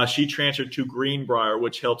 She transferred to Greenbrier,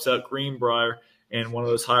 which helps out Greenbrier in one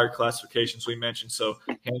of those higher classifications we mentioned. So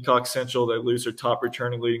Hancock Central, they lose their top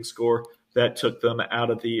returning leading scorer. That took them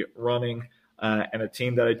out of the running. And a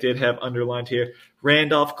team that I did have underlined here,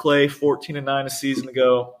 Randolph Clay, 14-9 a season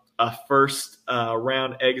ago, a first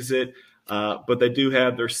round exit. But they do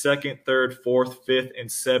have their 2nd, 3rd, 4th, 5th, and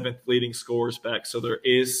 7th leading scorers back. So there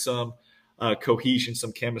is some cohesion,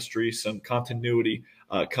 some chemistry, some continuity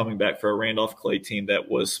coming back for a Randolph Clay team that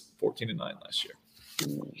was 14-9 last year.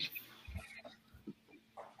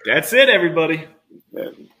 That's it, everybody.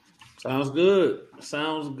 Sounds good.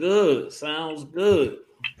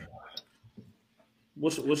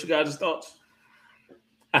 What's your guys' thoughts?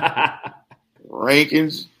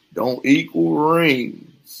 Rankings don't equal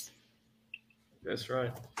rings. That's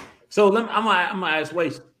right. So I'm gonna ask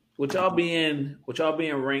Waste. With y'all being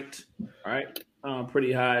ranked, all right,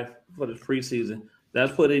 pretty high for the preseason,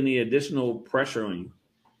 that's put any additional pressure on you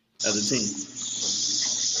as a team?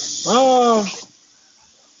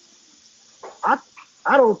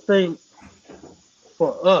 I don't think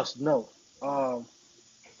for us, no. I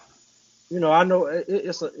know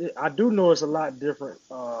I do know it's a lot different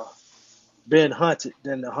being hunted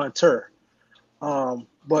than the hunter.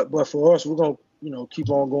 But for us, we're gonna keep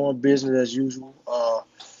on going business as usual.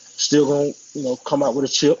 Still gonna come out with a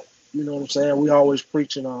chip. You know what I'm saying? We always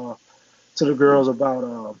preaching to the girls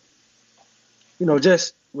about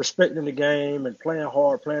just respecting the game and playing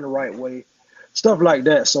hard, playing the right way, stuff like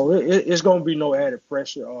that. So it's gonna be no added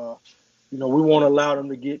pressure. We won't allow them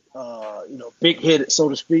to get big headed, so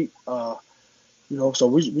to speak. So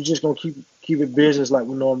we just gonna keep it business like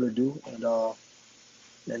we normally do,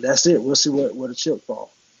 and that's it. We'll see where the chips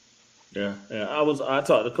fall. Yeah. I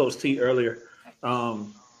talked to Coach T earlier,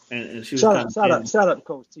 and she was kind of shout out to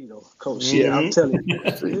Coach T though. Coach T, Mhm. I'm telling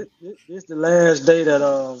you, this the last day that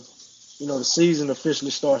the season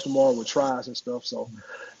officially starts tomorrow with tries and stuff. So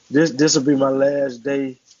this will be my last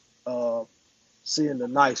day seeing the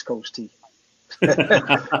nice Coach T.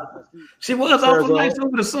 She was awful nice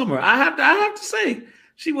over the summer. I have to say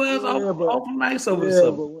she was awful nice over the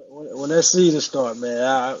summer. But when that season starts,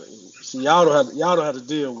 man, y'all don't have to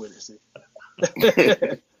deal with it. See?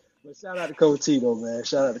 But shout out to Coach T though, man.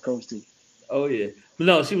 Shout out to Coach T. Oh yeah, but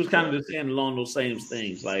no, she was kind of just saying along those same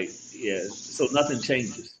things. Like, yeah, so nothing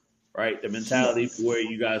changes, right? The mentality for where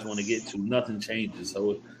you guys want to get to, nothing changes.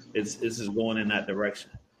 So it's just going in that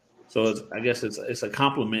direction. So I guess it's a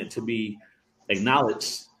compliment to be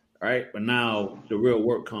acknowledged, right? But now the real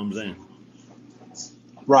work comes in.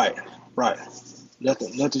 Right.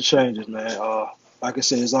 Nothing changes, man. Like I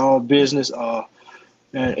said, it's all business.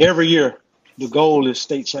 And every year the goal is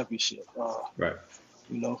state championship. Right.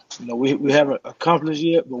 We haven't accomplished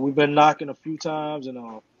yet, but we've been knocking a few times,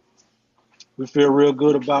 and we feel real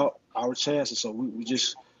good about our chances. So we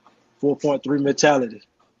just 4.3 mentality.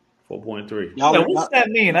 4.3. What's that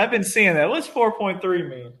mean? I've been seeing that. What's 4.3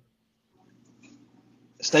 mean?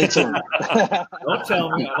 Stay tuned. Don't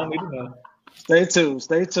tell me. I don't need to know.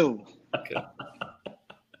 Stay tuned. Okay.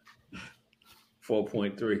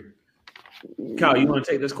 4.3. Kyle, you want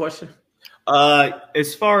to take this question?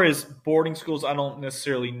 As far as boarding schools, I don't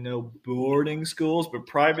necessarily know boarding schools, but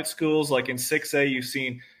private schools, like in 6A, you've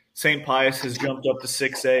seen St. Pius has jumped up to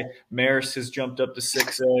 6A, Marist has jumped up to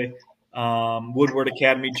 6A, Woodward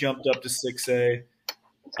Academy jumped up to 6A.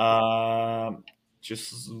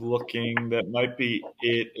 Just looking, that might be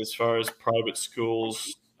it as far as private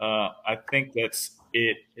schools. I think that's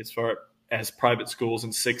it as far as private schools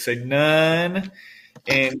in 6A. None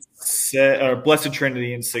in Blessed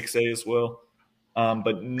Trinity in 6A as well,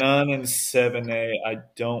 but none in 7A. I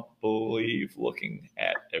don't believe. Looking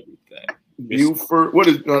at everything, Buford. What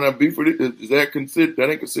is Buford? Is that considered?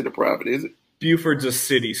 That ain't considered private, is it? Buford's a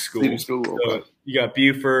city school. City school. Okay. So you got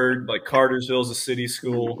Buford, like Cartersville's a city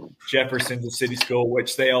school, Jefferson's a city school,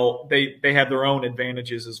 which they have their own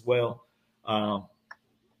advantages as well.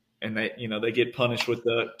 And they get punished with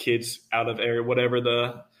the kids out of area, whatever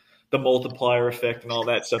the multiplier effect and all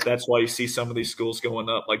that stuff. That's why you see some of these schools going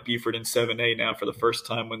up, like Buford in 7A now for the first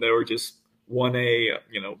time when they were just 1A,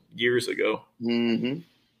 years ago. Mm-hmm.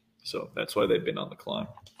 So that's why they've been on the climb.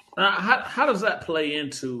 How does that play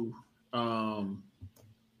into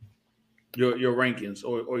your rankings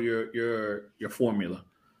or your formula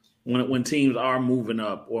when teams are moving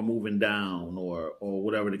up or moving down or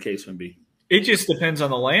whatever the case may be? It just depends on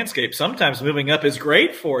the landscape. Sometimes moving up is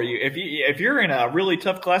great for you. If you're in a really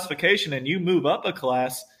tough classification and you move up a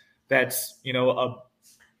class that's,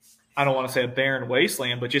 I don't want to say a barren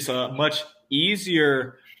wasteland, but just a much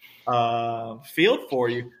easier field for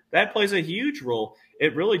you, that plays a huge role.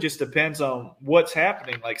 It really just depends on what's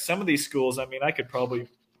happening. Like some of these schools, I could probably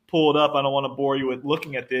pull it up. I don't want to bore you with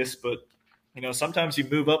looking at this, but sometimes you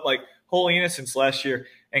move up, like Holy Innocents last year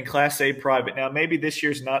and Class A private. Now, maybe this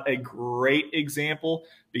year's not a great example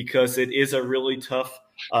because it is a really tough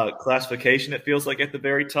classification, it feels like, at the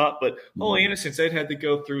very top. But Holy Innocents, they'd had to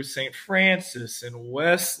go through St. Francis and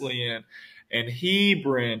Wesleyan and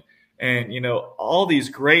Hebron and, all these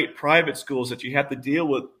great private schools that you have to deal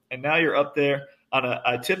with. And now you're up there on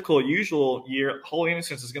a typical usual year. Holy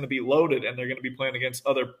Innocents is going to be loaded, and they're going to be playing against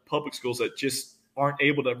other public schools that just aren't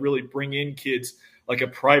able to really bring in kids like a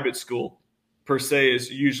private school per se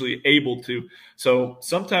is usually able to. So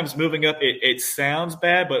sometimes moving up, it sounds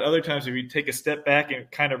bad, but other times if you take a step back and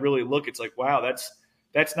kind of really look, it's like, wow,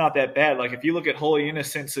 that's not that bad. Like if you look at Holy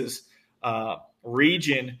Innocents'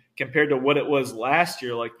 region compared to what it was last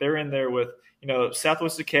year, like they're in there with,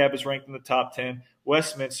 Southwest DeKalb is ranked in the top 10,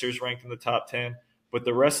 Westminster's ranked in the top 10, but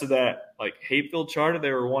the rest of that, like Hapeville Charter,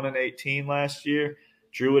 they were 1-18 last year.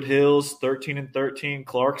 Druid Hills 13-13,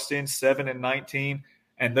 Clarkston 7-19,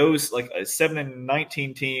 and those like a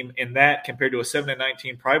 7-19 team in that compared to a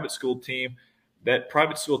 7-19 private school team. That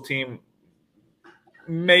private school team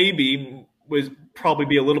maybe would probably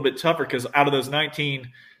be a little bit tougher because out of those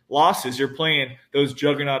 19 losses, you're playing those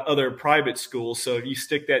juggernaut other private schools. So if you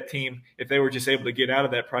stick that team, if they were just able to get out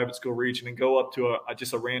of that private school region and go up to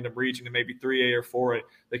just a random region and maybe 3A or 4A,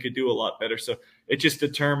 they could do a lot better. So it just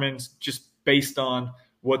determines just based on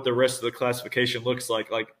what the rest of the classification looks like.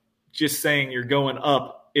 Like just saying you're going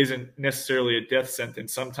up isn't necessarily a death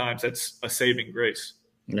sentence. Sometimes that's a saving grace.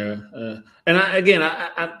 Yeah, and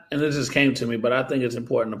and this just came to me, but I think it's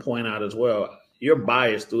important to point out as well. You're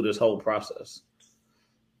biased through this whole process.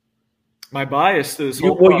 My bias to this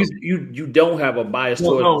whole process. You don't have a bias.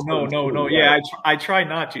 No. Yeah, I try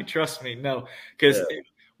not to. Trust me, no, because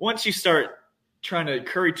once you start trying to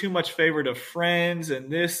curry too much favor to friends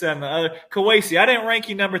and this and the other. Kawasi, I didn't rank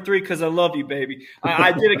you number 3 because I love you, baby.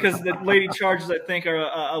 I did it because the Lady Chargers, I think, are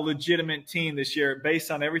a legitimate team this year based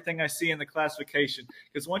on everything I see in the classification.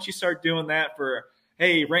 Because once you start doing that for,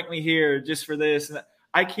 hey, rank me here just for this, and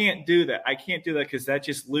I can't do that. I can't do that because that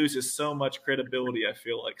just loses so much credibility, I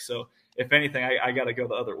feel like. So, if anything, I got to go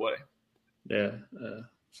the other way. Yeah.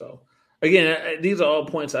 So, again, these are all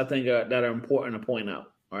points I think that are important to point out.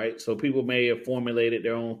 All right, so people may have formulated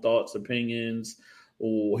their own thoughts, opinions,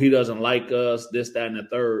 or he doesn't like us, this, that, and the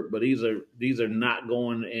third. But these are not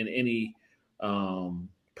going in any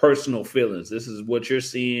personal feelings. This is what you're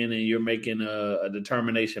seeing, and you're making a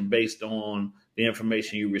determination based on the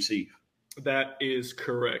information you receive. That is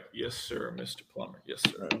correct, yes, sir, Mr. Plummer. Yes,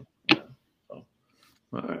 sir. So,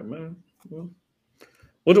 all right, man. Well,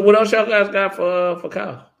 what else y'all guys got for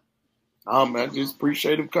Kyle? Man, I just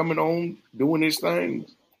appreciate him coming on, doing his thing.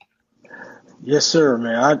 Yes, sir,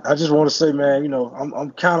 man. I just want to say, man, you know,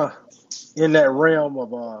 I'm kind of in that realm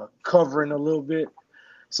of covering a little bit,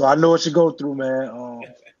 so I know what you go through, man.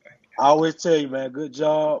 I always tell you, man, good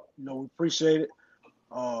job. You know, we appreciate it,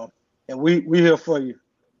 and we here for you,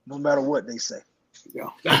 no matter what they say. Yeah.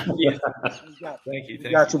 Thank you.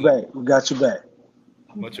 We got your back. We got your back.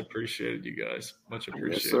 Much appreciated, you guys. Much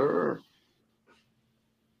appreciated. Yes, sir.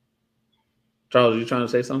 Charles, you trying to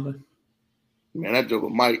say something? Man, that joke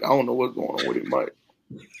with Mike, I don't know what's going on with it, Mike.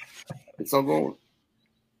 It's all going.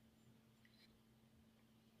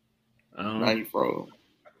 Now you froze.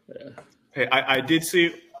 Yeah. Hey, I did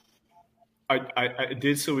see. I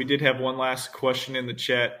did. So we did have one last question in the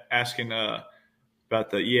chat asking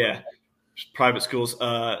about the private schools.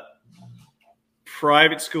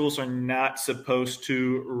 Private schools are not supposed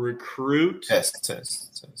to recruit. Test.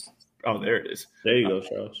 Oh, there it is. There you go,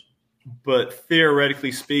 Charles. But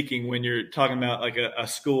theoretically speaking, when you're talking about like a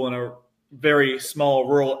school in a very small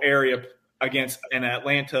rural area against an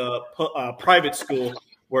Atlanta private school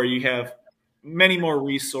where you have many more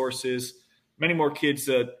resources, many more kids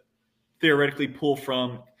that theoretically pull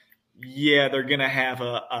from, they're going to have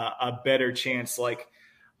a better chance. Like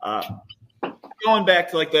going back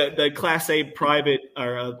to like the Class A private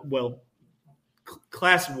or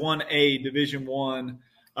Class 1A Division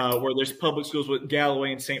I, where there's public schools with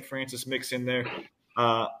Galloway and St. Francis mixed in there.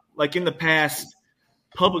 Like in the past,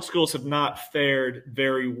 public schools have not fared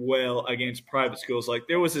very well against private schools. Like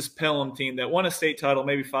there was this Pelham team that won a state title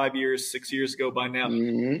maybe 6 years ago by now.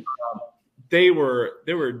 Mm-hmm. They were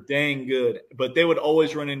dang good, but they would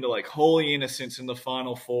always run into like Holy Innocents in the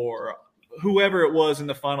Final Four, whoever it was in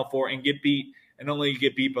the Final Four, and get beat, and only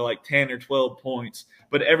get beat by like 10 or 12 points.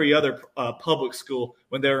 But every other public school,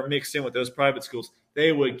 when they were mixed in with those private schools,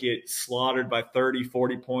 they would get slaughtered by 30,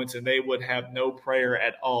 40 points, and they would have no prayer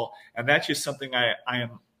at all. And that's just something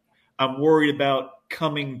I'm worried about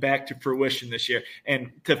coming back to fruition this year.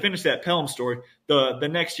 And to finish that Pelham story, the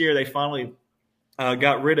next year they finally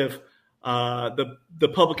got rid of the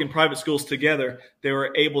public and private schools together. They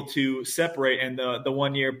were able to separate, and the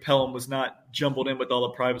 1 year Pelham was not jumbled in with all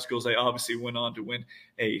the private schools. They obviously went on to win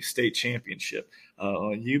a state championship.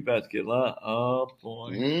 You about to get lot. Oh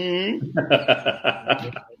boy, that's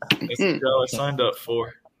the girl I signed up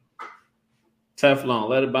for. Teflon,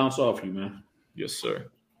 let it bounce off you, man. Yes, sir.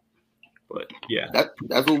 But yeah,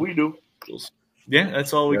 that's what we do. Yeah,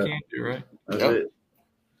 that's all we can do, right?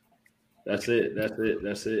 That's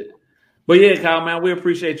it. But yeah, Kyle, man, we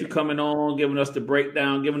appreciate you coming on, giving us the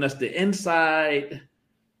breakdown, giving us the inside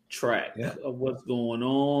track of what's going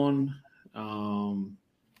on,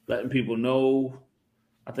 letting people know.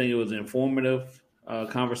 I think it was an informative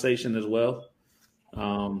conversation as well.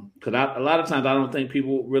 Because a lot of times I don't think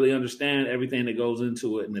people really understand everything that goes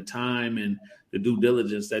into it and the time and the due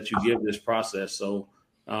diligence that you give this process. So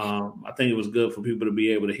I think it was good for people to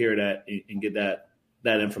be able to hear that and get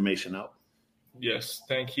that information out. Yes,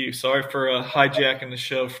 thank you. Sorry for hijacking the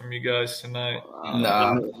show from you guys tonight.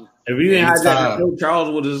 Nah. If you didn't hijack the show, Charles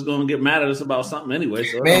was just going to get mad at us about something anyway.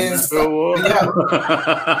 So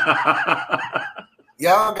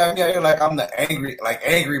y'all got me out here like I'm the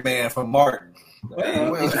angry man from Martin.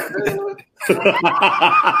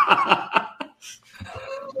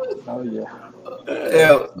 Oh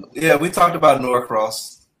yeah. We talked about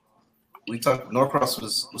Norcross. Norcross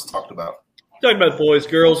was talked about. Talking about boys,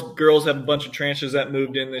 girls have a bunch of transfers that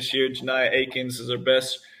moved in this year. Janiyah Akins is the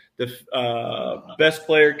best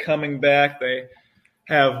player coming back.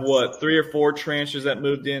 have, 3 or 4 transfers that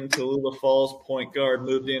moved in. Tallulah Falls, point guard,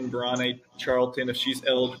 moved in. Brane Charlton, if she's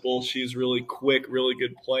eligible, she's really quick, really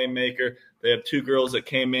good playmaker. They have 2 girls that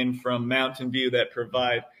came in from Mountain View that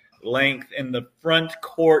provide length in the front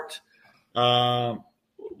court.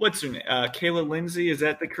 What's her name? Kayla Lindsay, is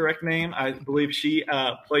that the correct name? I believe she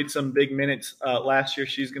played some big minutes last year.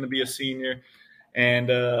 She's going to be a senior. And,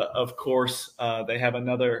 of course, they have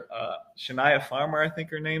another Shania Farmer, I think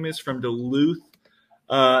her name is, from Duluth,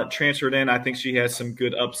 transferred in. I think she has some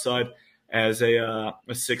good upside as a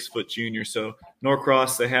 6-foot junior. So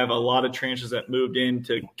Norcross, they have a lot of transfers that moved in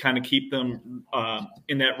to kind of keep them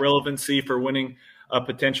in that relevancy for winning a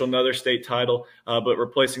potential another state title, but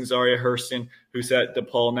replacing Zaria Hurston, who's at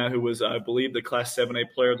DePaul now, who was, I believe, the Class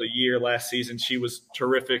 7A Player of the Year last season. She was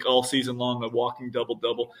terrific all season long, a walking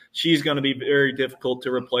double-double. She's going to be very difficult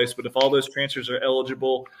to replace, but if all those transfers are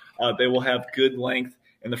eligible, they will have good length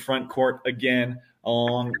in the front court again,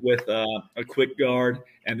 along with a quick guard,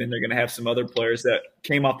 and then they're going to have some other players that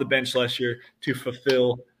came off the bench last year to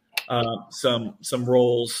fulfill some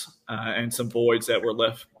roles and some voids that were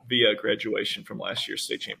left via graduation from last year's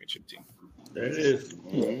state championship team. There it is.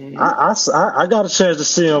 I got a chance to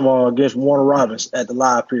see him against Warner Robins at the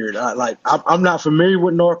live period. I'm not familiar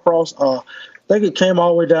with Norcross. I think it came all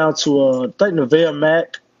the way down to I think Nevaeh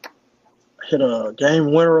Mack hit a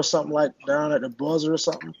game winner or something like down at the buzzer or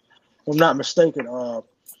something. If I'm not mistaken.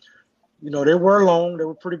 They were long. They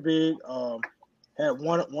were pretty big. Had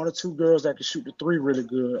one or 2 girls that could shoot the 3 really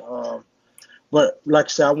good. But like I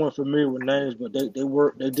said, I wasn't familiar with names, but they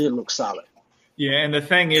did look solid. Yeah, and the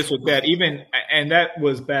thing is with that, and that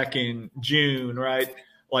was back in June, right?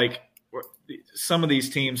 Like some of these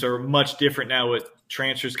teams are much different now with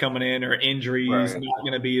transfers coming in or injuries not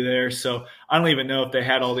going to be there. So I don't even know if they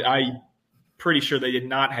had I'm pretty sure they did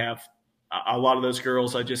not have a lot of those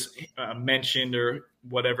girls I just mentioned or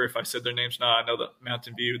whatever. If I said their names, I know the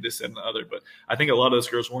Mountain View, this and the other, but I think a lot of those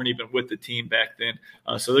girls weren't even with the team back then.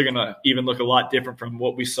 So they're going to even look a lot different from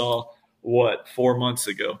what we saw, 4 months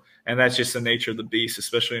ago. And that's just the nature of the beast,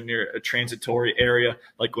 especially near a transitory area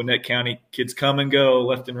like Gwinnett County. Kids come and go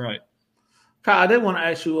left and right. Kyle, I did want to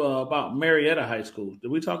ask you about Marietta High School.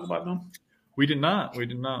 Did we talk about them? We did not.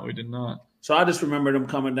 So I just remember them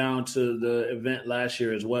coming down to the event last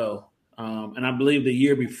year as well. And I believe the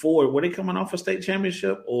year before, were they coming off a state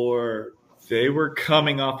championship or? They were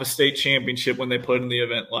coming off a state championship when they put in the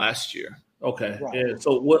event last year. Okay. Right. Yeah.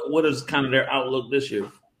 So what is kind of their outlook this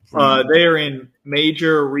year? They are in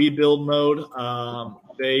major rebuild mode.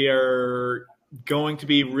 They are going to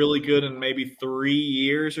be really good in maybe 3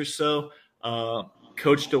 years or so.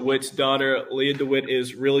 Coach DeWitt's daughter, Leah DeWitt,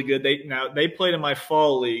 is really good. They played in my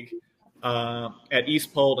fall league at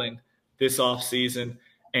East Paulding this offseason.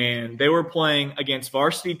 And they were playing against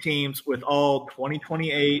varsity teams with all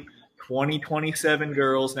 2028, 2027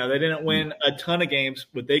 girls. Now, they didn't win a ton of games,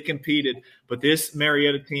 but they competed. But this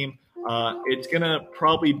Marietta team, it's going to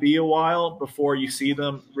probably be a while before you see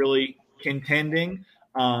them really contending.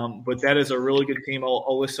 But that is a really good team.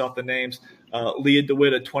 I'll list off the names. Leah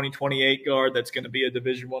DeWitt, a 2028 guard that's going to be a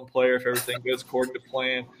Division I player if everything goes according to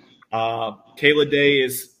plan. Kayla Day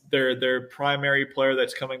is their primary player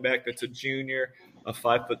that's coming back. That's a junior. A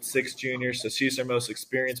 5'6" junior, so she's their most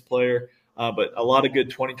experienced player. But a lot of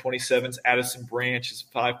good 2027s. Addison Branch is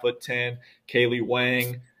 5'10". Kaylee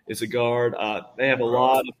Wang is a guard. They have a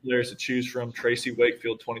lot of players to choose from. Tracy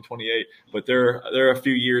Wakefield, 2028, but they're a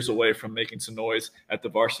few years away from making some noise at the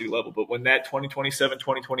varsity level. But when that 2027,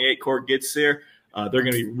 2028 core gets there, they're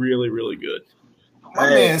going to be really, really good. My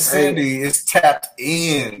man Sandy is tapped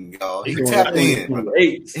in, y'all. He tapped in.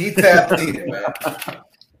 He tapped in, man.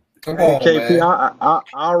 Come on, KP, man. I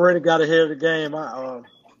already got ahead of the game.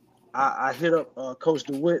 I hit up Coach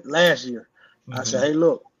DeWitt last year. I said, hey,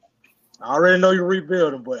 look, I already know you're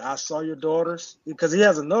rebuilding, but I saw your daughters because he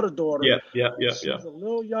has another daughter. Yeah. She's a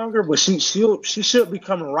little younger, but she should be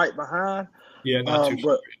coming right behind. Yeah, not too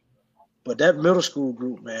sure. But that middle school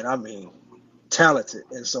group, man, I mean, talented.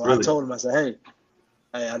 And so really? I told him, I said, hey,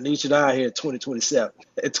 I need you down here in 2027,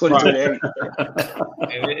 2028.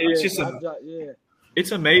 It's just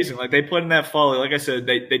it's amazing. Like they put in that fall. Like I said,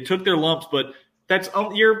 they took their lumps, but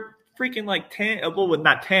you're freaking like 10, well,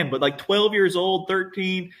 not 10, but like 12 years old,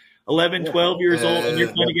 13, 11, 12 years old, and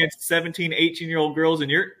you're playing against 17, 18-year-old girls, and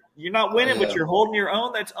you're not winning, but you're holding your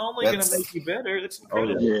own. That's only going to make you better. That's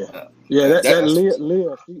incredible. That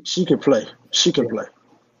Leah, she can play. She can play.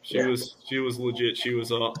 She was legit. She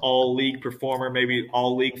was an all-league performer, maybe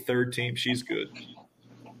all-league third team. She's good.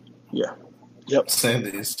 Yeah. Yep.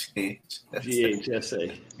 Sandy's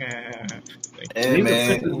GHSA. Hey,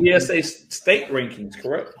 man. GSA state rankings,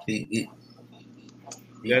 correct?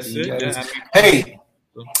 That's it. Hey,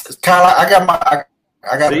 Kyle, I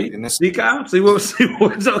got see, it. In this. See, Kyle, see what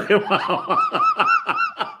we're talking about.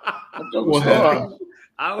 What happened?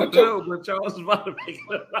 I don't know, but Charles was about to make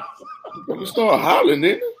it up. You start hollering,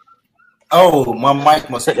 didn't it? Oh, my mic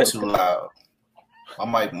must be too loud.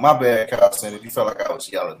 My bad, Kyle Sanders. You felt like I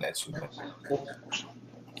was yelling at you.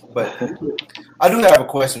 But I do have a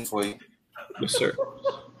question for you. Yes, sir.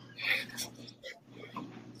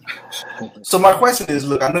 So my question is,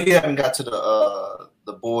 look, I know you haven't got to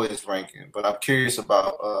the boys ranking, but I'm curious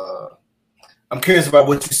about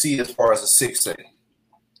what you see as far as a 6A.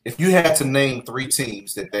 If you had to name 3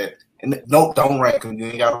 teams that and no, don't rank them. You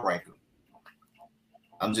ain't got to rank them.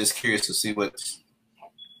 I'm just curious to see what.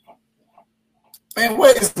 Man,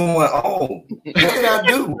 what is going on? What did I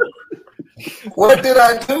do? What did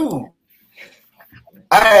I do?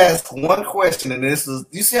 I asked one question, and this is.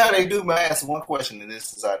 You see how they do? Man, I asked one question, and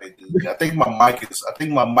this is how they do. I think my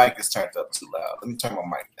mic is turned up too loud. Let me turn my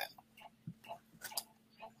mic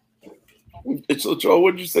down. So, Joe,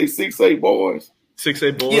 what did you say? 6A boys.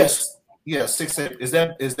 6A boys. Yes, 6A. Is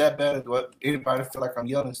that better? Do anybody feel like I'm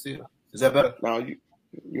yelling still? Is that better? No,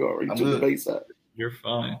 you already took the base out. You're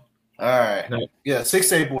fine. All right. No. Yeah,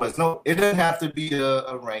 6A boys. No, it doesn't have to be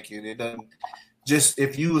a ranking. It doesn't. Just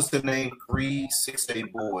if you was to name 3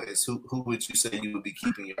 6A boys, who would you say you would be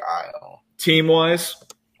keeping your eye on? Team-wise.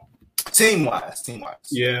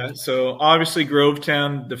 Yeah, so obviously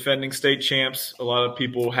Grovetown, defending state champs. A lot of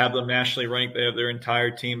people have them nationally ranked. They have their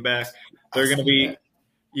entire team back. They're going to be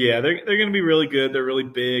they're going to be really good. They're really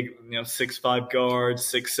big, 6'5" guards,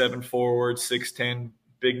 6'7" forwards, 6'10"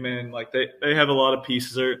 big men. Like they have a lot of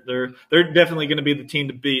pieces. They're definitely going to be the team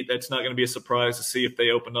to beat. That's not going to be a surprise to see if they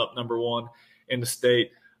open up number 1 in the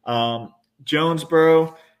state.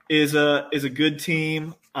 Jonesboro is a good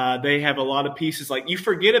team. They have a lot of pieces. Like you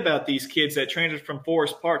forget about these kids that transferred from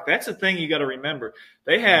Forest Park. That's the thing you got to remember.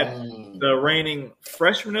 They had the reigning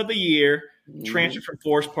freshman of the year transferred from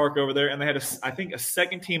Forest Park over there, and they had I think a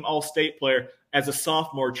second-team All-State player as a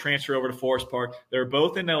sophomore transfer over to Forest Park. They were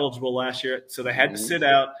both ineligible last year, so they had to sit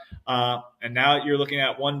out. And now you're looking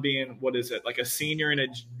at one being like a senior and a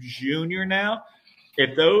junior now.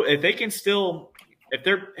 If they can still. If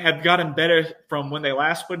they have gotten better from when they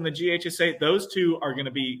last put in the GHSA, those two are going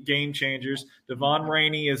to be game changers. Devon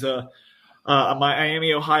Rainey is a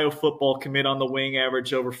Miami, Ohio football commit on the wing,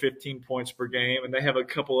 average over 15 points per game, and they have a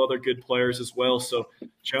couple other good players as well. So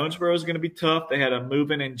Jonesboro is going to be tough. They had a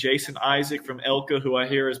move-in in Jason Isaac from Elka, who I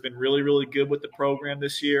hear has been really, really good with the program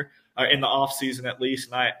this year, in the offseason at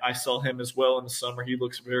least, and I saw him as well in the summer. He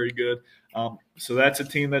looks very good. So that's a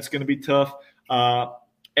team that's going to be tough.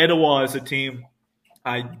 Etowah is a team –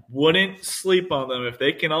 I wouldn't sleep on them. If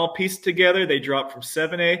they can all piece together, they dropped from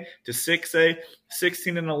 7A to 6A,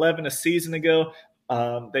 16-11 a season ago.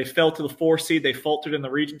 They fell to the 4 seed. They faltered in the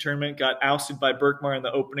region tournament, got ousted by Berkmar in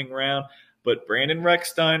the opening round. But Brandon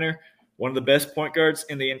Recksteiner, one of the best point guards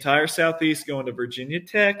in the entire Southeast, going to Virginia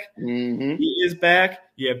Tech. Mm-hmm. He is back.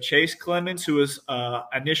 You have Chase Clemens, who was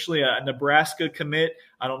initially a Nebraska commit.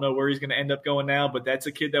 I don't know where he's going to end up going now, but that's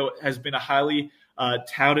a kid that has been a highly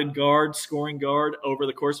touted scoring guard over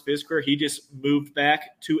the course of his career. He just moved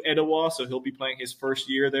back to Etowah, so he'll be playing his first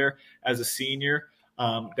year there as a senior.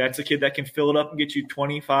 That's a kid that can fill it up and get you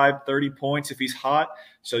 25, 30 points if he's hot.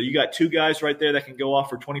 So you got 2 guys right there that can go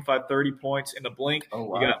off for 25, 30 points in a blink. Oh,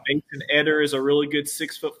 wow. You got Mason Eder is a really good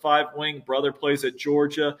 6'5" wing. Brother plays at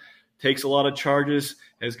Georgia, takes a lot of charges,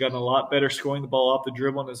 has gotten a lot better scoring the ball off the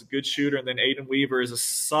dribble, and is a good shooter. And then Aiden Weaver is a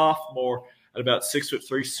sophomore at about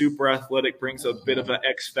 6'3", super athletic, brings a bit of an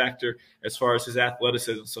X factor as far as his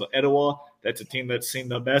athleticism. So Etowah, that's a team that's seen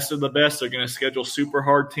the best of the best. They're going to schedule super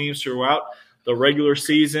hard teams throughout the regular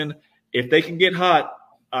season. If they can get hot,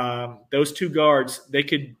 those 2 guards, they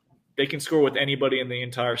can score with anybody in the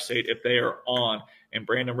entire state if they are on. And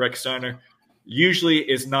Brandon Recksteiner usually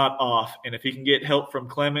is not off. And if he can get help from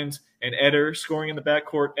Clemens and Eder scoring in the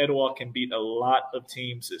backcourt, Etowah can beat a lot of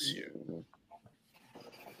teams this year.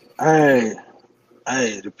 Hey,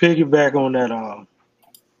 to piggyback on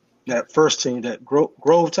that first team, that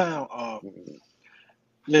Grovetown.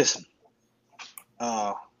 Listen,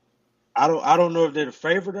 I don't know if they're the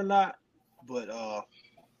favorite or not, but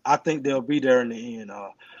I think they'll be there in the end.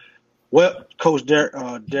 Coach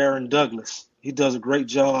Darren Douglas, he does a great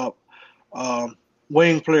job.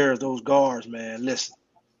 Wing players, those guards, man. Listen,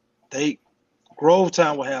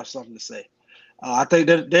 Grovetown will have something to say. I think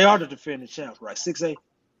that they are the defending champs, right? 6A.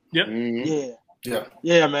 Yep. Mm-hmm.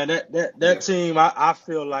 Yeah, man. That team, I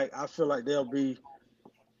feel like they'll be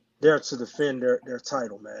there to defend their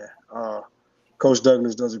title, man. Coach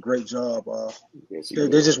Douglas does a great job. They're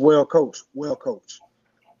just well coached.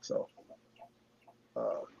 So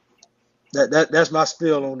that's my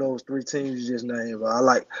spiel on those three teams you just named.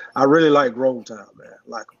 I really like Grovetown, man. I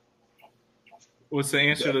like them. What's the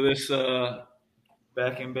answer to this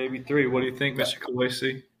back in Baby 3? What do you think, Mr.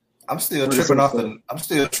 Khaleesi? I'm still tripping off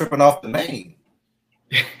the name.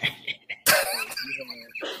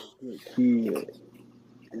 Kid.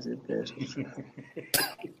 Is it best?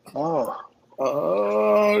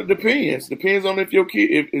 Depends. Depends on if your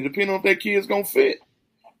kid. It depends on if that kid's gonna fit.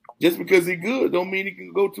 Just because he's good, don't mean he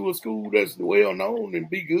can go to a school that's well known and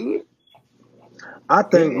be good. I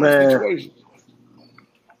think, man.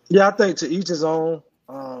 Yeah, I think to each his own.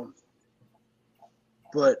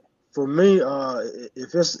 But for me,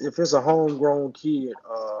 if it's a homegrown kid,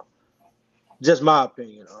 just my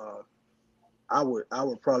opinion, I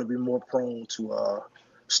would probably be more prone to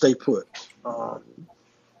stay put. I've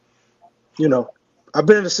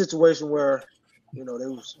been in a situation where, they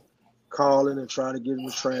was calling and trying to get him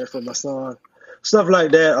to transfer my son, stuff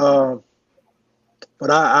like that.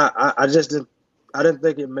 But I just didn't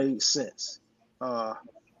think it made sense,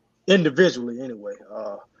 individually anyway,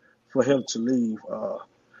 for him to leave.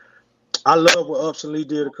 I love what Upson Lee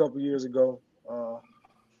did a couple years ago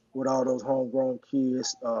with all those homegrown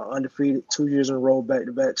kids, undefeated 2 years in a row,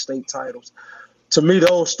 back-to-back state titles. To me,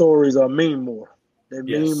 those stories mean more. They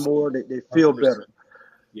mean more. They feel 100%. Better.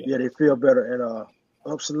 Yeah, they feel better. And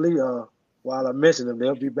Upson Lee, while I mentioned them,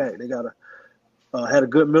 they'll be back. They got had a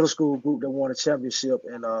good middle school group that won a championship,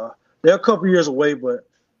 and they're a couple years away, but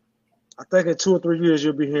I think in 2 or 3 years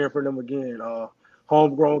you'll be hearing from them again.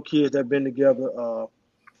 Homegrown kids that've been together,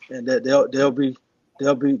 and that they'll be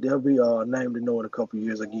named to know in a couple of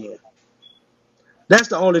years again. That's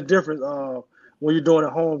the only difference. When you're doing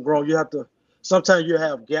it homegrown, sometimes you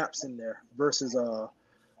have gaps in there versus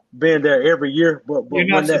being there every year. But you're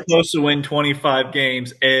not supposed to win 25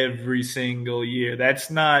 games every single year. That's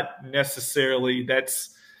not necessarily. There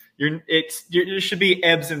should be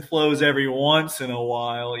ebbs and flows every once in a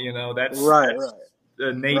while. That's right.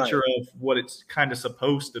 The nature of what it's kind of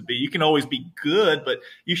supposed to be. You can always be good, but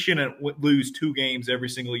you shouldn't lose 2 games every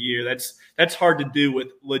single year. That's hard to do with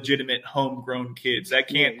legitimate homegrown kids. That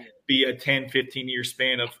can't be a 10, 15-year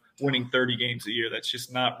span of winning 30 games a year. That's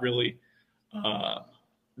just not really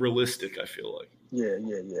realistic, I feel like.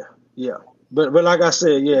 Yeah. But like I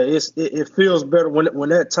said, it feels better when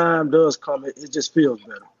that time does come. It just feels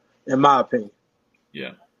better, in my opinion.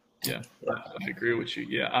 Yeah, I agree with you.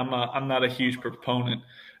 Yeah, I'm not a huge proponent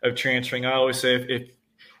of transferring. I always say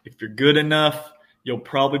if you're good enough, you'll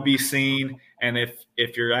probably be seen. And if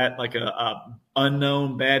you're at like a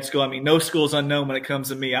unknown bad school, I mean, no school's unknown when it comes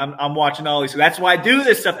to me. I'm watching all these. That's why I do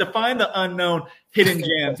this stuff, to find the unknown hidden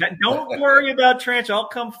gems. Don't worry about transfer. I'll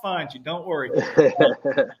come find you. Don't worry.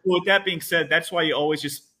 With that being said, that's why you always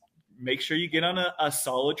just make sure you get on a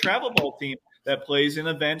solid travel ball team that plays in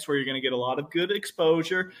events where you're going to get a lot of good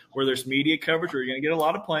exposure, where there's media coverage, where you're going to get a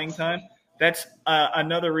lot of playing time. That's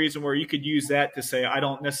another reason where you could use that to say, I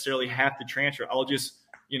don't necessarily have to transfer. I'll just,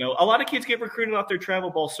 a lot of kids get recruited off their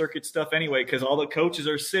travel ball circuit stuff anyway, because all the coaches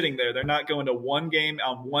are sitting there. They're not going to one game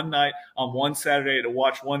on one night on one Saturday to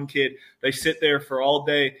watch one kid. They sit there for all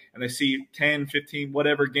day and they see 10, 15,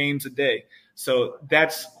 whatever games a day. So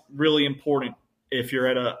that's really important if you're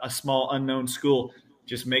at a small unknown school.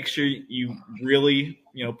 Just make sure you really,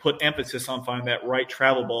 put emphasis on finding that right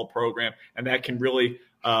travel ball program, and that can really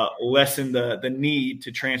lessen the need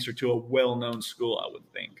to transfer to a well-known school, I would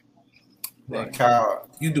think. Man, Kyle,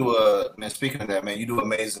 speaking of that, man, you do an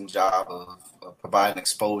amazing job of providing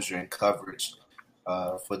exposure and coverage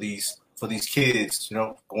for these kids,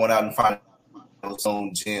 going out and finding those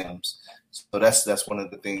own gems. So that's one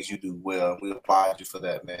of the things you do well. We applaud you for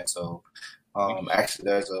that, man. So actually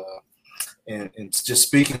there's and just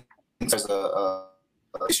speaking, there's a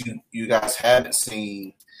you guys haven't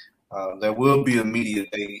seen. There will be a media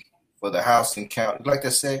day for the House and County. You like that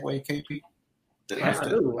segue, KP? I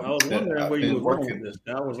do. I was wondering where you were going with this.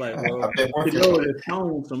 I was like, well, the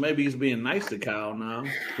tone, so maybe he's being nice to Kyle now.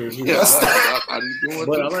 Yes.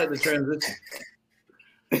 But I like the transition.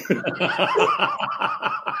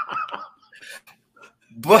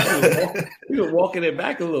 But you were walking it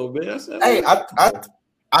back a little bit.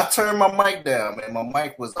 I turned my mic down, man. My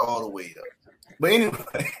mic was all the way up. But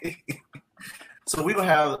anyway, so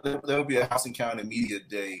there'll be a House and County Media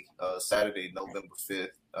Day Saturday, November 5th.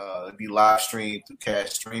 It'll be live streamed through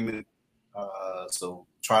Cash Streaming. So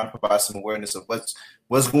trying to provide some awareness of what's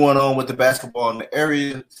going on with the basketball in the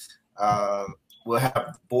area. We'll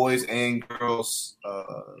have boys and girls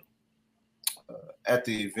at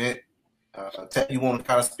the event. Tat, you want to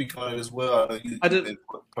kind of speak on it as well? I know you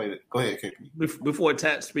played it. Go ahead, KP. Before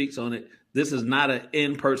Tat speaks on it, this is not an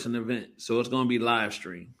in-person event, so it's going to be live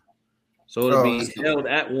stream. So it'll be held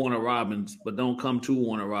at Warner Robins, but don't come to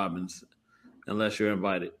Warner Robins unless you're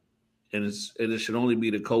invited. And it should only be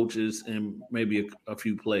the coaches and maybe a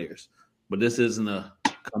few players. But this isn't a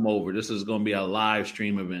come over. This is going to be a live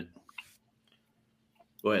stream event.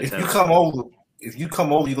 Go ahead. If you come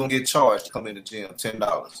over, you're going to get charged to come in the gym,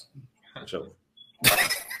 $10. Sure.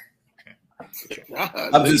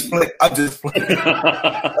 I'm just playing.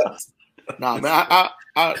 Nah, man.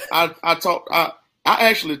 I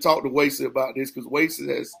actually talked to Wasey about this because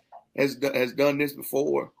Wasey has done this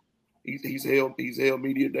before. He's held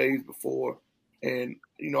media days before, and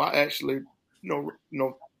I actually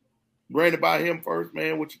ran it by him first,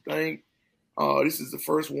 man. What you think? This is the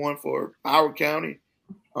first one for our county,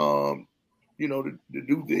 to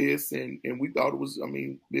do this, and we thought it was,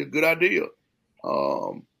 be a good idea.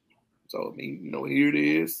 So here it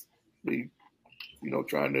is. We,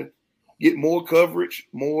 trying to get more coverage,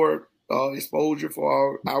 more exposure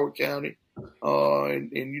for our county,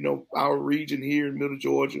 and our region here in Middle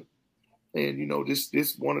Georgia, and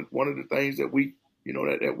this one of the things that we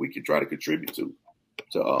that we can try to contribute to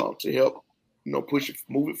help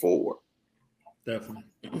move it forward.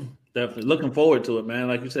 Definitely looking forward to it, man.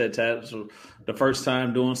 Like you said, Tad, so the first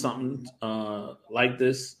time doing something like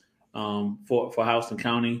this for Houston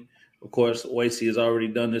County. Of course, Wasey has already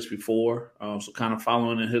done this before, so kind of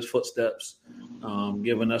following in his footsteps,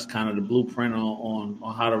 giving us kind of the blueprint on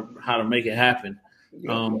how to make it happen.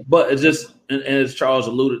 But it's just, and as Charles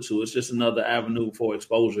alluded to, it's just another avenue for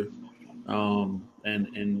exposure, and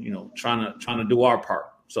trying to do our part,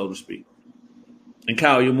 so to speak. And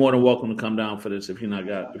Kyle, you're more than welcome to come down for this if you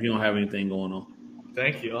don't have anything going on.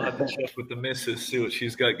 Thank you. I'll have to check with the missus, see what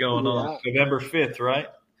she's got going on. November 5th, right?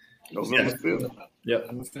 November 5th.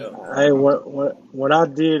 Yep. Hey, when I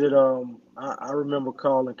did it, I remember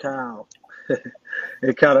calling Kyle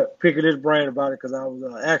and kind of picking his brain about it because I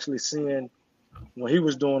was actually seeing when he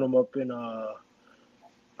was doing them up in I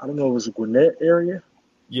don't know, it was a Gwinnett area.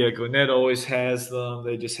 Yeah, Gwinnett always has them.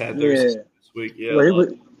 They just had theirs this week. Yeah, well,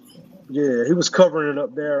 he was covering it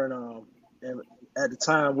up there, and at the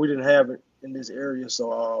time we didn't have it in this area,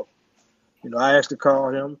 so I actually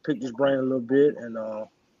called him, picked his brain a little bit, and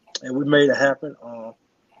we made it happen.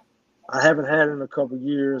 I haven't had it in a couple of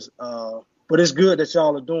years, but it's good that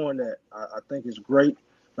y'all are doing that. I think it's great.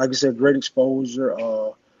 Like you said, great exposure.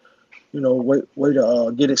 Way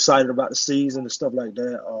to get excited about the season and stuff like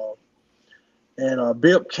that. And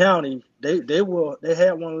Bibb County, they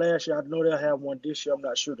had one last year. I know they'll have one this year. I'm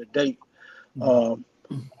not sure the date.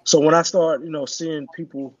 So when I start, seeing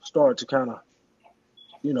people start to kind of,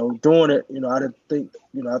 doing it, I didn't think,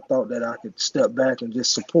 I thought that I could step back and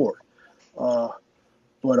just support. But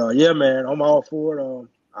yeah, man, I'm all for it.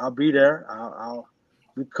 I'll be there. I'll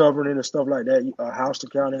be covering it and stuff like that. Houston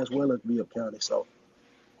County as well as Bibb County. So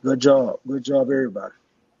good job, everybody.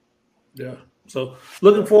 Yeah. So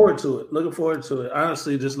looking forward to it.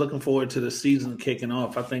 Honestly, just looking forward to the season kicking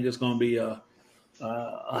off. I think it's going to be a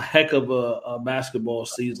heck of a basketball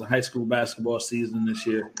season, high school basketball season this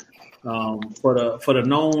year. For the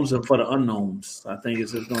knowns and for the unknowns, I think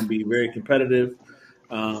it's just going to be very competitive.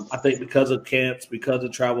 I think because of camps, because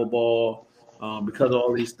of travel ball, because of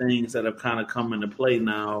all these things that have kind of come into play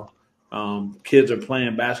now, kids are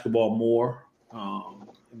playing basketball more,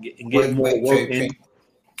 getting more work in.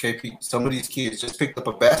 KP, some of these kids just picked up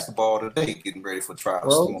a basketball today, getting ready for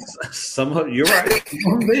trials. Well, you're right.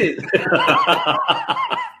 Some of them did.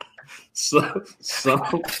 some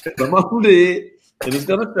of them did. And it's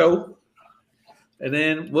gonna show. And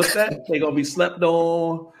then what's that? They're gonna be slept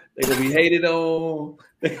on. They're gonna be hated on.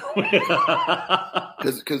 Because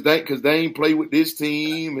they ain't play with this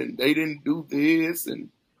team and they didn't do this and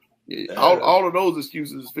all of those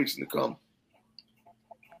excuses is fixing to come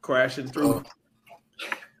crashing through.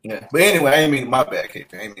 Yeah, but anyway, I ain't mean my bad,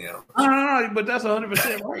 KP. I ain't mean but that's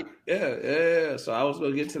 100% right. Yeah. So I was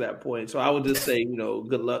gonna get to that point. So I would just say,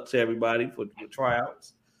 good luck to everybody for the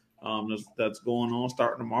tryouts. That's going on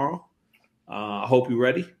starting tomorrow. I hope you're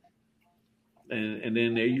ready. And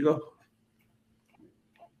then there you go.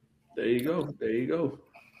 There you go.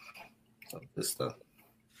 Good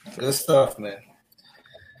stuff, man.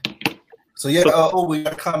 So yeah, we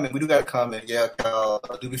got a comment. We do got a comment. Yeah,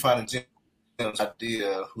 do we find a Jim's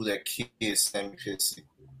idea who that kid is, Sammy Pissy?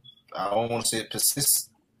 I don't want to say it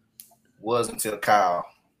persists. Was until Kyle.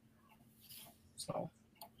 So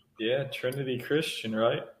yeah, Trinity Christian,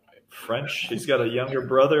 right? French. He's got a younger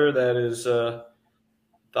brother that is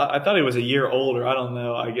I thought he was a year older. I don't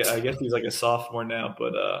know. I guess he's like a sophomore now,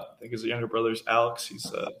 but I think his younger brother's Alex. He's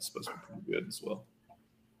supposed to be pretty good as well.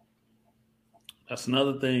 That's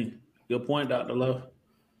another thing. Good point, Dr. Love.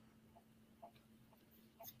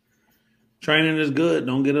 Training is good.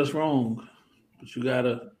 Don't get us wrong. But you got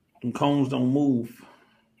to – them cones don't move.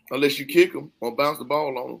 Unless you kick them or bounce the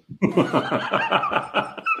ball on them.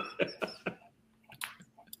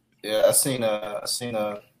 Yeah, I seen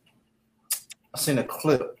a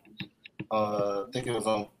clip. I think it was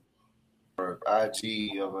on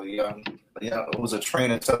IG of a young. It was a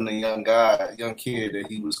trainer telling a young kid that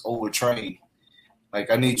he was overtrained. Like,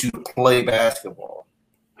 I need you to play basketball.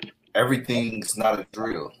 Everything's not a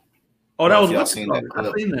drill. Oh, that was y'all seen that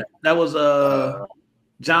clip. I seen that. That was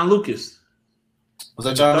John Lucas. Was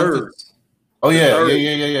that John Lucas? Oh yeah.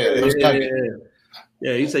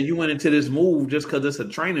 Yeah, he said you went into this move just because it's a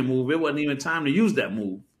training move. It wasn't even time to use that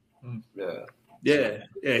move. Yeah.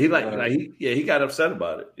 He he got upset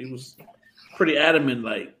about it. He was pretty adamant,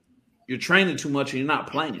 like you're training too much and you're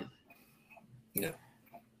not playing. Yeah.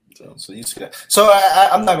 So you see that. So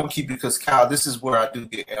I'm not gonna keep you because Kyle, this is where I do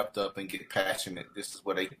get amped up and get passionate. This is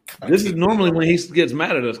where they. This is normally when he gets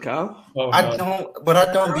mad at us, Kyle. Oh, I don't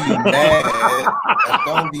be mad. I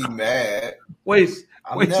don't be mad.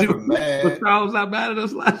 I'm never mad. Kyle was not mad at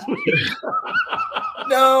us last week.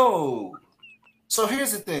 No. So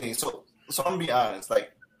here's the thing. So I'm gonna be honest.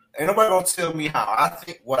 Like, ain't nobody gonna tell me how I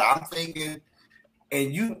think, what I'm thinking,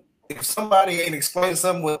 and you. If somebody ain't explaining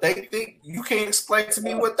something what they think, you can't explain to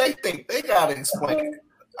me what they think. They gotta explain it.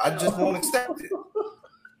 I just won't accept it.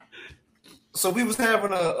 So we was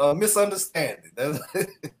having a misunderstanding.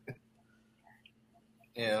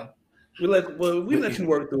 Yeah. We let you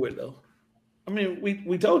work through it though. I mean,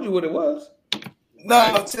 we told you what it was.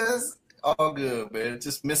 No, just all good, man.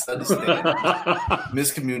 Just misunderstanding,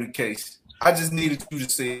 miscommunication. I just needed you to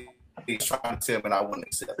say. He's trying to tell me, and I wouldn't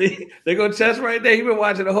accept it. They go chest right there. He been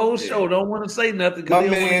watching the whole show. Don't want to say nothing because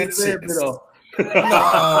they don't want to get their bit off.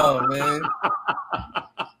 No, man.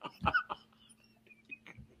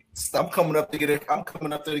 I'm coming up there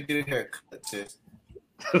to get a haircut, Chess.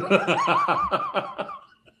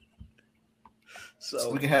 So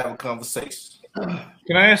we can have a conversation.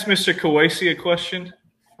 Can I ask Mr. Kawasi a question?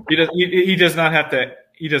 He does not have to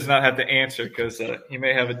answer because he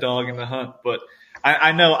may have a dog in the hunt, but.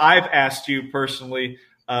 I know I've asked you personally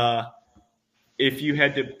if you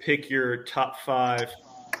had to pick your top 5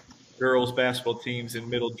 girls basketball teams in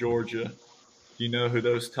Middle Georgia. Do you know who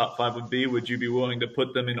those top 5 would be? Would you be willing to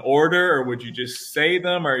put them in order, or would you just say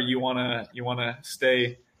them, or you wanna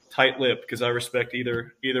stay tight-lipped? Because I respect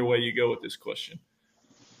either way you go with this question.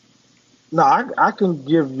 No, I can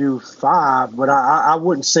give you 5, but I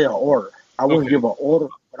wouldn't say an order. I wouldn't give an order,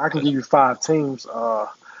 but I can give you 5 teams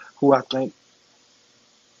who I think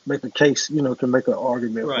make a case, can make an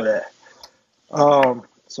argument for that.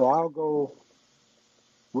 So I'll go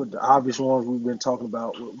with the obvious ones we've been talking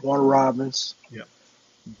about: with Warner Robins,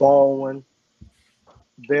 Baldwin,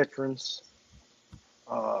 Veterans,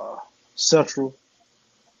 Central.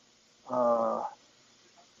 Then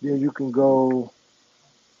you can go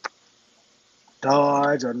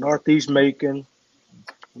Dodge or Northeast Macon.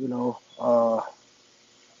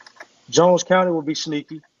 Jones County will be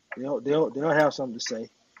sneaky. They'll have something to say.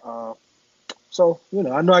 So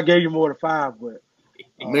I know I gave you more than 5, but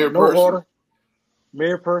no order.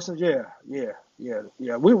 Mayor Person, yeah. We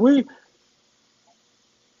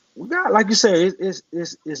got, like you say,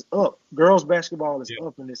 it's up. Girls basketball is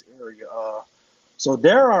up in this area. So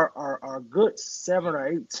there are good 7 or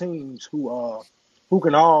 8 teams who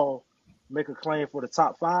can all make a claim for the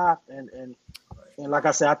top 5, and like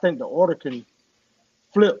I said, I think the order can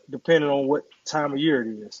flip depending on what time of year it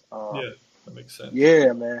is. That makes sense.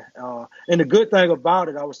 Yeah, man. And the good thing about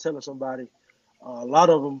it, I was telling somebody, a lot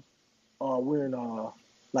of them we're in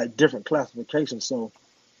like different classifications. So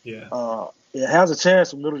it has a chance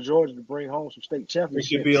for Middle Georgia to bring home some state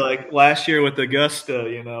championships. It should be like last year with Augusta,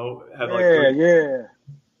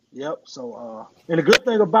 Yep. So and the good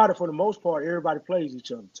thing about it, for the most part, everybody plays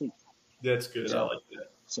each other too. That's good. So, I like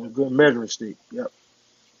that. Some good measuring stick. Yep.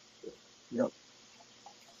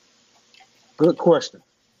 Good question.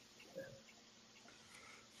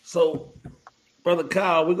 So, Brother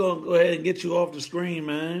Kyle, we're going to go ahead and get you off the screen,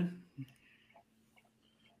 man.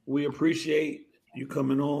 We appreciate you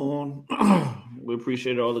coming on. We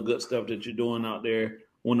appreciate all the good stuff that you're doing out there.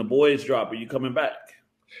 When the boys drop, are you coming back?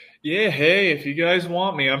 Yeah, hey, if you guys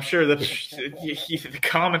want me, I'm sure that the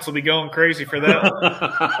comments will be going crazy for that.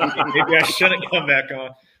 Maybe I shouldn't come back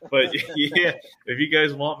on. But, yeah, if you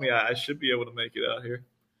guys want me, I should be able to make it out here.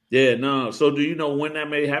 Yeah, no. So do you know when that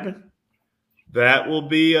may happen? That will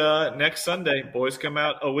be next Sunday. Boys come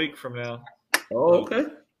out a week from now. Oh, okay.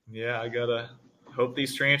 Yeah, I gotta hope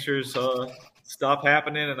these transfers stop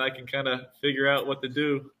happening and I can kind of figure out what to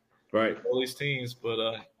do. Right. All these teams, but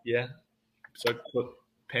yeah. So I put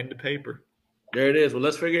pen to paper. There it is. Well,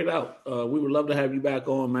 let's figure it out. We would love to have you back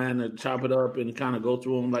on, man, to chop it up and kind of go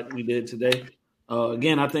through them like we did today.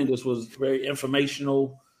 Again, I think this was very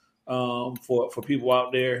informational for people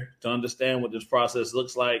out there to understand what this process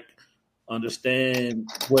looks like, understand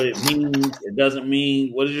what it means, it doesn't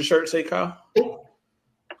mean. What does your shirt say, Kyle?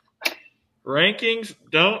 Rankings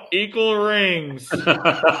don't equal rings.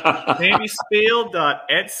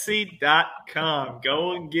 SammySpiel.etsy.com.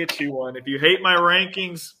 Go and get you one. If you hate my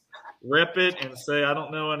rankings, rep it and say I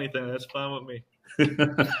don't know anything. That's fine with me.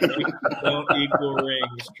 Don't equal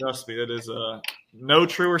rings. Trust me, that is no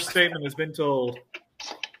truer statement has been told.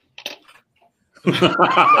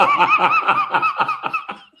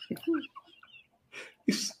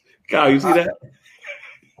 Kyle, you see that?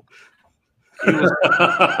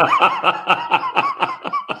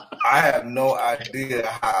 I have no idea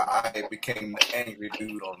how I became the angry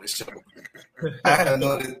dude on this show. I don't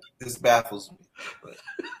know that this baffles me. But,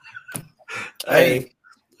 hey,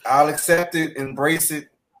 I'll accept it, embrace it.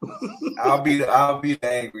 I'll be the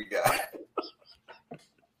angry guy.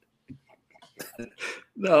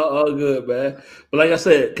 No, all good, man. But like I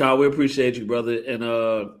said, Kyle, we appreciate you, brother. And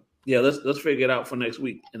yeah, let's figure it out for next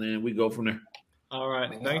week, and then we go from there. All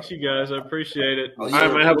right. Thanks, you guys. I appreciate it. Oh, All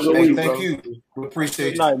right, man. Have a good week. Thank bro. you. We appreciate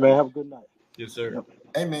Good you. night, man. Have a good night. Yes, sir. Yep.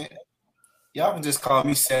 Hey, man. Y'all can just call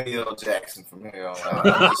me Samuel Jackson from here on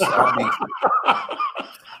out.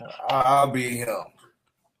 I'll be him.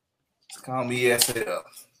 Just call me SL.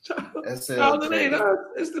 No, it ain't us.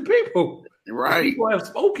 It's the people. Right. People have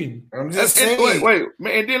spoken. I'm just saying. Wait,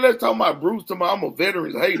 man. And then let's talk about Bruce. Talking about I'm a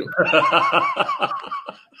veterans hater.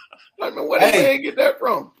 Like, man, where did Hey. man get that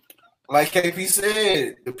from? Like KP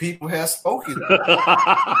said, the people have spoken.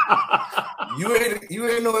 You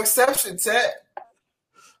ain't no exception, Tat.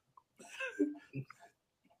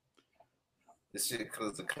 This shit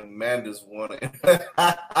because the Commanders won it.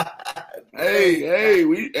 Hey,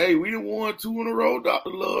 we done won 2 in a row, Dr.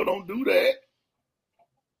 Love. Don't do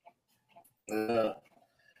that.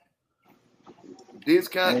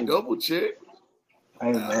 Discount Hey. double check.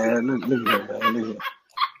 Hey, man. Look here, man. Look here.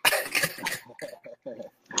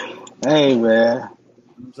 Hey, man.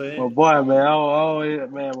 I'm saying? My boy, man. Oh,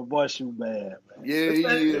 man. My boy shoot bad, man. Yeah,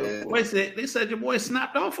 yeah. Wait, they said your boy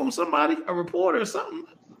snapped off on somebody, a reporter or something.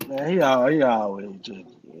 Man, he always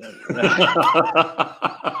just.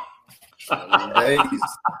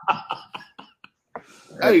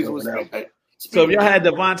 Hey, So if y'all had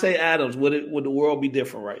Devontae Adams, would the world be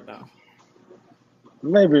different right now?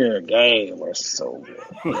 Maybe a game or so.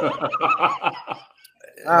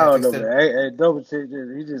 I don't know, man. Hey, Double Check,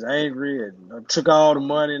 he just angry and took all the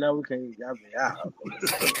money. Now we can't. I mean,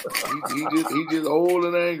 he just old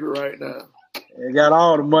and angry right now. he got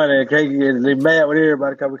all the money and can't get. They mad with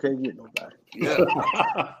everybody because we can't get nobody. Yeah.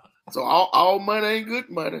 So all money ain't good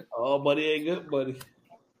money. All money ain't good, buddy.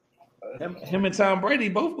 Him and Tom Brady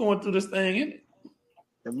both going through this thing, ain't it?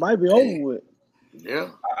 It might be over with. Yeah.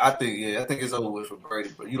 I think it's over with for Brady,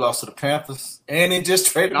 but you lost to the Panthers, and it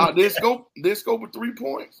just traded. Now this go for 3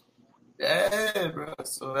 points. Yeah, bro.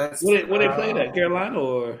 So that's Where they played at Carolina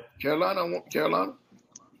or Carolina.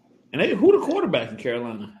 and who the quarterback in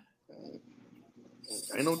Carolina?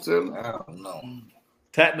 Ain't no telling. I don't know.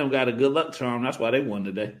 Tatnam got a good luck charm. That's why they won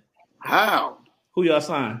today. How? Who y'all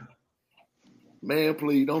signed? Man,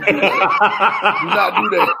 please don't do that. Do not do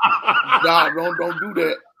that. Nah, don't do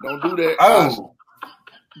that. Don't do that. Oh,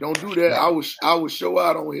 Don't do that. I will show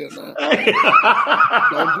out on here now.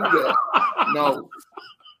 Don't do that. No.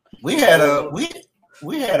 we had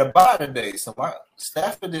a bye today, so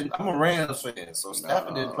Stafford didn't. I'm a Rams fan, so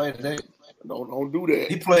Stafford didn't play today. Don't do that.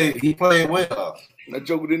 He played well. That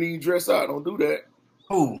Joker didn't even dress out. Don't do that.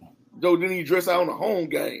 Who? Joe didn't even dress out on the home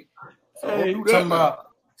game. So Hey, don't do that.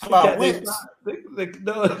 Talking about Wentz.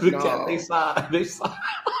 They signed.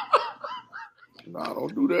 Nah,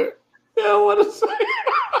 don't do that. Yeah, what to say?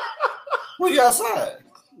 Who y'all signed?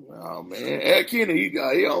 Oh man, Ed Kenny, he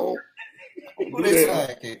got his own. Who they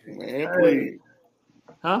signed, KP? Man, please.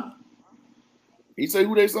 Huh? He say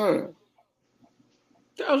who they signed.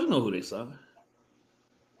 Charles, you know who they signed.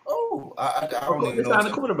 Oh, I don't They even know. signed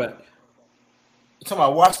the quarterback. You talking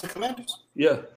about watch the Commanders? Yeah.